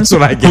up? That's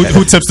what I Who, get.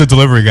 who tips the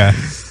delivery guy?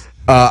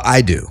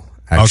 I do.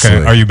 Actually.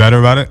 Okay, are you better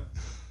about it?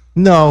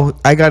 No,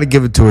 I got to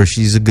give it to her.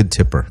 She's a good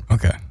tipper.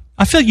 Okay.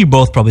 I feel like you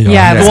both probably are.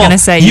 Yeah, I was Well, gonna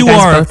say you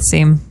guys both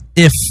seem.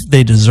 if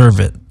they deserve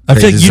it. I They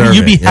feel like deserve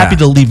you'd be it, happy yeah.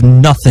 to leave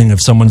nothing if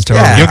someone's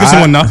terrible. Yeah. You don't give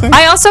someone nothing.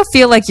 I also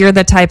feel like you're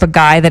the type of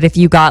guy that if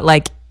you got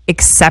like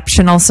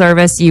exceptional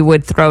service, you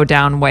would throw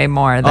down way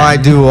more than Oh, I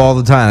do all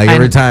the time. Like I-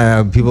 every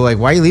time people are like,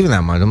 why are you leaving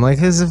that much? I'm like,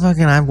 it's a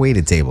fucking, I've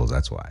waited tables.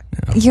 That's why.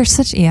 You're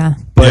such, yeah.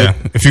 But, Yeah,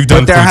 if you've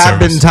done but there food have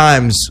service. been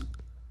times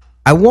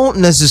I won't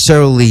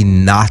necessarily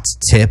not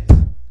tip,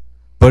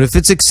 but if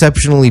it's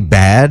exceptionally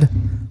bad,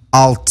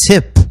 I'll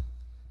tip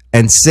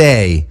and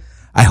say,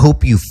 I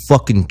hope you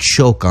fucking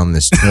choke on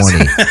this 20.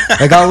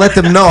 Like, I'll let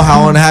them know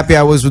how unhappy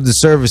I was with the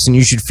service, and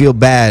you should feel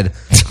bad.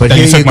 But That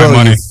here you you took my go,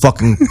 money. you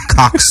fucking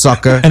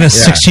cocksucker. And a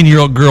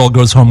 16-year-old girl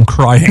goes home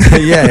crying.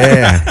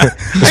 Yeah.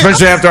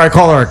 Especially after I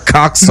call her a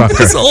cocksucker.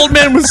 This old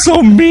man was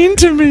so mean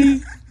to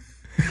me.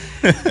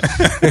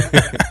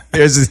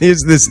 Here's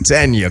this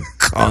 10, you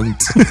cunt.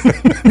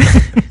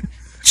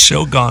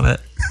 Choke on it.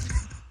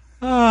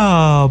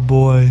 Oh,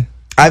 boy.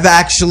 I've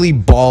actually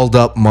balled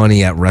up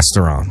money at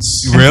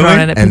restaurants. Really? Thrown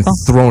it at And people.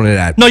 thrown it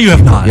at No, you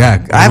have not.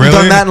 Yeah, I haven't Really?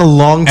 done that in a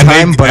long And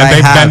time, but I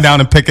they have. bend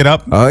down and pick it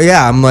up. Oh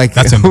yeah, I'm like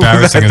That's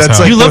embarrassing as hell.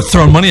 like You love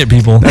throwing money at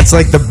people. that's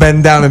like the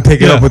bend down and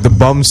pick it Yeah. up with the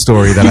bum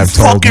story that I've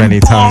told fucking many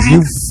times. bum.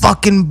 You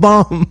fucking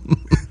bum.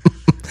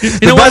 You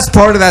The know best what?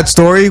 part of that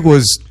story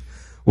was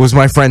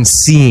my friend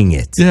seeing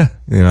it. Yeah.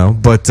 You know,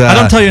 but I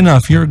don't tell you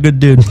enough. You're a good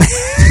dude.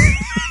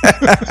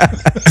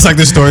 It's like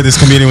the story this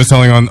comedian was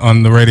telling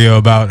on the radio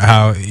about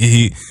how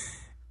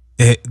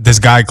this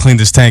guy cleaned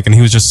his tank, and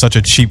he was just such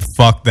a cheap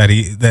fuck that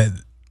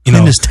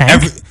Cleaned his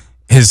tank?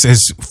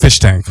 his fish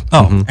tank.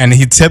 Oh. And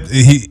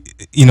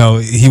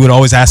he would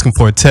always ask him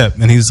for a tip,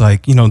 and he's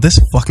like, this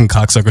fucking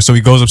cocksucker. So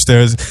he goes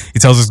upstairs, he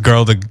tells this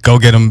girl to go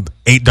get him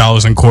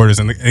 $8 in quarters,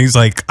 and he's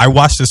like, I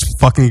watched this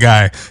fucking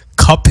guy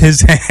cup his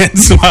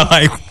hands while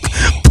I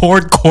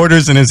poured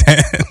quarters in his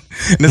hand.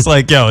 And it's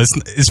like, yo,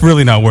 it's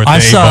really not worth the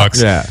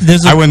 $8. Yeah.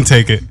 I wouldn't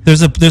take it.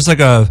 There's like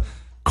a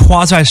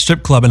quasi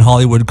strip club in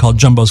Hollywood called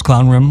Jumbo's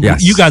Clown Room.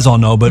 Yes. You guys all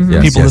know, but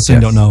Yes, people yes,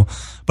 listening yes. don't know.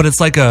 But it's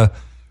like a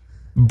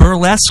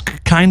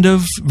burlesque kind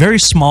of very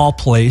small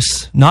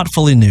place, not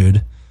fully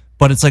nude,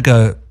 but it's like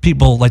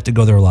people like to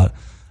go there a lot.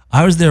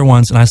 I was there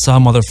once and I saw a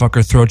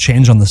motherfucker throw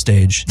change on the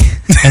stage.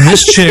 And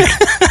this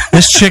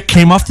chick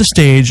came off the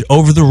stage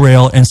over the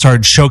rail and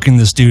started choking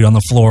this dude on the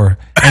floor.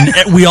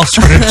 And we all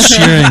started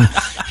cheering.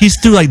 He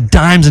threw like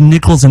dimes and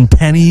nickels and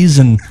pennies,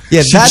 and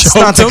Yeah, she that's choked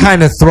not the him.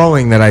 kind of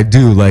throwing that I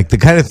do. Like, the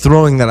kind of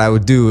throwing that I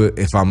would do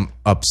if I'm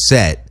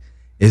upset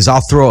is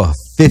I'll throw a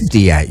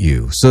 50 at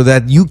you so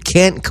that you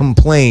can't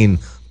complain,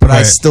 but I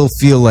Right. still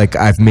feel like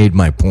I've made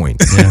my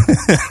point.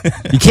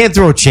 You can't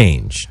throw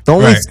change. The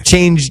only Right.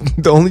 change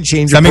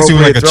That makes you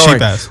look like a appropriate throwing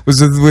cheap ass.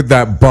 was with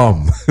that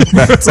bum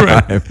that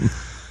time.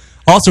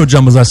 Also at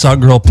Jumbo's, I saw a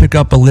girl pick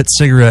up a lit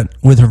cigarette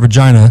with her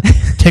vagina,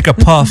 take a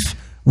puff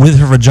with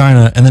her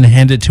vagina, and then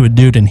hand it to a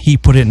dude, and he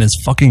put it in his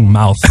fucking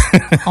mouth.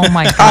 Oh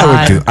my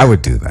god. I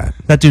would do that.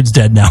 That dude's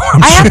dead now.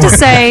 I'm I sure. have to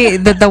say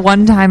that the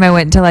one time I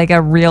went to like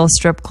a real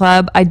strip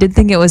club, I did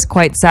think it was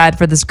quite sad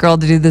for this girl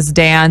to do this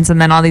dance, and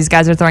then all these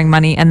guys are throwing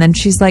money, and then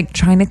she's like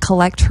trying to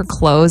collect her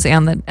clothes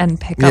and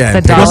pick Yeah, up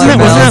the pick up dollar the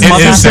bills. bills. It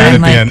Mother's is sad Day,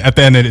 at the end. At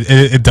the end,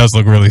 it does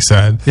look really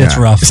sad. It's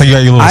rough. It's like you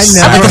got your little. I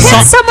never- the,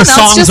 Can't someone the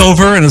else song's just-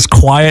 over and it's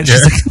quiet.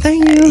 She's like,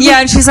 thank you.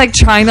 Yeah, and she's like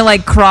trying to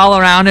like crawl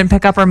around and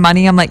pick up her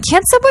money. I'm like,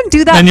 can't someone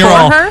do that And you're for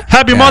all, her?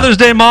 Happy Mother's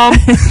Day, Mom.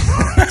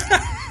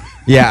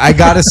 Yeah, I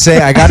gotta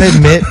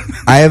admit,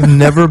 I have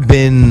never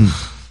been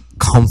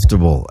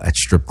comfortable at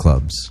strip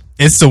clubs.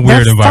 It's a weird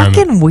That's environment.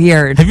 fucking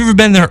weird. Have you ever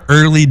been there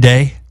early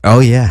day? Oh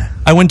yeah,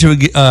 I went to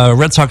a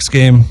Red Sox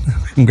game.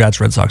 Congrats,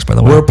 Red Sox, by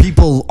the way. where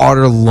people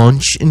order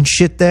lunch and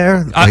shit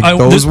there, like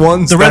those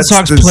ones. The Red That's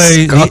Sox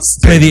play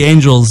disgusting. the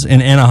Angels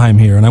in Anaheim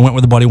here, and I went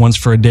with a buddy once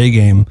for a day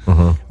game.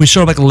 We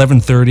showed up like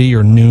 11:30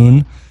 or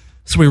noon,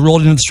 so we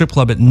rolled into the strip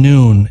club at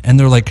noon, and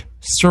they're like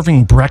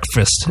serving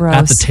breakfast Gross.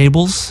 at the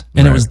tables,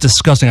 and it was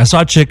disgusting. I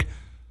saw a chick,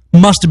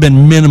 must have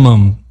been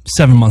minimum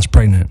 7 months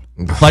pregnant.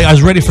 Like I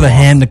was ready for the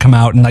hand to come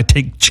out and like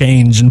take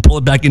change and pull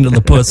it back into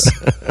the puss.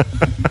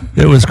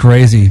 It was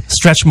crazy.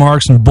 Stretch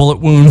marks and bullet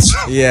wounds.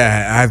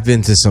 Yeah, I've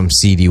been to some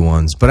seedy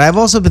ones, but I've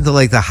also been to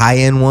like the high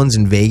end ones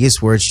in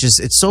Vegas where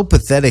it's so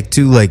pathetic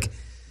too. Like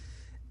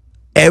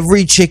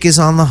every chick is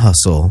on the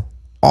hustle.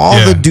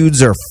 All the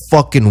dudes are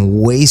fucking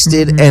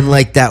wasted, and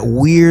like that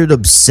weird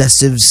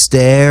obsessive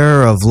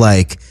stare of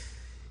like,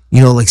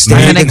 like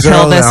staring I'm at gonna the girl.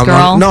 kill this and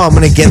girl. I'm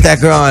gonna get that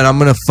girl, and I'm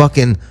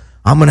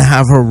gonna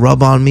have her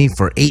rub on me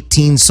for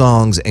 18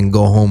 songs and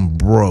go home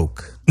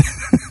broke.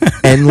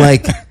 And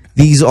like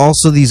there's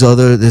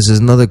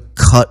another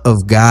cut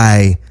of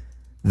guy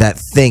that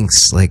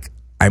thinks like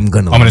I'm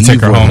gonna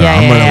take her with home. Yeah,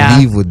 I'm yeah, gonna yeah.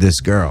 leave with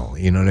this girl.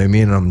 You know what I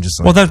mean? And I'm just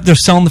like, Well, they're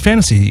selling the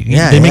fantasy.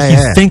 Yeah, they make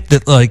yeah, you think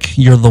that like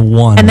you're the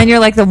one. And then you're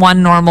like the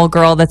one normal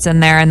girl that's in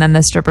there, and then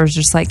the stripper's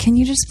just like, "Can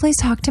you just please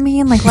talk to me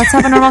and like let's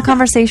have a normal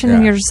conversation?"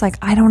 And you're just like,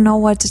 "I don't know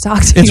what to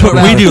talk to it's you what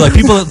about." we do. Like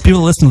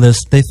people listen to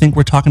this, they think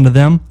we're talking to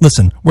them.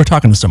 Listen, we're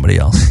talking to somebody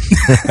else.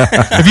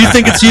 If you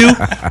think it's you,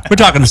 we're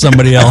talking to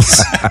somebody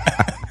else.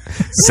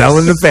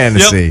 selling the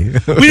fantasy.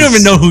 Yep. We don't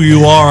even know who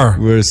you are.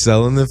 We're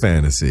selling the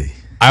fantasy.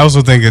 I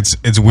also think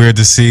it's weird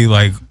to see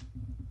like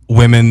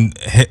women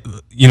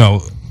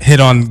hit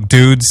on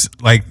dudes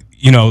like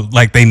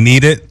they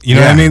need it. You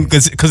know what I mean?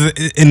 Because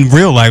in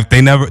real life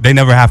they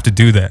never have to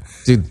do that.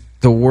 Dude,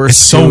 the worst. It's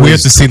so too weird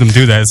is to see them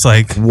do that. It's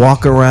like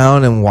walk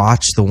around and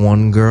watch the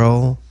one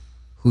girl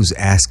who's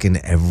asking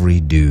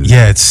every dude.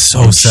 yeah, it's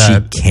so and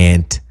sad. She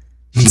can't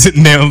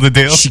Nail the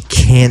deal. She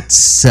can't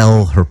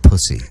sell her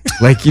pussy.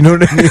 Like, you know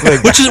what I mean?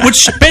 Like,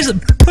 which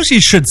basically pussy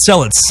should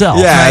sell itself.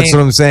 yeah, right? that's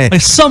what I'm saying.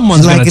 Like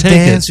someone's Would you gonna like to take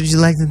dance? it. Would you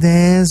like to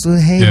dance? Well,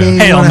 hey, Yeah. baby,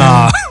 Hell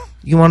nah.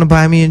 you want to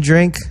buy me a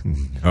drink?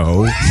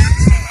 No.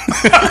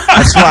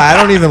 That's why I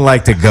don't even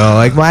like to go.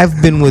 Like,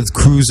 I've been with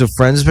crews of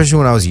friends, especially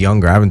when I was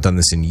younger. I haven't done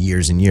this in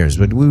years and years,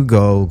 but we would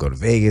go to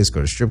Vegas,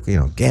 go to strip,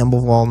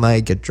 gamble all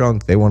night, get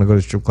drunk. They want to go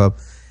to strip club,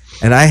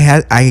 and I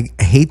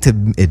hate to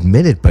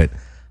admit it, but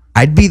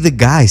I'd be the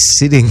guy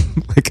sitting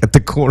like at the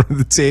corner of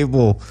the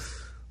table,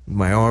 with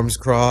my arms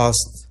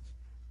crossed,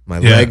 my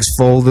legs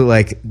folded.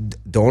 Like,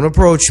 don't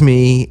approach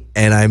me,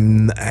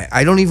 and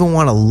I don't even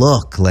want to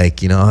look.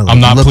 Like, I'm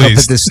not look pleased.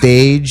 up at the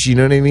stage. You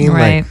know what I mean?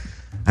 Right.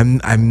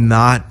 Like, I'm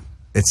not.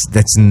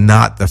 That's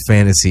not the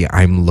fantasy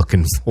I'm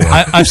looking for.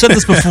 I've said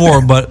this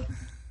before, but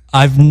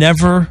I've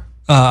never.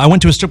 I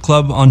went to a strip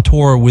club on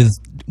tour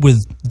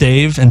with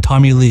Dave and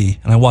Tommy Lee,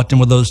 and I walked in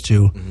with those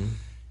two. Mm-hmm.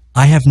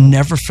 I have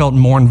never felt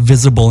more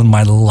invisible in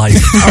my life.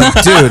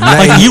 Dude,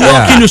 Like, you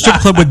walk into a strip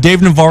club with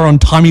Dave Navarro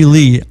and Tommy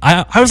Lee.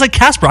 I was like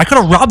Casper. I could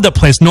have robbed that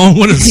place. No one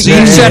would have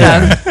seen me. should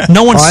have.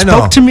 No one I know.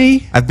 spoke to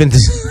me. I've been to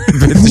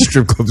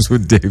strip clubs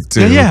with Dave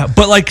too. Yeah,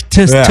 but like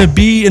to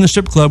be in a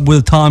strip club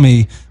with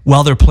Tommy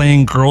while they're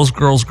playing Girls,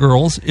 Girls,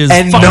 Girls is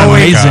And fucking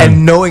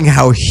amazing. knowing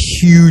how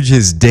huge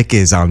his dick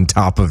is on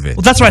top of it.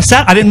 Well, that's why I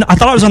sat. I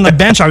thought I was on the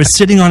bench. I was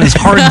sitting on his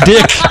hard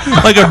dick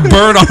like a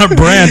bird on a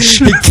branch.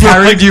 He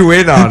carried you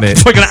in on it.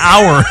 for like an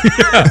hour.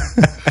 Yeah.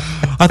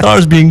 I thought I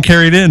was being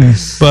carried in,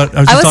 but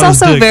I was, I just was on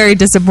his also dick. very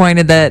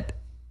disappointed that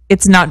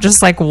it's not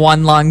just like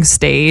one long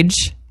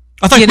stage.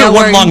 I thought you meant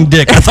one long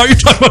dick. I thought you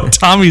were talking about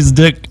Tommy's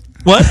dick.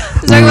 What?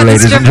 Talking about the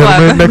strip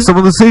club. next up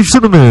on the stage,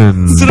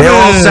 Cinnamon. They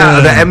all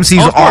sound, the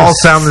MCs Of all course.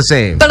 sound the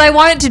same. But I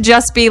want it to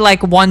just be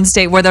like one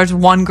state where there's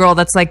one girl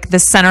that's like the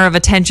center of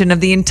attention of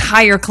the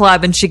entire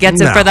club, and she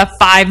gets it No. for the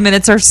 5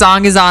 minutes her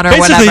song is on or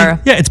Basically,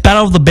 whatever. yeah, it's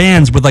Battle of the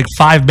Bands with like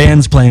 5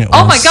 bands playing at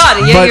Oh once. my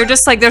god! Yeah, But- you're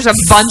just like there's a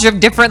bunch of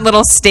different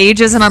little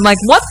stages, and I'm like,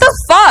 what the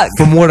fuck?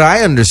 From what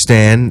I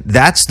understand,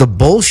 that's the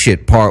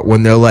bullshit part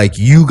when they're like,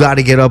 you got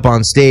to get up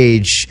on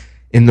stage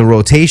in the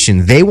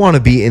rotation. They want to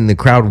be in the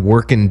crowd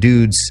working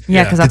dudes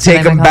Yeah, 'cause to that's how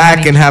take they them make all the back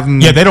money. and have them.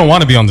 Yeah, they don't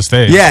want to be on the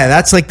stage. Yeah,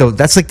 that's like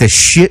the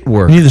shit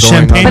work. You need the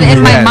going champagne. on. But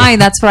in my Yeah. mind,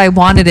 that's what I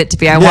wanted it to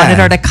be. I wanted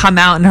her to come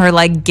out in her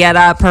like get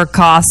up, her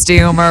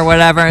costume or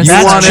whatever. And You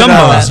stuff That's wanted, like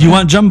jumbos. that. You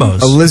want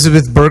jumbos.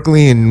 Elizabeth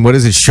Berkley and what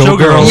is it,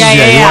 Showgirls?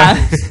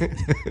 Yeah. you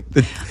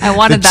want- I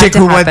wanted the that chick to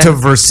who happen.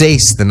 went to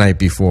Versace the night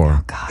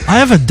before. I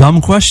have a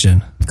dumb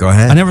question. Go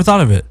ahead. I never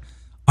thought of it.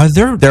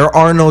 There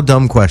are no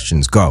dumb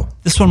questions. Go.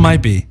 This one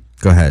might be.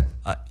 Go ahead.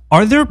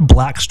 Are there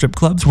black strip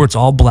clubs where it's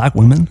all black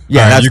women?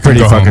 Yeah, All right, that's you can pretty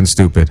go fucking home.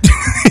 stupid.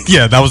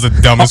 Yeah, that was the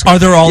dumbest. Are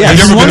there all Yeah, Have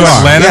you Asian ever been ones? to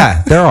Atlanta?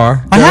 Yeah, there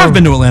are. I have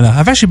been to Atlanta.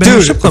 I've actually been to a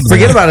Dude, strip club. forget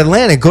there. about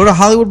Atlanta. Go to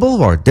Hollywood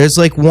Boulevard. There's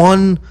like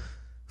one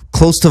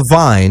close to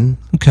Vine.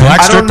 Okay. Black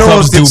I don't strip know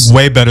clubs if do it's-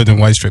 way better than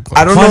white strip clubs.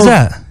 I don't Why know. is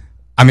that?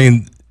 I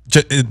mean,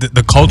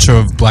 the culture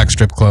of black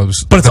strip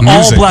clubs. But it's the all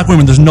music, black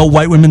women. There's no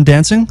white women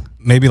dancing.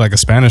 Maybe like a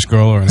Spanish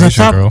girl or an I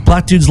Asian thought girl.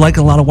 black dudes like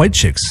a lot of white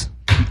chicks.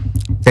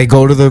 They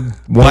go to the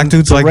Black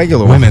dudes the like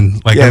regular women,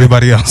 one. like Yeah.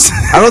 everybody else.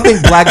 I don't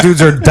think black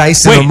dudes are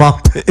dicing Wait, them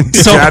up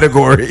into so-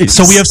 categories.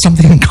 So we have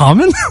something in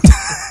common.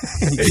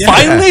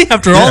 Finally,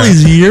 after all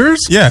these years,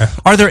 Yeah.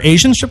 Are there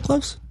Asian strip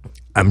clubs?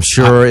 I'm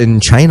sure in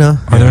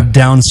China, Are there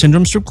Down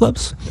syndrome strip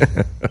clubs?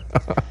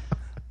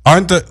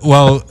 Aren't the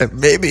well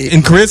maybe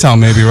in Koreatown?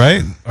 Maybe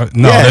right?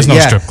 No, Yeah, there's no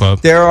yeah. strip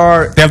club. There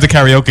are. They have the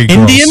karaoke.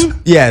 Girls. Indian?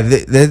 Yeah,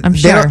 I'm they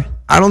sure. don't-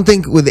 I don't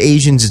think with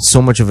Asians it's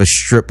so much of a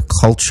strip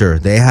culture.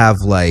 They have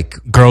like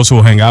girls who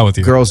will hang out with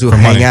you. girls who for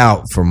hang money.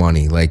 out for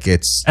money. Like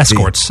it's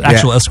Escorts, yeah.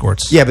 actual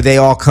escorts. Yeah, but they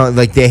all come.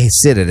 Like they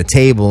sit at a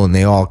table and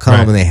they all come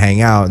Right. and they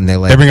hang out and they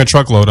like. They bring a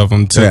truckload of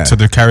them to, Yeah. to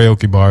the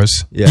karaoke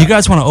bars. yeah. Do you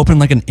guys want to open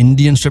like an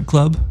Indian strip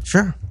club?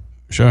 Sure,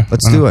 Sure,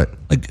 let's do it.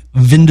 Like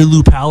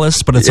Vindaloo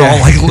Palace, but it's Yeah. all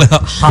like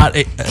hot.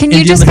 Can you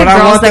Indian- just get But I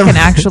girls want that them- can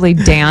actually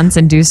dance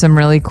and do some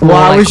really cool? Well,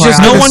 I like, was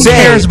just No gonna choreography? one say-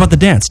 cares about the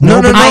dance. No,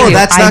 I do.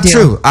 that's I not do.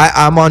 true.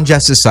 I'm on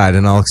Jess's side,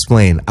 and I'll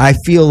explain. I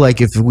feel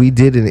like if we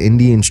did an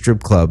Indian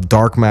strip club,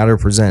 Dark Matter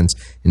presents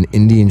an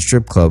Indian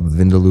strip club,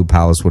 Vindaloo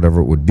Palace, whatever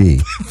it would be,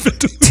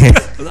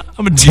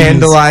 I'm a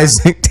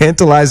genius.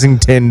 tantalizing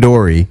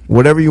tandoori,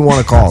 whatever you want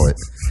to call it.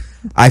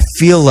 I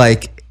feel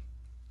like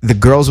the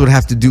girls would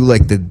have to do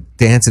like the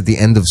dance at the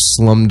end of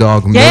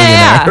Slumdog Millionaire.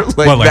 Yeah. What,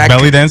 like that-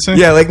 belly dancing?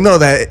 Yeah, like no,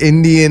 that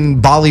Indian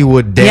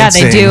Bollywood Yeah,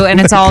 dancing. they do, and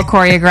it's all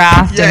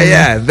choreographed. Yeah, and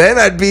yeah. Then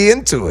I'd be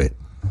into it.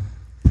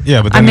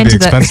 Yeah, but then I'm it'd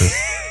be into the-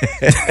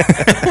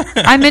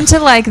 expensive. I'm into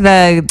like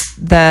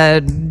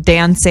the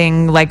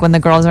dancing, like when the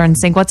girls are in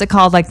sync. What's it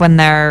called? Like when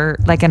they're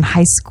like in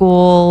high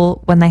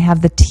school when they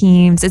have the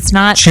teams. It's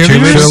not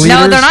Cheerleaders?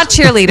 No, they're not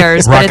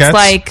cheerleaders, but it's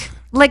Rockettes?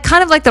 like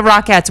kind of like the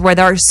Rockettes where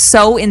they're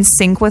so in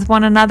sync with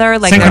one another.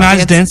 Like they're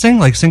Synchronized dancing. dancing,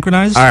 like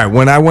synchronized. All right,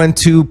 when I went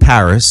to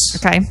Paris,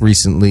 Okay.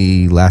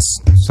 recently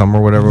last summer,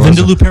 whatever, it was,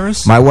 Vindaloo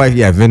Paris? My wife,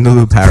 yeah,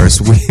 Vindaloo Paris.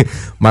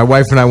 My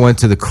wife and I went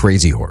to the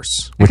Crazy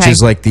Horse, which Okay.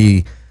 is like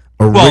the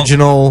Well,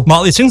 original.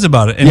 Motley sings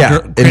about it. In Yeah,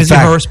 Gr- in Crazy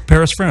fact, Horse,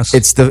 Paris, France.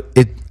 It's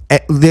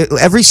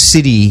every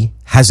city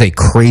has a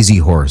crazy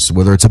horse,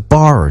 whether it's a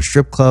bar or a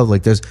strip club.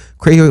 Like there's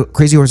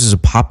crazy horse is a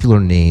popular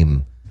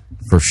name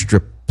for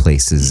strip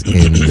places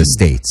in the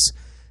States.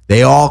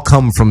 They all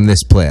come from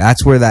this place.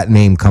 That's where that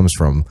name comes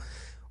from.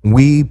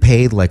 We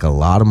paid like a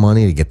lot of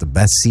money to get the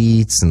best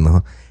seats,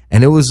 and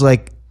it was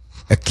like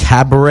a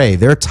cabaret.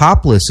 They're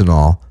topless and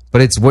all,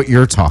 but it's what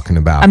you're talking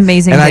about.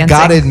 Amazing And dancing. I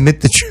gotta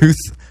admit the truth.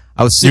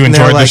 I was sitting You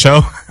there enjoyed like, the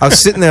show? I was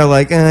sitting there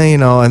like,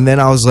 and then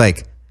I was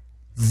like,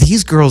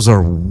 these girls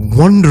are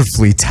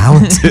wonderfully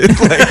talented.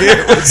 Like,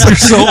 You're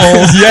so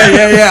old.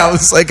 yeah. I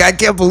was like, I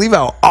can't believe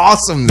how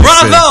awesome this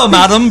is. Bravo,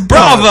 madam.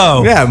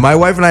 Bravo. Yeah, my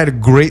wife and I had a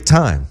great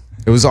time.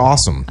 It was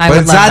awesome. I but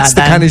would love that's that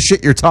the then. kind of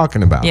shit you're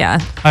talking about. Yeah.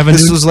 I have a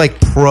This new was like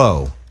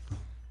pro.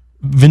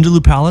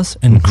 Vindaloo Palace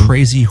and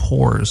Crazy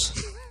Whores.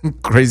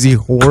 Crazy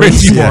whores.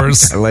 Crazy Yeah,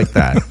 whores. I like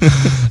that.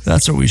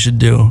 That's what we should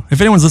do. If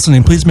anyone's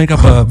listening, please make up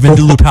a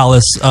Vindaloo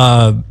Palace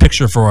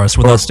picture for us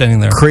without standing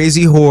there.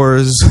 Crazy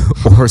whores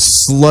or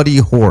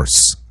slutty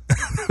horse.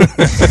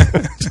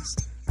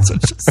 So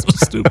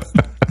stupid.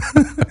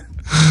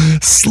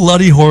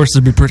 Slutty horse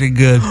would be pretty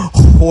good.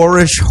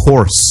 Whorish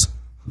horse.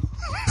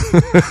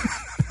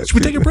 Should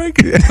we take a break?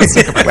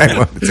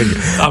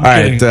 All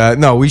right.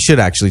 No, we should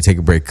actually take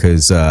a break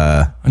because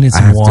I need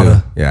some have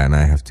water. And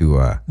I have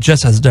to.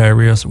 Jess has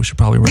diarrhea, so we should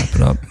probably wrap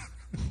it up.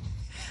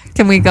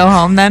 Can we go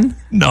home then?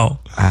 No.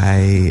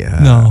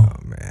 No.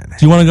 Man.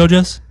 Do you want to go,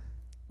 Jess?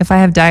 If I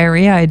have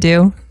diarrhea, I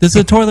do. There's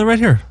a toilet right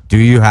here. Do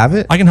you have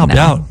it? I can help you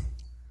out.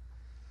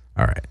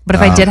 All right. But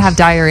if I did have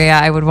diarrhea,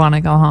 I would want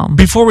to go home.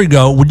 Before we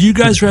go, would you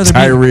guys rather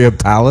Diarrhea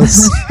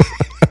Palace?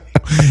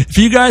 if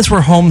you guys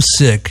were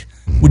homesick,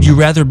 would you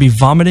rather be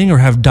vomiting or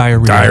have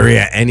diarrhea?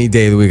 Diarrhea any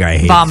day of the week. I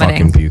hate Vomiting.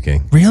 fucking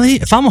puking. Really?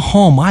 If I'm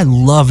home, I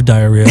love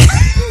diarrhea.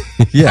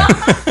 Yeah.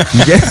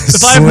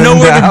 If I have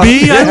nowhere to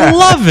be, I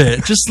love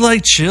it. Just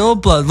like chill,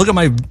 but look at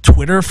my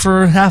Twitter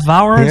for a half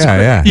hour. It's Yeah,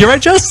 great. yeah. You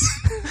right, Jess?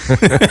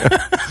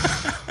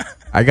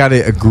 I got to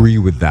agree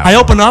with that. I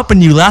open up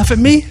and you laugh at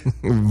me?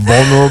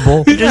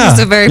 Vulnerable. It's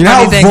just a very You know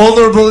funny how thing.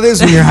 vulnerable it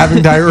is when you're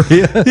having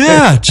diarrhea?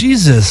 Yeah,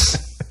 Jesus.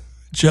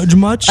 Judge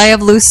much? I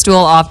have loose stool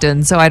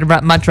often, so I'd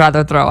much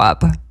rather throw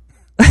up.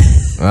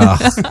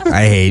 Ugh,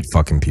 I hate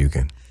fucking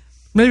puking.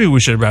 Maybe we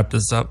should wrap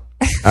this up.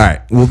 All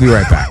right. We'll be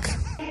right back.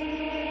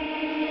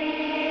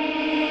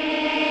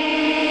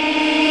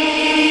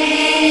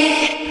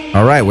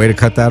 All right. Way to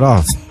cut that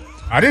off.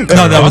 I didn't.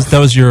 No, that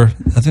was your.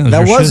 I think That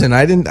was your wasn't. shit.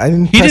 I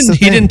didn't. He press the didn't.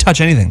 He thing. didn't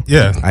touch anything.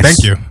 Yeah. I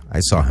Thank you.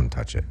 I saw him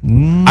touch it.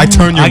 I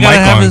turned your I mic gotta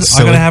have on. his. I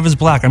silly. gotta have his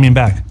black. I mean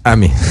back. I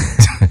mean,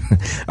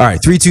 all right.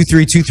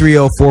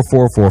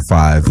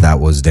 323-230-4445. That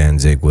was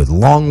Danzig with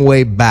 "Long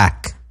Way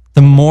Back."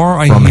 The more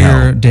I From hear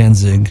hell.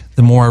 Danzig,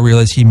 the more I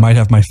realize he might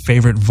have my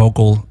favorite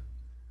vocals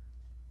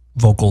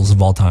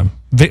of all time.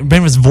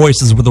 Famous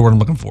voice is the word I'm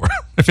looking for.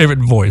 My favorite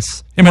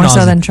voice. Him More and so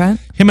Ozzy. than Trent?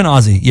 Him and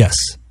Ozzy, yes.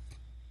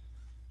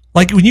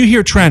 Like when you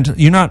hear Trent,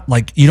 you're not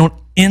like you don't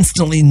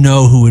instantly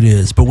know who it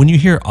is, but when you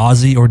hear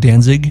Ozzy or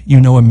Danzig, you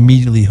know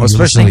immediately who. Well,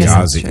 you're especially listening to.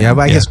 that's Ozzy. true. Yeah,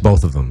 but I Yeah. guess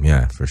both of them.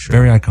 Yeah, for sure.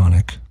 Very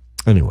iconic.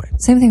 Anyway,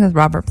 Same thing with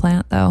Robert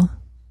Plant, though.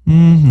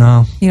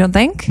 No, You don't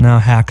think? no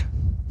hack.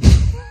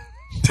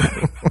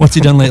 What's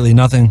he done lately?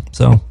 Nothing.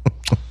 So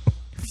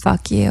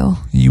Fuck you.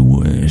 you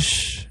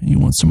wish you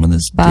want some of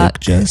this Fuck. dick,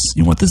 Jess?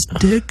 You want this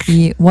dick?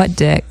 What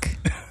dick?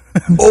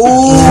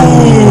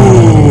 oh,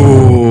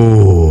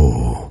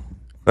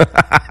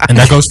 And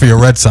that goes for your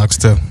Red Sox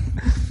too.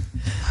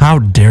 How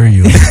dare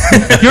you?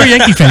 You're a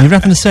Yankee fan. You have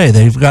nothing to say.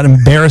 They've got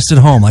embarrassed at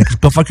home. Like,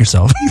 go fuck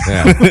yourself.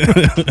 yeah. I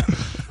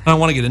don't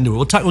want to get into it.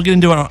 We'll get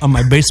into it on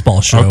my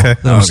baseball show Okay.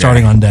 that I'm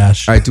starting on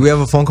Dash. All right. Do we have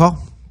a phone call?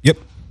 Yep.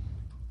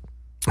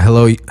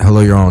 Hello.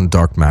 You're on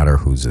Dark Matter.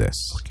 Who's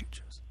this?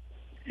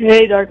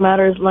 Hey, Dark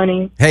Matter, it's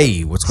Lenny.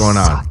 Hey, what's going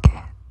on?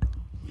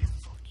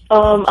 I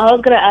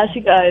was gonna ask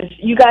you guys.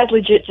 You guys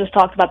legit just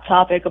talked about the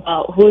topic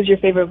about who's your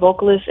favorite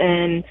vocalist,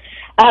 and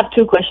I have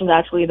two questions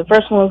actually. The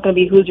first one was gonna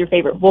be who's your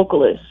favorite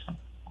vocalist.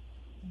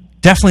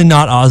 Definitely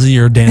not Ozzy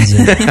or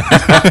Danzig.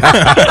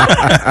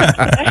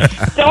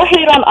 Don't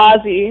hate on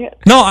Ozzy.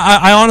 No,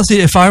 I honestly,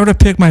 if I were to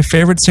pick my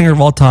favorite singer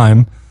of all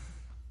time,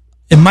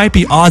 it might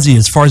be Ozzy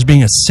as far as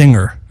being a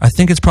singer. I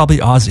think it's probably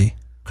Ozzy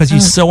because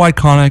he's so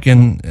iconic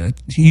and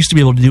he used to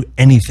be able to do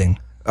anything.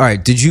 All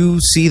right. Did you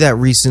see that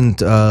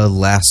recent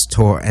last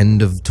tour,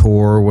 end of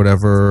tour,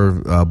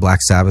 whatever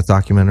Black Sabbath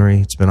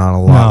documentary? It's been on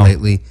a lot No.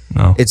 lately.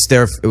 No. It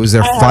was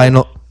their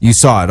final. You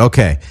saw it,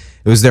 okay?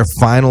 It was their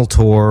final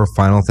tour,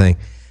 final thing,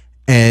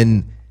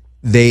 and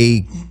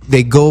they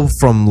go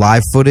from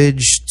live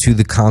footage to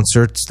the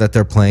concerts that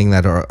they're playing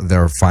that are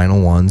their final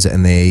ones,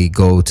 and they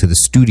go to the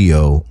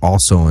studio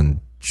also and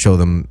show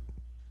them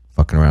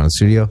fucking around the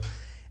studio.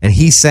 And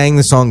he sang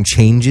the song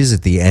 "Changes"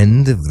 at the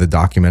end of the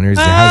documentary. It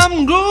has-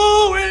 I'm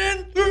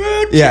going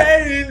through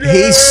yeah,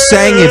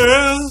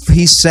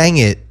 he sang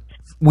it.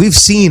 We've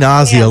seen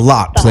Ozzy a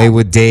lot play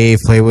with Dave,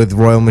 play with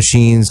Royal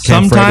Machines.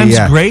 Ken Sometimes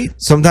Freddy, great.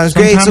 sometimes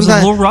great, Sometimes a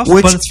sometimes little rough,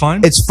 which- but it's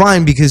fine. It's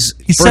fine because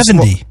He's first of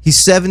all, 70.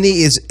 he's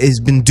 70. Has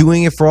been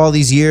doing it for all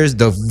these years.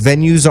 The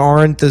venues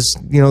aren't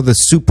the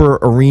super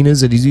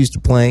arenas that he's used to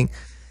playing.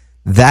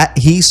 that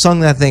he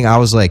sung that thing, I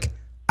was like,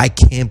 I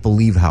can't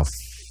believe how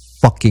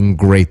fucking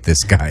great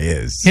this guy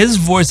is. His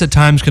voice at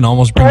times can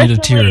almost bring you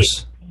to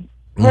tears.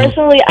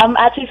 Personally, I'm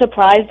actually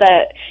surprised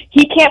that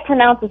he can't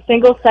pronounce a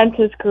single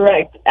sentence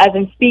correct, as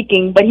in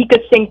speaking, but he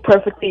could sing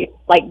perfectly,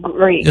 like,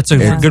 great. It's a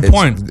good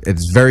point.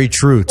 It's very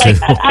true, too.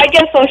 Like, I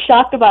get so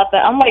shocked about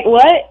that. I'm like,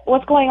 what?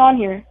 What's going on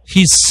here?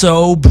 He's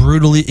so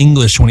brutally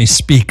English when he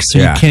speaks, so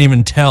you can't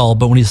even tell.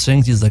 But when he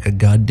sings, he's like a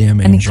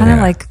goddamn angel. And he kind of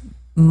like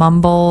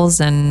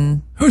mumbles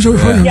and...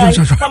 Yeah,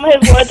 some of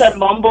his words are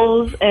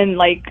mumbles, and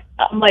like,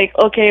 I'm like,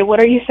 okay,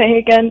 what are you saying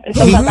again?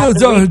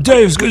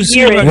 Dave's good to see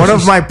you. One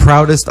of my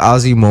proudest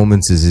Ozzy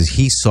moments is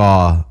he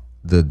saw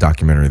the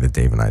documentary that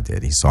Dave and I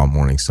did. He saw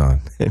Morning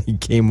Sun, and he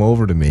came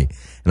over to me,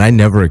 and I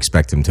never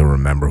expect him to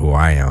remember who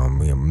I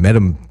am. Met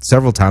him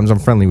several times. I'm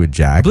friendly with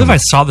Jack. I believe I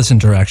saw this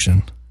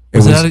interaction.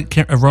 Was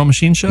that a Raw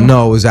Machine show?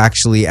 No, it was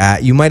actually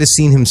at. You might have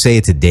seen him say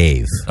it to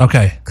Dave.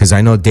 Okay, because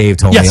I know Dave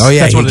told me. Oh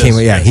yeah, he came.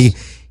 Yeah,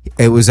 yes.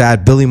 It was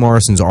at Billy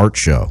Morrison's art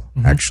show,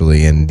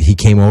 actually, and he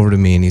came over to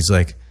me and he's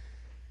like,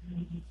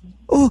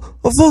 "Oh,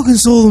 I fucking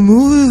saw the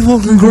movie,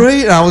 fucking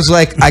great." And I was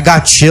like, I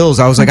got chills.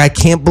 I was like, I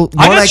can't believe.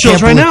 I got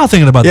chills right now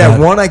thinking about that.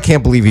 Yeah, one, I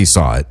can't believe he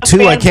saw it.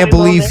 Two, I can't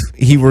believe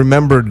he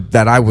remembered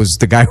that I was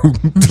the guy who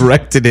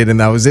directed it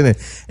and I was in it.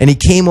 And he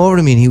came over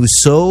to me and he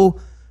was so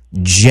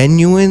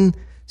genuine,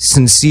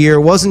 sincere.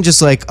 It wasn't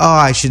just like, oh,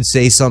 I should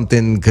say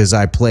something because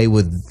I play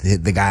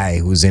with the guy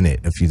who was in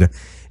it a few times.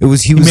 He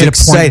was made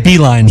excited. A point,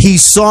 beeline. He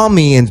saw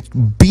me and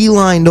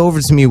beelined over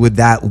to me with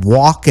that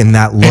walk and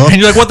that look. And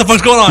you're like, what the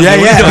fuck's going on? Yeah,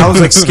 yeah. And I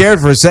was like scared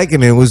for a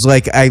second. And it was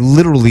like, I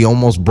literally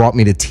almost brought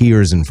me to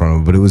tears in front of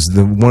him. But it was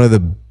one of the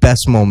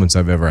best moments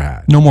I've ever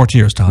had. No more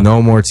tears, Todd.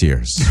 No more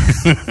tears.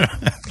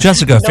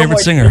 Jessica, favorite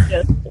singer?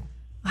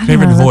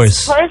 Favorite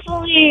voice?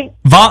 Personally,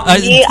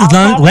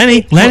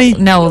 Lenny.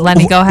 No,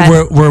 Lenny, go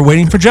ahead. We're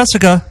waiting for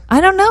Jessica.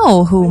 I don't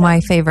know who my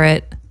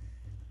favorite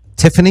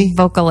Tiffany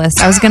vocalist.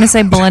 I was going to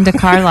say Belinda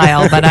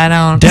Carlisle, but I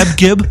don't. Deb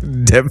Gibb.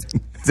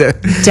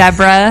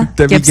 Deborah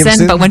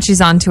Gibson, but when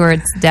she's on tour,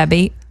 it's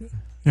Debbie.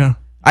 Yeah.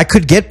 I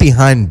could get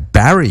behind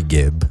Barry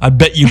Gibb. I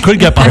bet you could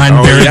get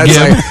behind Barry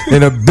Gibb. Like,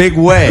 in a big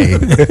way.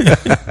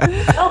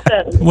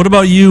 What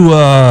about you,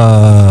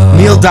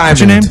 Neil Diamond. What's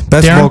your name?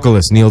 Best Darren?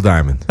 vocalist, Neil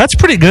Diamond. That's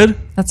pretty good.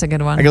 That's a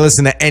good one. I can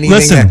listen to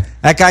anything.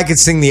 That guy could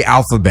sing the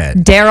alphabet.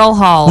 Daryl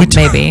Hall,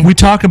 maybe. We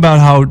talk about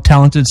how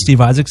talented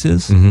Steve Isaacs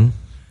is. Mm-hmm.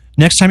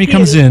 Next time he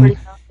comes in,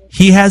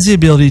 he has the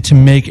ability to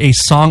make a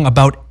song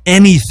about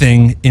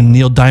anything in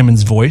Neil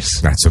Diamond's voice.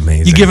 That's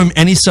amazing. You give him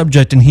any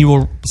subject and he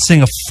will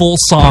sing a full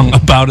song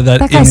about it that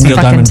guy's in Neil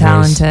fucking Diamond's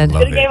talented.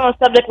 Could have gave him a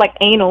subject like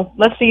anal.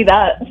 Let's see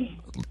that.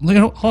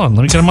 Hold on,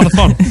 let me get him on the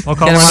phone. I'll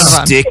call him on the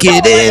phone. Stick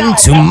it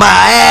into my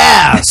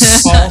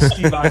ass. Call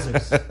Steve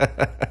Isaacs.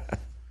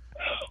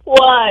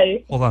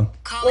 Why? Hold on.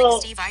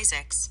 Calling Steve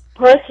Isaacs.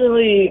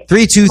 Personally,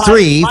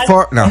 323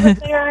 4. No. Is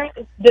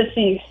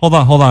deceased. Hold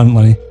on,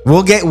 Lenny.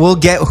 We'll get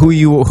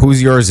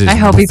whose yours is. I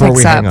hope he before picks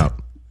we hang up.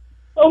 up.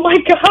 Oh my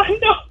God,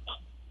 no.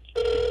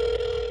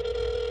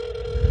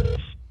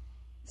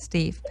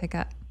 Steve, pick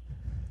up.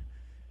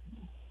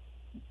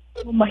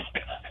 Oh my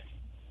God.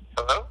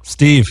 Hello?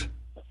 Steve.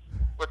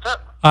 What's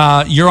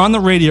up? You're on the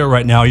radio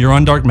right now. You're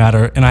on Dark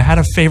Matter, and I had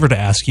a favor to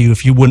ask you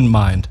if you wouldn't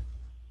mind.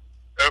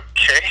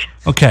 Okay.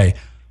 Okay.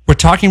 We're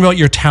talking about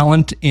your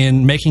talent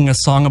in making a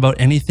song about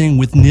anything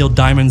with Neil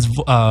Diamond's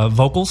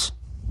vocals.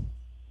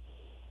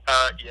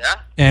 Yeah.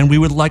 And we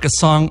would like a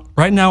song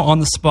right now on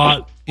the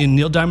spot in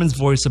Neil Diamond's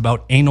voice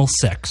about anal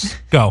sex.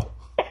 Go.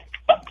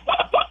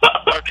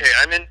 Okay,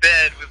 I'm in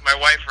bed with my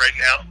wife right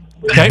now.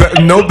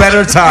 Okay. No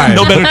better time.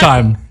 No better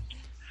time.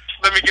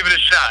 Let me give it a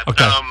shot.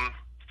 Okay.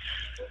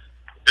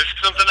 There's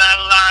something I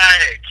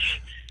like.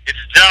 It's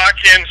dark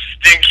and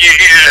stinky.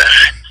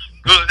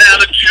 Goes down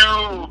the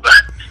tube.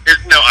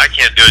 No, I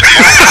can't do it.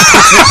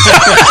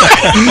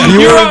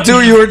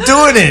 You were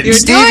doing it.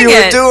 Steve, you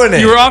were doing it.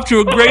 You were off to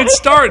a great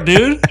start,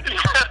 dude.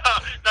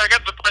 No, I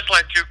got the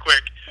punchline too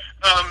quick.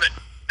 All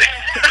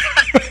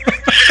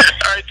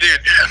right,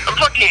 dude. I'm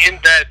fucking in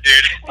bed,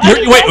 dude.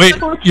 Wait.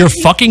 You're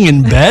fucking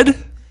in bed?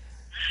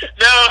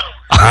 No.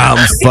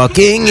 I'm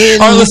fucking in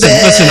All right, listen.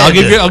 bed.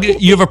 I'll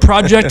give you have a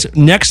project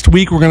next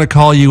week. We're gonna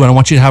call you, and I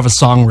want you to have a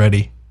song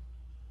ready.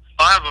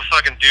 I'll have a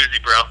fucking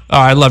doozy, bro.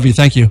 All right, I love you.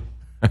 Thank you.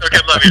 Okay,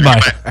 love you.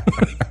 Bye.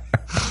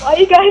 Why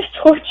you guys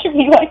torture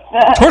me like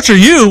that? Torture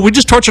you? We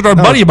just tortured our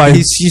buddy by.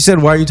 You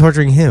said, why are you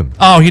torturing him?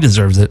 Oh, he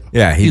deserves it.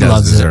 Yeah, he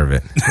loves does deserve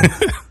it.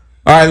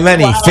 All right,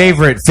 Lenny,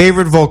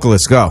 favorite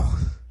vocalist, go.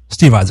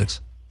 Steve Isaacs.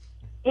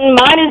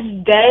 Mine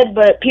is dead,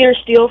 but Peter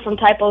Steele from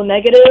Typo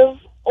Negative,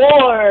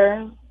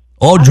 or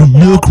Audrey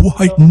Milk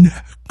White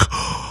Neck,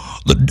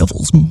 the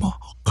Devil's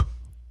Mark.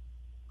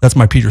 That's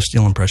my Peter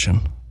Steele impression.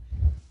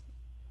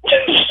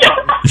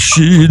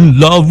 She in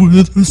love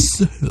with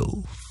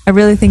herself. I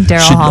really think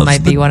Daryl Hall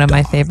might be one of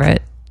my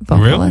favorite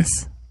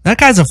vocalists. Really? That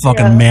guy's a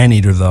fucking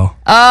man-eater, though.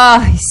 Oh,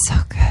 he's so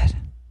good.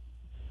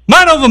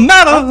 Mind over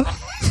matter.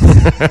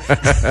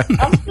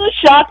 I'm still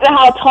shocked at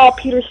how tall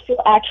Peter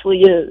Steele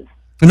actually is.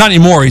 Not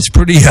anymore. He's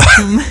pretty.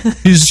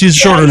 He's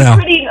shorter now.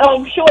 Pretty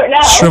short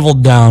now.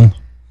 Shriveled down.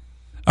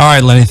 All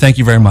right, Lenny. Thank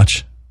you very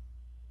much.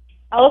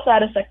 I also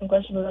had a second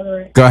question, by the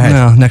way. Go ahead.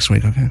 No, next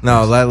week. Okay.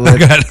 No, go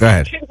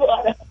ahead.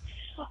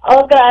 I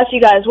was gonna ask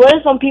you guys, what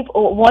are some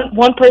people,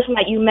 one person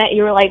that you met,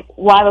 you were like,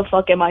 why the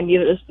fuck am I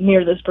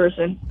near this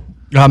person?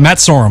 Matt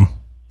Sorum.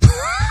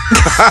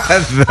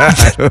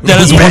 That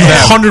is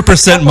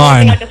 100%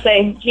 mine. I could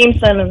say Gene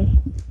Simmons.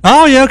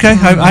 Oh yeah, okay.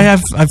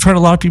 I've heard a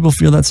lot of people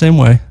feel that same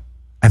way.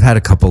 I've had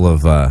a couple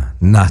of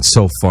not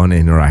so fun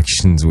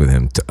interactions with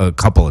him a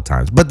couple of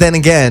times, but then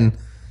again,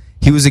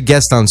 he was a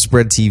guest on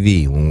Spread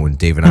TV when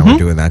Dave and I were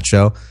doing that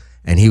show,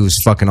 and he was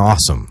fucking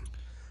awesome.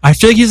 I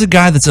feel like he's a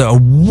guy that's a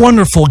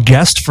wonderful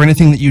guest for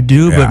anything that you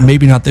do, but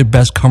maybe not the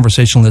best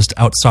conversationalist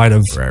outside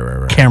of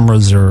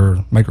cameras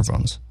or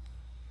microphones.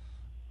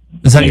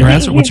 Is that your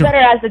answer? He's better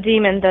as a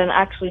demon than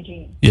actually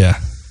Gene. Yeah.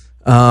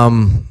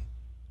 Well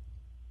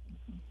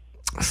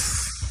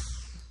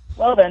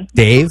then.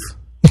 Dave?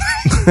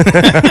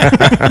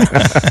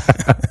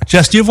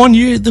 Jess, do you have one?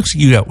 It looks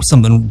like you got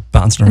something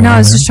bouncing around. No, I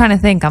was just trying to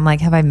think. I'm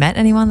like, have I met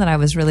anyone that I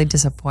was really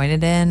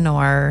disappointed in,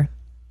 or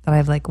that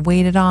I've like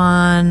waited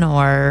on,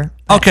 or?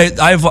 Okay,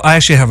 I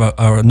actually have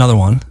another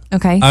one.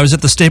 Okay. I was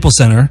at the Staples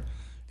Center,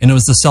 and it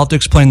was the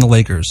Celtics playing the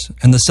Lakers,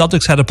 and the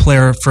Celtics had a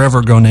player forever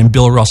ago named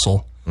Bill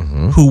Russell,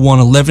 who won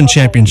 11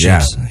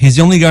 championships. Yeah. He's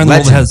the only guy in the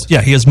world that has.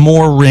 Yeah, he has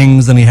more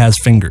rings than he has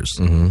fingers.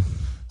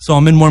 So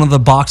I'm in one of the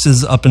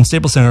boxes up in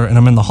Staples Center, and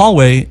I'm in the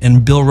hallway,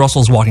 and Bill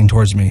Russell's walking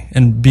towards me.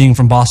 And being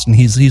from Boston,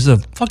 he's a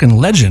fucking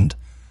legend.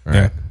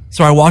 Right.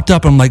 So I walked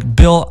up, and I'm like,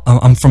 Bill,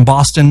 I'm from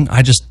Boston.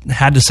 I just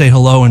had to say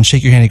hello and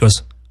shake your hand. He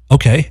goes,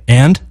 okay,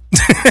 and?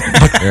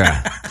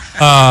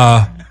 I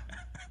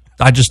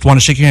just want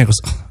to shake your hand. He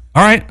goes,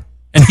 all right.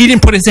 And he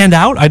didn't put his hand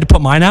out. I had to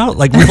put mine out,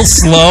 like real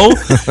slow.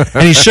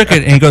 And he shook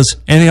it, and he goes,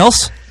 anything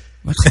else?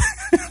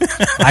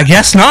 I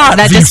guess not.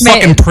 That just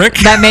fucking prick.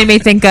 That made me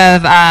think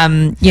of,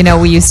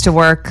 we used to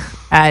work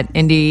at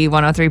Indy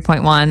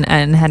 103.1,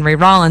 and Henry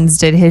Rollins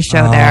did his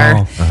show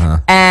there.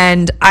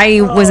 And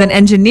I was an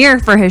engineer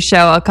for his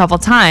show a couple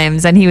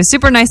times, and he was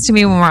super nice to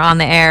me when we were on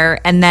the air.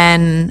 And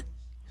then,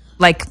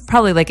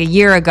 probably a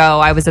year ago,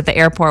 I was at the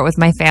airport with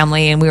my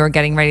family, and we were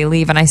getting ready to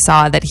leave, and I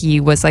saw that he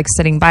was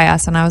sitting by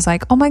us, and I was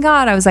like, oh my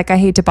God. I was like, I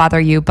hate to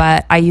bother you,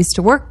 but I used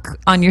to work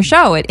on your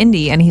show at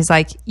Indy. And he's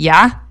like,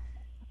 yeah.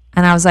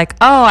 And I was like,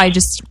 oh, I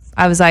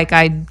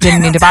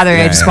didn't mean to bother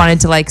you. I just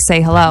wanted to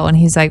say hello. And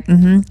he's like,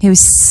 He was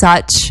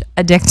such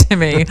a dick to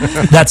me.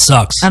 That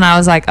sucks. And I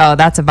was like, oh,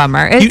 that's a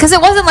bummer. Because it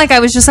wasn't like I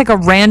was just a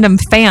random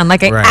fan. I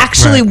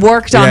actually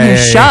worked on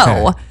his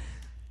show. All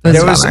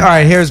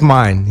right, here's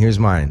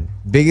mine.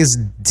 Biggest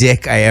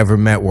dick I ever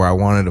met where I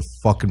wanted to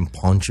fucking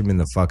punch him in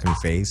the fucking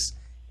face.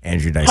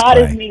 Andrew Dice Todd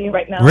Clay. is meeting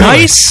right now. Really?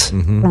 Nice?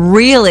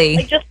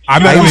 Really? I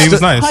met him. He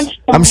was nice.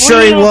 I'm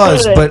sure he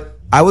was, but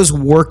I was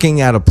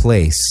working at a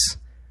place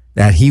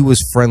that he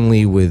was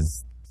friendly with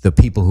the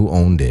people who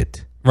owned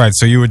it. Right,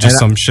 so you were just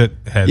some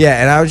shithead. Yeah,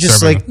 and I was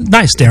just like...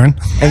 Nice, Darren.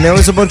 And there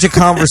was a bunch of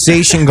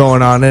conversation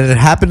going on, and it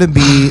happened to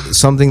be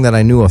something that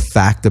I knew a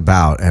fact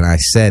about, and I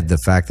said the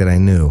fact that I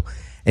knew.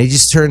 And he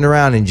just turned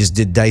around and just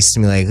did Dice to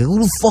me like, who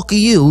the fuck are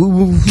you?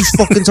 Who's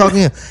fucking talking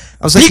to you?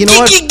 I was like, you know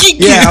what?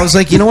 Yeah, I was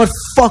like, you know what?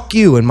 Fuck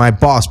you. And my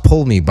boss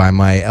pulled me by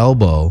my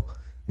elbow.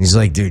 He's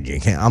like, dude, you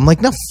can't. I'm like,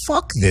 no,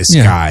 fuck this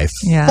guy.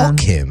 Fuck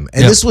him.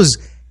 And this was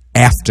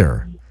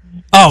after.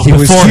 Oh, he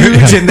was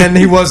huge, and then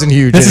he wasn't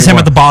huge. This is him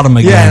at the bottom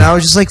again. Yeah, and I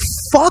was just like,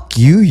 fuck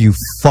you, you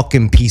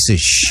fucking piece of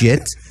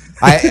shit.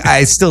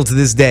 I still, to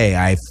this day,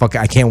 I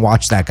can't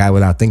watch that guy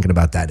without thinking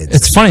about that incident.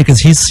 It's funny because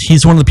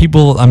he's one of the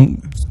people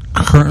I'm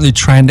currently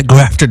trying to go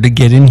after to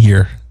get in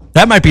here.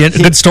 That might be a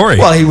good story.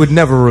 Well, he would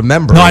never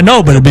remember. No, I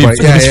know, but it'd be fun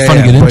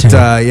to get into.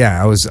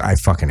 But I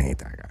fucking hate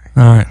that guy.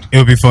 All right. It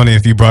would be funny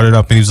if you brought it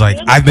up and he was like,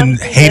 I've been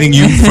hating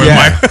you for You're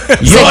that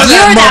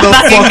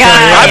fucking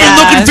guy. I've been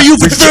looking for you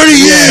for 30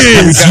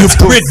 years, you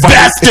prick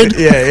bastard.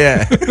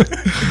 Yeah.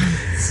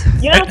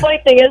 You know the funny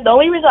thing is, the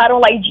only reason I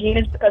don't like Gene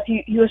is because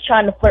he was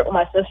trying to flirt with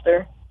my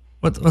sister.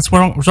 What's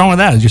wrong with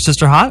that? Is your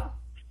sister hot?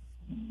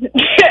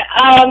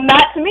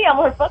 Not to me. I'm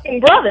her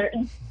fucking brother.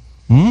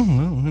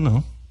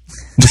 Well,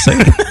 just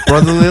saying.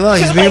 Brotherly love.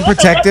 He's being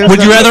protective.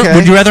 Would you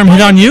rather him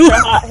hit on you?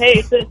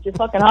 Hey, sis, you're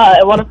fucking hot.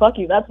 I want to fuck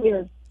you. That's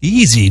weird.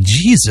 Easy,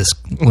 Jesus,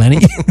 Lenny.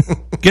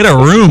 Get a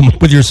room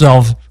with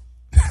yourself.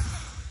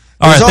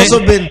 All right.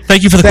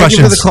 Thank you for the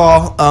questions. Thank you for the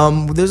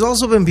call. There's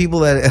also been people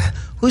that.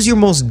 Who's your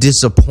most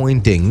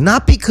disappointing?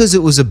 Not because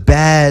it was a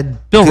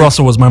bad. Bill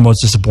Russell was my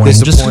most disappointing.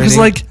 Just because,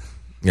 I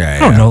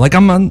don't know.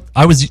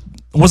 I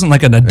wasn't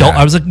like an adult.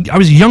 I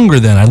was younger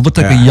then. I looked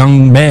like a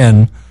young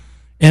man.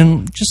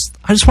 And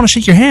I just want to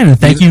shake your hand and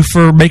thank you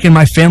for making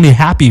my family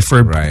happy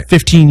for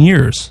 15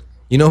 years.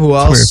 You know who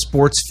else,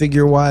 sports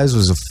figure wise,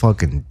 was a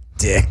fucking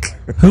dick?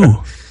 Who?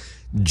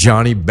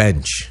 Johnny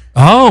Bench.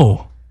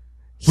 Oh,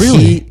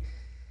 really?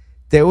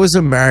 There was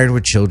a Married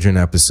with Children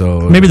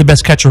episode. Maybe the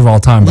best catcher of all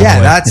time. By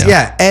the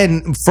way.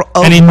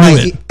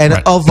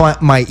 And of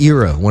my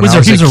era when I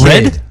was a kid.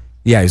 Red?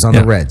 Yeah, he was on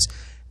the Reds.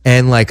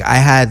 And like I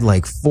had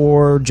like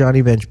 4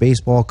 Johnny Bench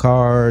baseball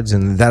cards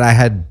and that I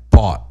had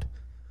bought.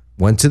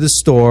 Went to the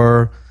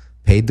store,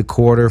 paid the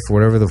quarter for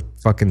whatever the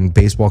fucking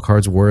baseball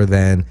cards were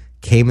then,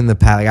 came in the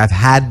pack. Like, I've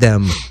had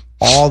them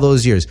all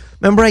those years.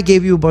 Remember I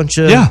gave you a bunch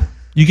of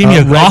you gave me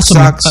an awesome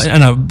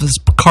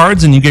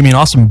cards, and you gave me an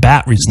awesome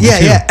bat recently. Yeah,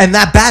 too. yeah, and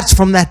that bat's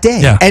from that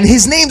day. Yeah. And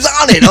his name's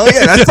on it. Oh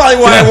yeah, that's probably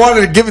why I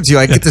wanted to give it to you.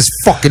 I get this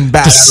fucking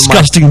bat.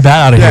 Disgusting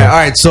bat out of here. Yeah, all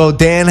right. So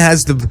Dan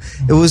has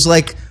it was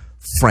like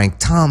Frank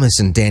Thomas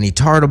and Danny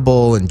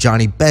Tartable and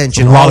Johnny Bench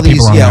and all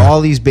these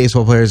all these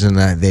baseball players, and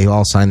they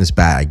all signed this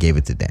bat. I gave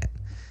it to Dan.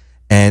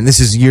 And this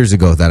is years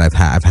ago that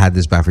I've had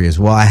this bat for years.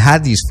 Well, I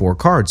had these 4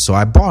 cards, so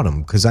I bought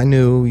them because I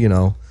knew,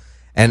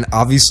 and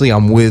obviously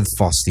I'm with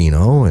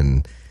Faustino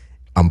and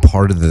I'm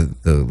part of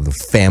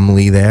the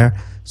family there.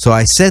 So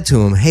I said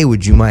to him, hey,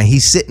 would you mind?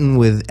 He's sitting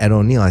with Ed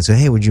O'Neill. I said,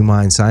 hey, would you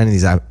mind signing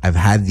these? I've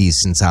had these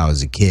since I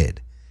was a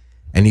kid.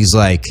 And he's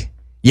like,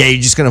 yeah,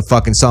 you're just going to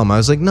fucking sell them. I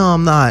was like, no,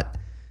 I'm not.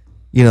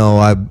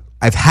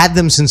 I've had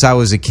them since I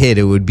was a kid.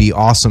 It would be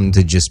awesome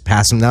to just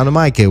pass them down to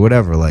my kid,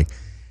 whatever. Like,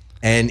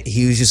 and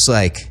he was just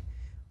like,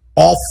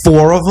 all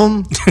 4 of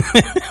them?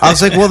 I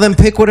was like, well, then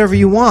pick whatever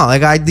you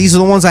want. Like, these are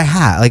the ones I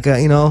had. Like,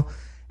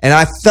 and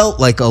I felt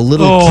like a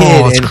little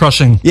kid. Oh, it's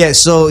crushing. Yeah,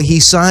 so he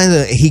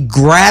he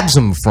grabs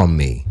them from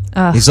me.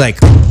 He's like,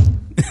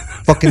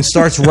 fucking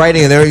starts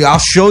writing. And there, I'll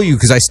show you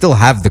because I still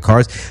have the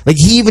cards. Like,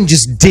 he even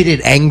just did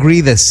it angry,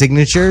 the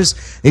signatures.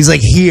 He's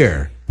like,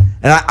 here.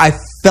 And I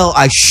felt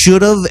I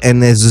should have,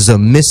 and this is a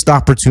missed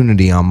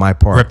opportunity on my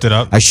part. Ripped it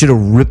up? I should have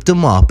ripped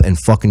him up and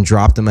fucking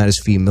dropped him at his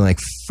feet and been like,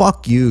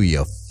 fuck you,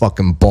 you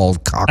fucking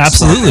bald cocksucker.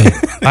 Absolutely.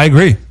 I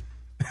agree.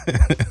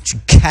 You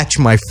catch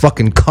my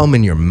fucking cum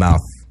in your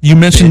mouth. You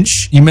mentioned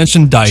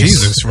Dice.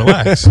 Jesus,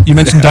 relax. You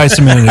mentioned Dice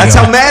a minute ago. That's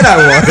how mad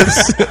I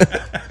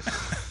was.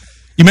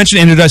 You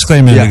mentioned Andrew Dice Clay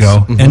a minute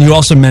ago, and you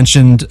also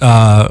mentioned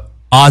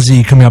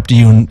Ozzy coming up to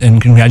you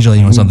and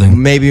congratulating you on something.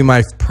 Maybe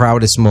my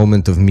proudest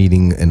moment of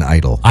meeting an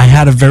idol. I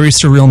had a very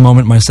surreal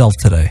moment myself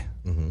today.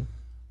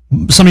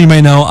 Some of you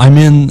may know I'm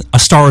in A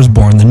Star Is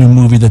Born, the new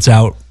movie that's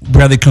out.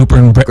 Bradley Cooper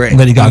and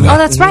Lady Gaga. Oh,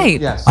 that's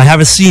right. Yes. I have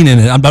a scene in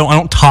it. I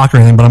don't talk or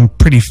anything, but I'm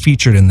pretty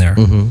featured in there.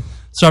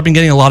 So I've been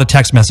getting a lot of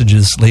text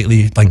messages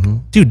lately, like,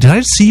 dude, did I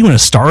see you in A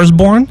Star Is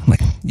Born? I'm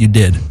like, you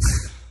did.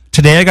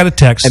 Today I got a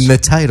text. And the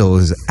title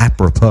is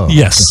apropos.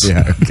 Yes.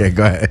 Yeah, okay,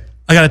 go ahead.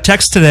 I got a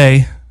text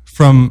today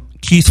from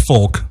Keith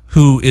Folk,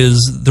 who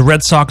is the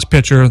Red Sox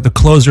pitcher, the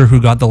closer who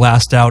got the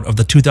last out of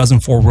the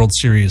 2004 World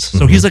Series.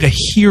 So he's like a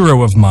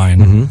hero of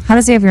mine. How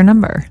does he have your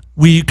number?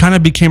 We kind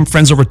of became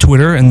friends over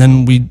Twitter, and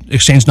then we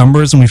exchanged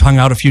numbers, and we've hung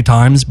out a few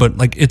times. But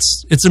like,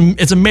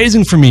 it's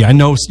amazing for me. I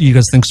know you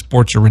guys think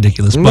sports are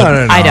ridiculous, but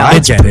No, I don't.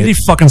 it's pretty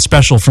fucking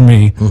special for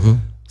me.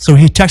 So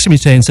he texted me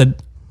today and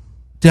said,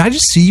 "Did I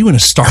just see you in A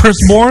Star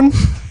Is Born?"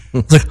 I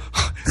was like,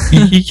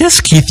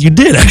 yes, Keith, you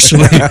did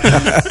actually.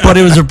 But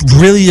it was a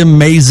really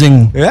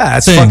amazing Yeah,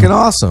 it's thing. fucking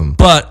awesome.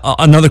 But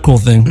another cool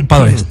thing, by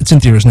the way, it's in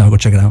theaters now. Go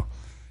check it out.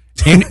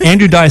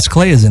 Andrew Dice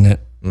Clay is in it,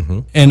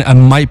 and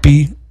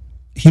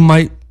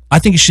I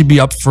think he should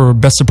be up for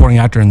Best Supporting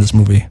Actor in this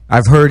movie.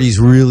 I've heard he's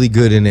really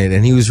good in it,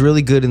 and he was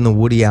really good in the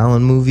Woody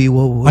Allen movie.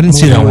 What I didn't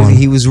see movie that was one.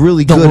 He was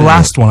really good. The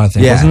last one, I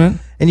think, wasn't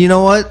it? And you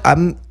know what?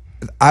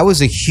 I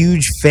was a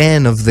huge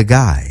fan of the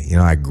guy.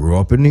 I grew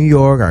up in New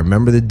York. I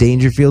remember the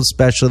Dangerfield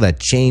special that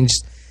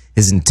changed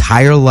his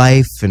entire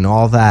life and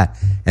all that.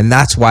 And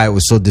that's why it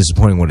was so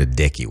disappointing what a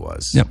dick he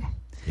was. Yep.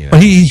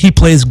 But he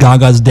plays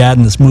Gaga's dad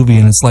in this movie,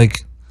 and it's like,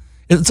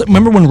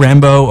 remember when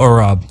Rambo or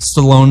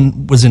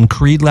Stallone was in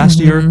Creed last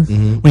year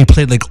when he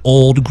played like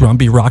old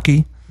grumpy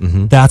Rocky?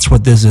 That's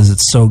what this is.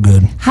 It's so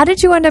good. How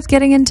did you end up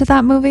getting into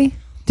that movie?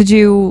 Did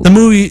you?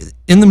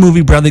 In the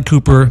movie, Bradley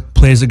Cooper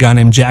plays a guy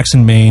named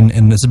Jackson Maine,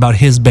 and it's about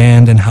his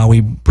band and how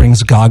he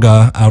brings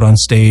Gaga out on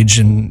stage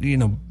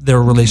and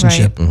their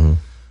relationship. Right.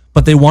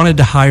 But they wanted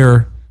to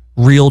hire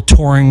real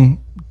touring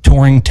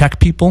tech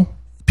people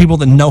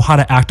that know how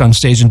to act on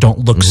stage and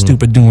don't look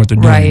stupid doing what they're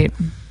doing. Right.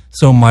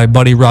 So my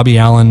buddy Robbie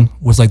Allen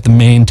was like the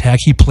main tech.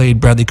 He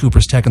played Bradley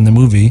Cooper's tech in the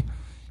movie.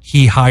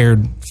 He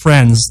hired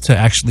friends to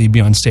actually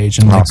be on stage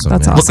and Awesome,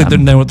 That's look like they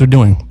know what they're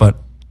doing. But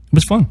it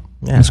was fun.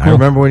 Yeah, it was cool. I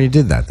remember when you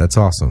did that. That's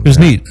awesome. It was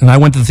neat. And I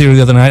went to the theater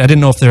the other night. I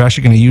didn't know if they're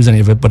actually going to use any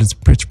of it, but it's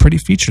pretty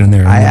featured in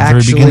there. I the very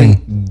actually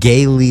beginning.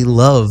 gaily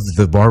love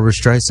the Barbra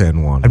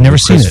Streisand one. I've never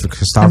seen it.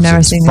 I've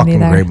never seen it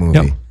fucking either. great movie.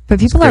 Yep. But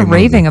people It's a are great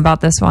raving movie.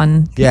 about this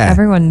one. Yeah.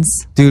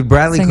 Everyone's. Dude,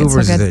 Bradley saying it's so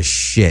Cooper's good. the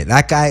shit.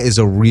 That guy is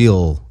a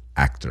real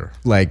actor.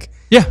 Like,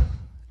 Yeah.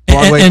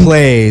 Broadway And-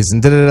 plays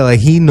and da-da-da, like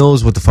he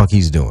knows what the fuck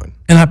he's doing.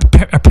 And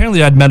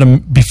apparently I'd met him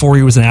before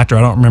he was an actor.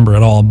 I don't remember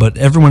at all. But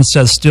everyone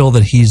says still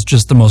that he's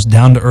just the most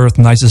down-to-earth,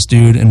 nicest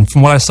dude. And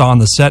from what I saw on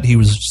the set, he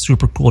was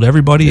super cool to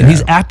everybody. And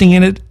he's acting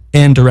in it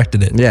and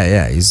directed it.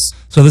 Yeah, he's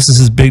So this is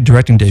his big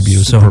directing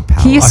debut. super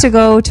powerful. He used to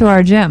go to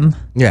our gym.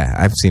 Yeah,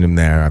 I've seen him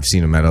there. I've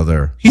seen him at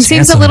other. He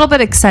seems handsome. a little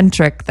bit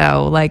eccentric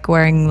though, like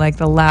wearing like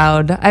the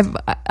loud.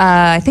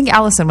 I think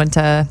Allison went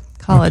to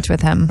college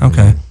with him.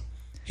 Okay.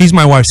 He's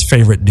my wife's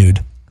favorite dude.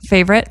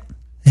 Favorite?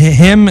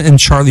 Him and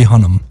Charlie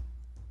Hunnam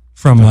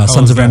from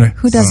Sons of Anarchy.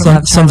 Who doesn't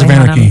have Sons of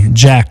Charlie Anarchy? Hunnam?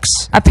 Jax.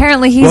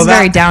 Apparently, he's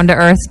very down to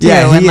earth too,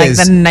 Yeah, he and like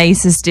is. the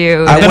nicest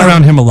dude. I've been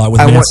around him a lot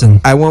with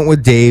Manson. I went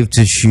with Dave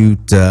to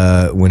shoot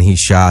when he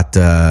shot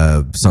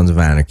Sons of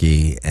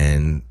Anarchy,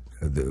 and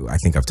I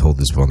think I've told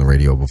this on the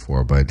radio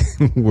before, but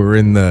we're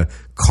in the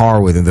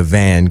car within the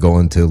van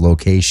going to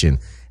location,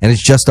 and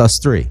it's just us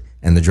three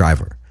and the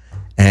driver,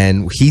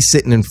 and he's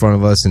sitting in front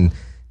of us, and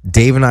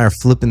Dave and I are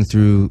flipping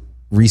through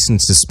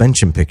recent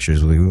suspension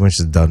pictures. We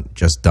must have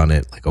just done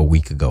it like a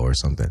week ago or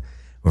something.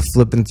 We're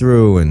flipping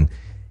through, and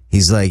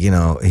he's like,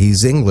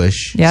 he's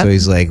English, so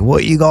he's like,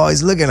 "What are you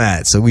guys looking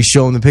at?" So we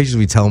show him the pictures.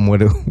 We tell him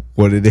what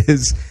it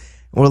is.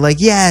 And we're like,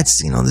 "Yeah,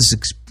 it's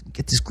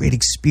get this great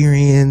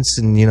experience,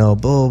 and blah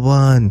blah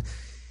blah, and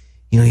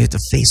you have to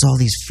face all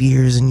these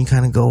fears, and you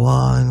kind of go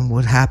on,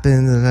 what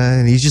happened?"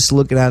 And he's just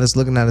looking at us.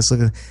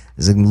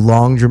 There's a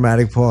long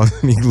dramatic pause,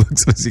 and he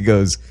looks at us. He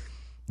goes,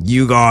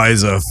 "You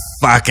guys are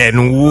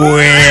fucking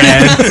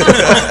weird."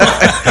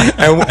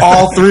 And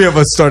all three of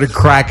us started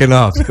cracking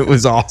up. It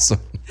was awesome.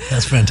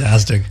 That's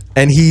fantastic.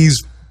 And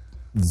he's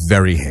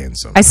very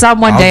handsome. I saw him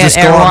one day I'll at just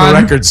go on the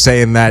Erewhon. record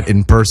saying that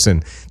in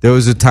person. There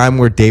was a time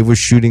where Dave was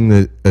shooting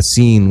a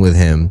scene with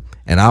him,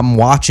 and I'm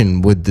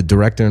watching with the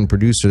director and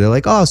producer. They're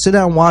like, "Oh, sit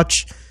down and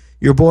watch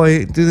your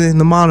boy do it in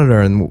the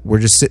monitor." And we're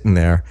just sitting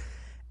there.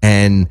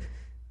 And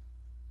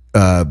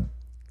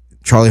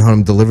Charlie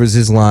Hunnam delivers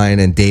his line,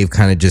 and Dave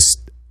kind of just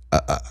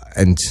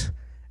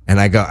and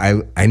I go, I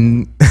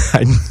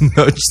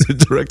nudged the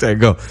director. I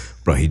go,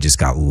 "Bro, he just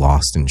got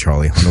lost in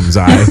Charlie Hunnam's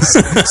eyes."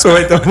 So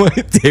at the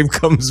point, Dave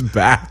comes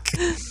back,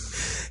 and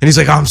he's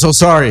like, "Oh, I'm so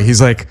sorry."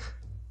 He's like,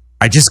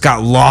 "I just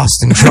got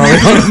lost in Charlie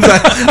Hunnam's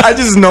eyes." I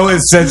just know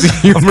his sense of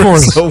humor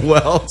so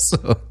well. So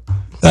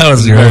that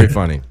was very great.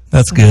 funny.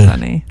 That's good.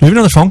 Funny. Do we have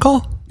another phone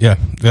call? Yeah,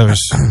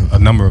 there's a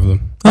number of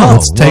them.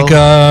 Let's take.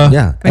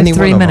 Yeah, We have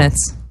 3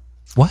 minutes.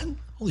 What?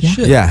 Holy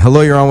shit! Yeah.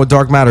 Hello, you're on with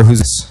Dark Matter. Who's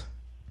this?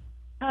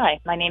 Hi,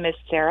 my name is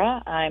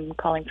Sarah. I'm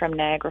calling from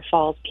Niagara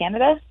Falls,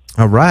 Canada.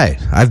 All right,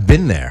 I've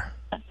been there.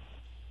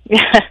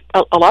 Yeah,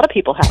 a lot of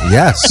people have.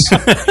 Yes,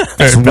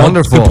 it's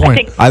wonderful. Good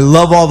point. I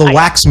love all the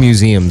wax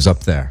museums up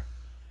there.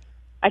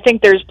 I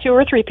think there's 2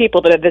 or 3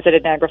 people that have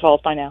visited Niagara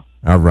Falls by now.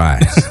 All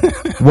right,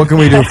 what can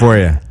we do for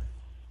you?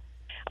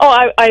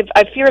 Oh, I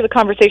fear the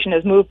conversation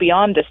has moved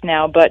beyond this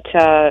now, but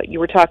you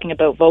were talking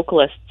about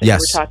vocalists. And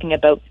Yes. You were talking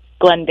about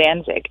Glenn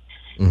Danzig.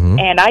 Mm-hmm.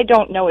 And I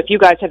don't know if you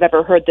guys have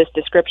ever heard this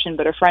description,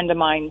 but a friend of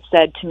mine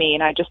said to me,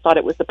 and I just thought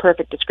it was the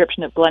perfect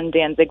description of Glenn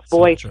Danzig's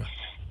voice,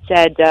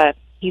 said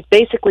he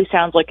basically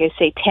sounds like a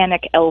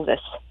satanic Elvis.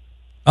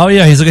 Oh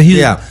yeah, he's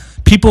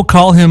people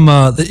call him.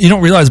 You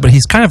don't realize, but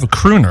he's kind of a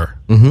crooner.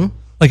 Mm-hmm.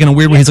 Like in a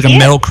weird way, he's like a He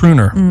metal is.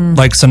 crooner,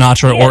 like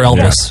Sinatra or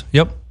Elvis.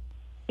 Yep.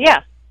 Yeah,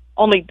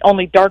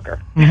 only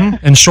darker.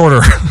 And shorter.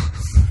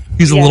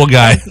 He's a little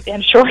guy.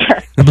 And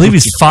shorter. I believe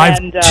he's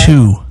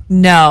 5'2".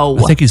 No.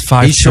 I think he's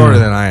 5'2". He's shorter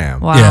than I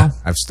am. Wow. Yeah.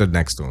 I've stood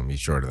next to him. He's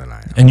shorter than I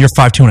am. And you're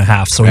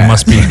 5'2.5", so he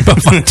must be.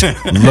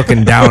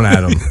 Looking down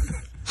at him.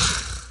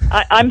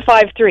 I'm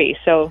 5'3",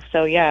 so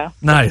yeah.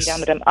 Nice.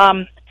 Looking down at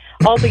him.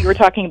 Also, you were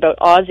talking about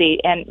Ozzy,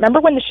 and remember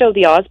when the show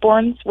The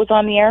Osbournes was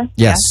on the air?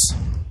 Yes.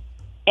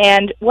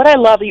 And what I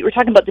love, you were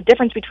talking about the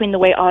difference between the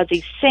way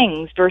Ozzy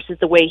sings versus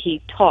the way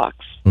he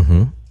talks.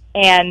 Mm-hmm.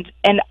 And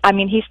I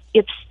mean,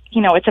 it's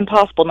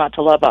impossible not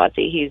to love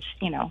Ozzy. He's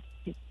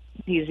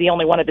the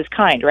only one of his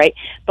kind, right?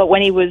 But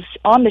when he was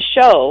on the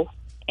show,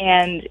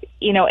 and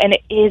he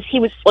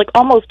was like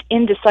almost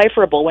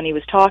indecipherable when he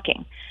was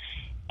talking.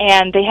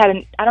 And they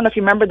had I don't know if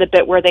you remember the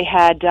bit where they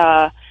had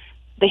an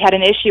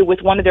issue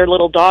with one of their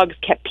little dogs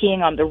kept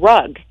peeing on the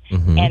rug,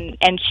 Mm-hmm.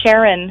 and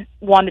Sharon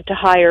wanted to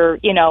hire a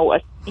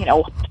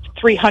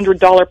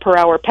 $300 per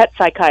hour pet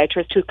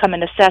psychiatrist to come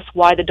and assess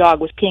why the dog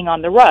was peeing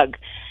on the rug.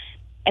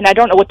 And I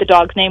don't know what the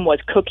dog's name was,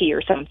 Cookie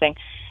or something.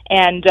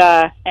 And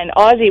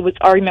Ozzy's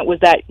argument was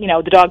that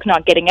the dog's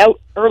not getting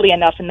out early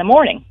enough in the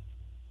morning.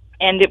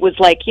 And it was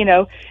like,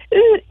 Ozzy,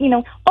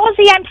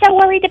 I'm so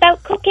worried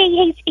about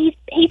Cookie. He's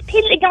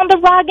peeing on the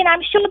rug, and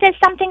I'm sure there's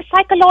something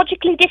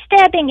psychologically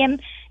disturbing him.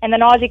 And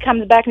then Ozzy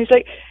comes back and he's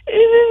like,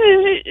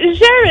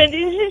 Sharon,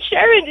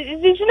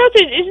 it's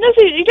nothing.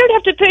 You don't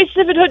have to pay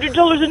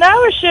 $700 an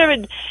hour,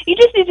 Sharon. You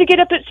just need to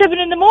get up at 7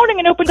 in the morning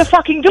and open the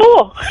fucking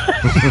door.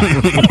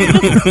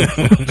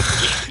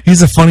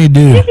 He's a funny You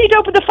dude. just need to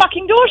open the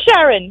fucking door,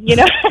 Sharon.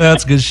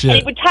 That's good shit. And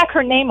he would tack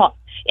her name on.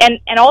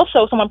 And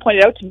also, someone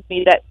pointed out to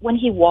me that when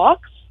he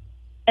walks,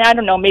 and I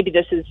don't know, maybe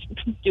this is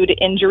due to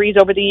injuries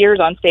over the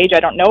years on stage, I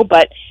don't know,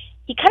 but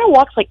he kind of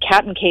walks like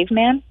Captain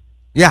Caveman.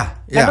 Yeah.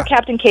 Remember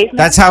Captain Caveman?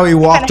 That's how he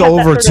walked kinda has that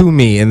over sort to of-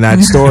 me in that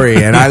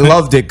story, and I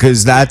loved it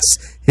because that's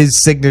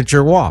his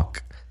signature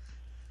walk.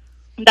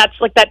 That's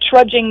like that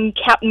trudging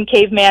Captain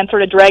Caveman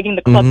sort of dragging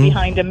the club Mhm.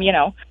 behind him,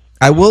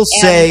 I will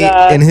say,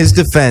 in his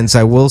defense,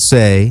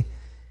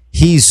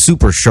 he's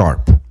super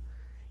sharp.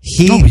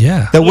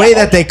 The way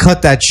that they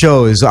cut that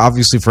show is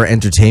obviously for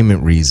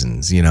entertainment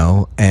reasons,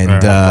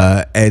 and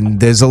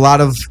there's a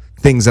lot of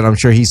things that I'm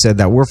sure he said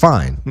that were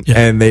fine,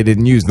 and they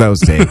didn't use those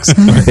takes.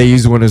 They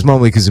used one as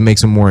moment because it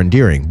makes him more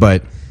endearing.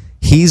 But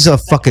He's a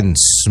fucking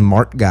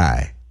smart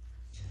guy.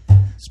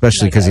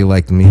 Especially because he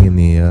liked me in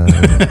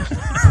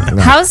the...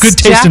 How's Good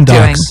taste Jack in doing?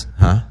 dogs.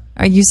 Huh?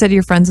 You said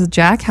you're friends with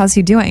Jack. How's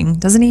he doing?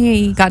 Doesn't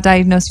he got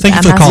diagnosed with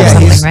Thank you for MS the or call.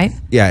 something, he's- right?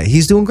 Yeah,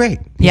 he's doing great.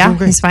 Yeah, doing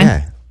great. he's fine?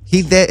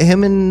 Yeah.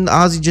 Him and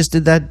Ozzy just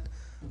did that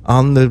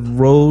on the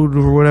road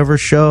or whatever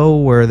show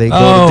where they go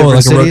Oh, to different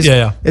like a road- cities.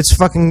 yeah.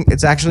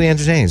 It's actually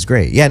entertaining. It's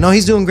great. Yeah, no,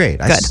 he's doing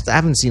great. I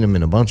haven't seen him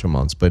in a bunch of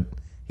months, but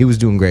he was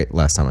doing great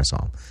last time I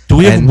saw him. Do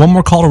we have And- one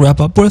more call to wrap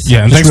up with?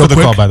 Yeah, and Just thanks real for the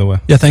quick? call, by the way.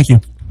 Yeah, thank you.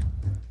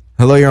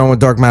 Hello, you're on with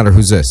Dark Matter.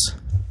 Who's this?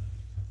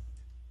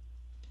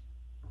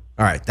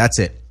 All right, that's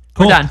it.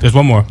 Cool. We're done. There's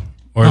one more.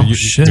 Or Oh,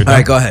 shit. you're All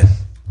right, done? go ahead.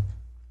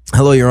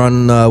 Hello, you're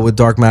on with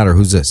Dark Matter.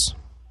 Who's this?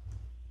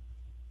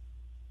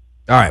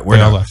 All right, we're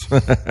They all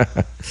done.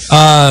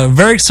 left.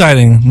 Very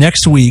exciting.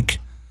 Next week,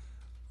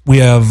 we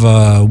have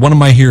one of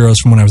my heroes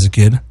from when I was a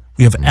kid.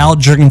 We have Al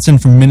Jurgensen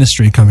from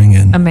Ministry coming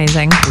in,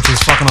 Amazing. which is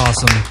fucking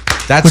awesome.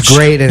 That's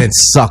great, and it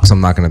sucks.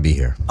 I'm not going to be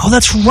here. Oh,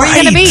 that's right. Where are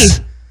you gonna be?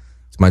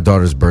 It's my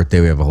daughter's birthday.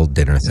 We have a whole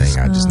dinner thing.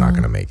 I'm just not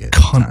going to make it.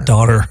 Cunt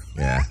daughter.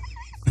 Yeah.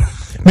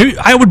 Maybe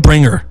I would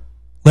bring her.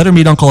 Let her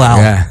meet Uncle Al.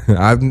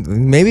 Yeah.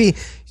 Maybe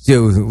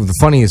the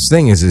funniest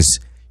thing is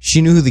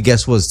she knew who the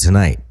guest was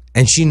tonight,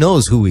 and she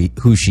knows who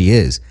she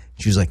is.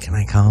 She was like, "Can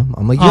I come?"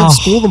 I'm like, "You're at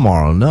school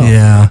tomorrow." No.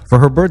 Yeah. For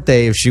her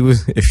birthday, if she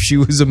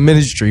was a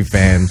Ministry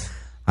fan,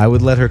 I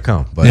would let her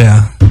come. But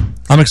Yeah.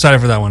 I'm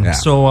excited for that one. Yeah.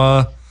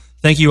 So,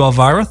 thank you,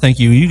 Elvira. Thank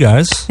you, you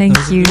guys. Thank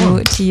you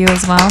to you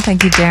as well.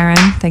 Thank you,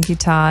 Darren. Thank you,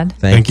 Todd.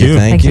 thank you.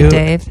 Thank you,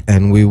 Dave.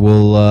 And we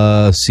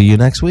will see you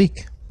next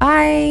week.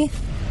 Bye.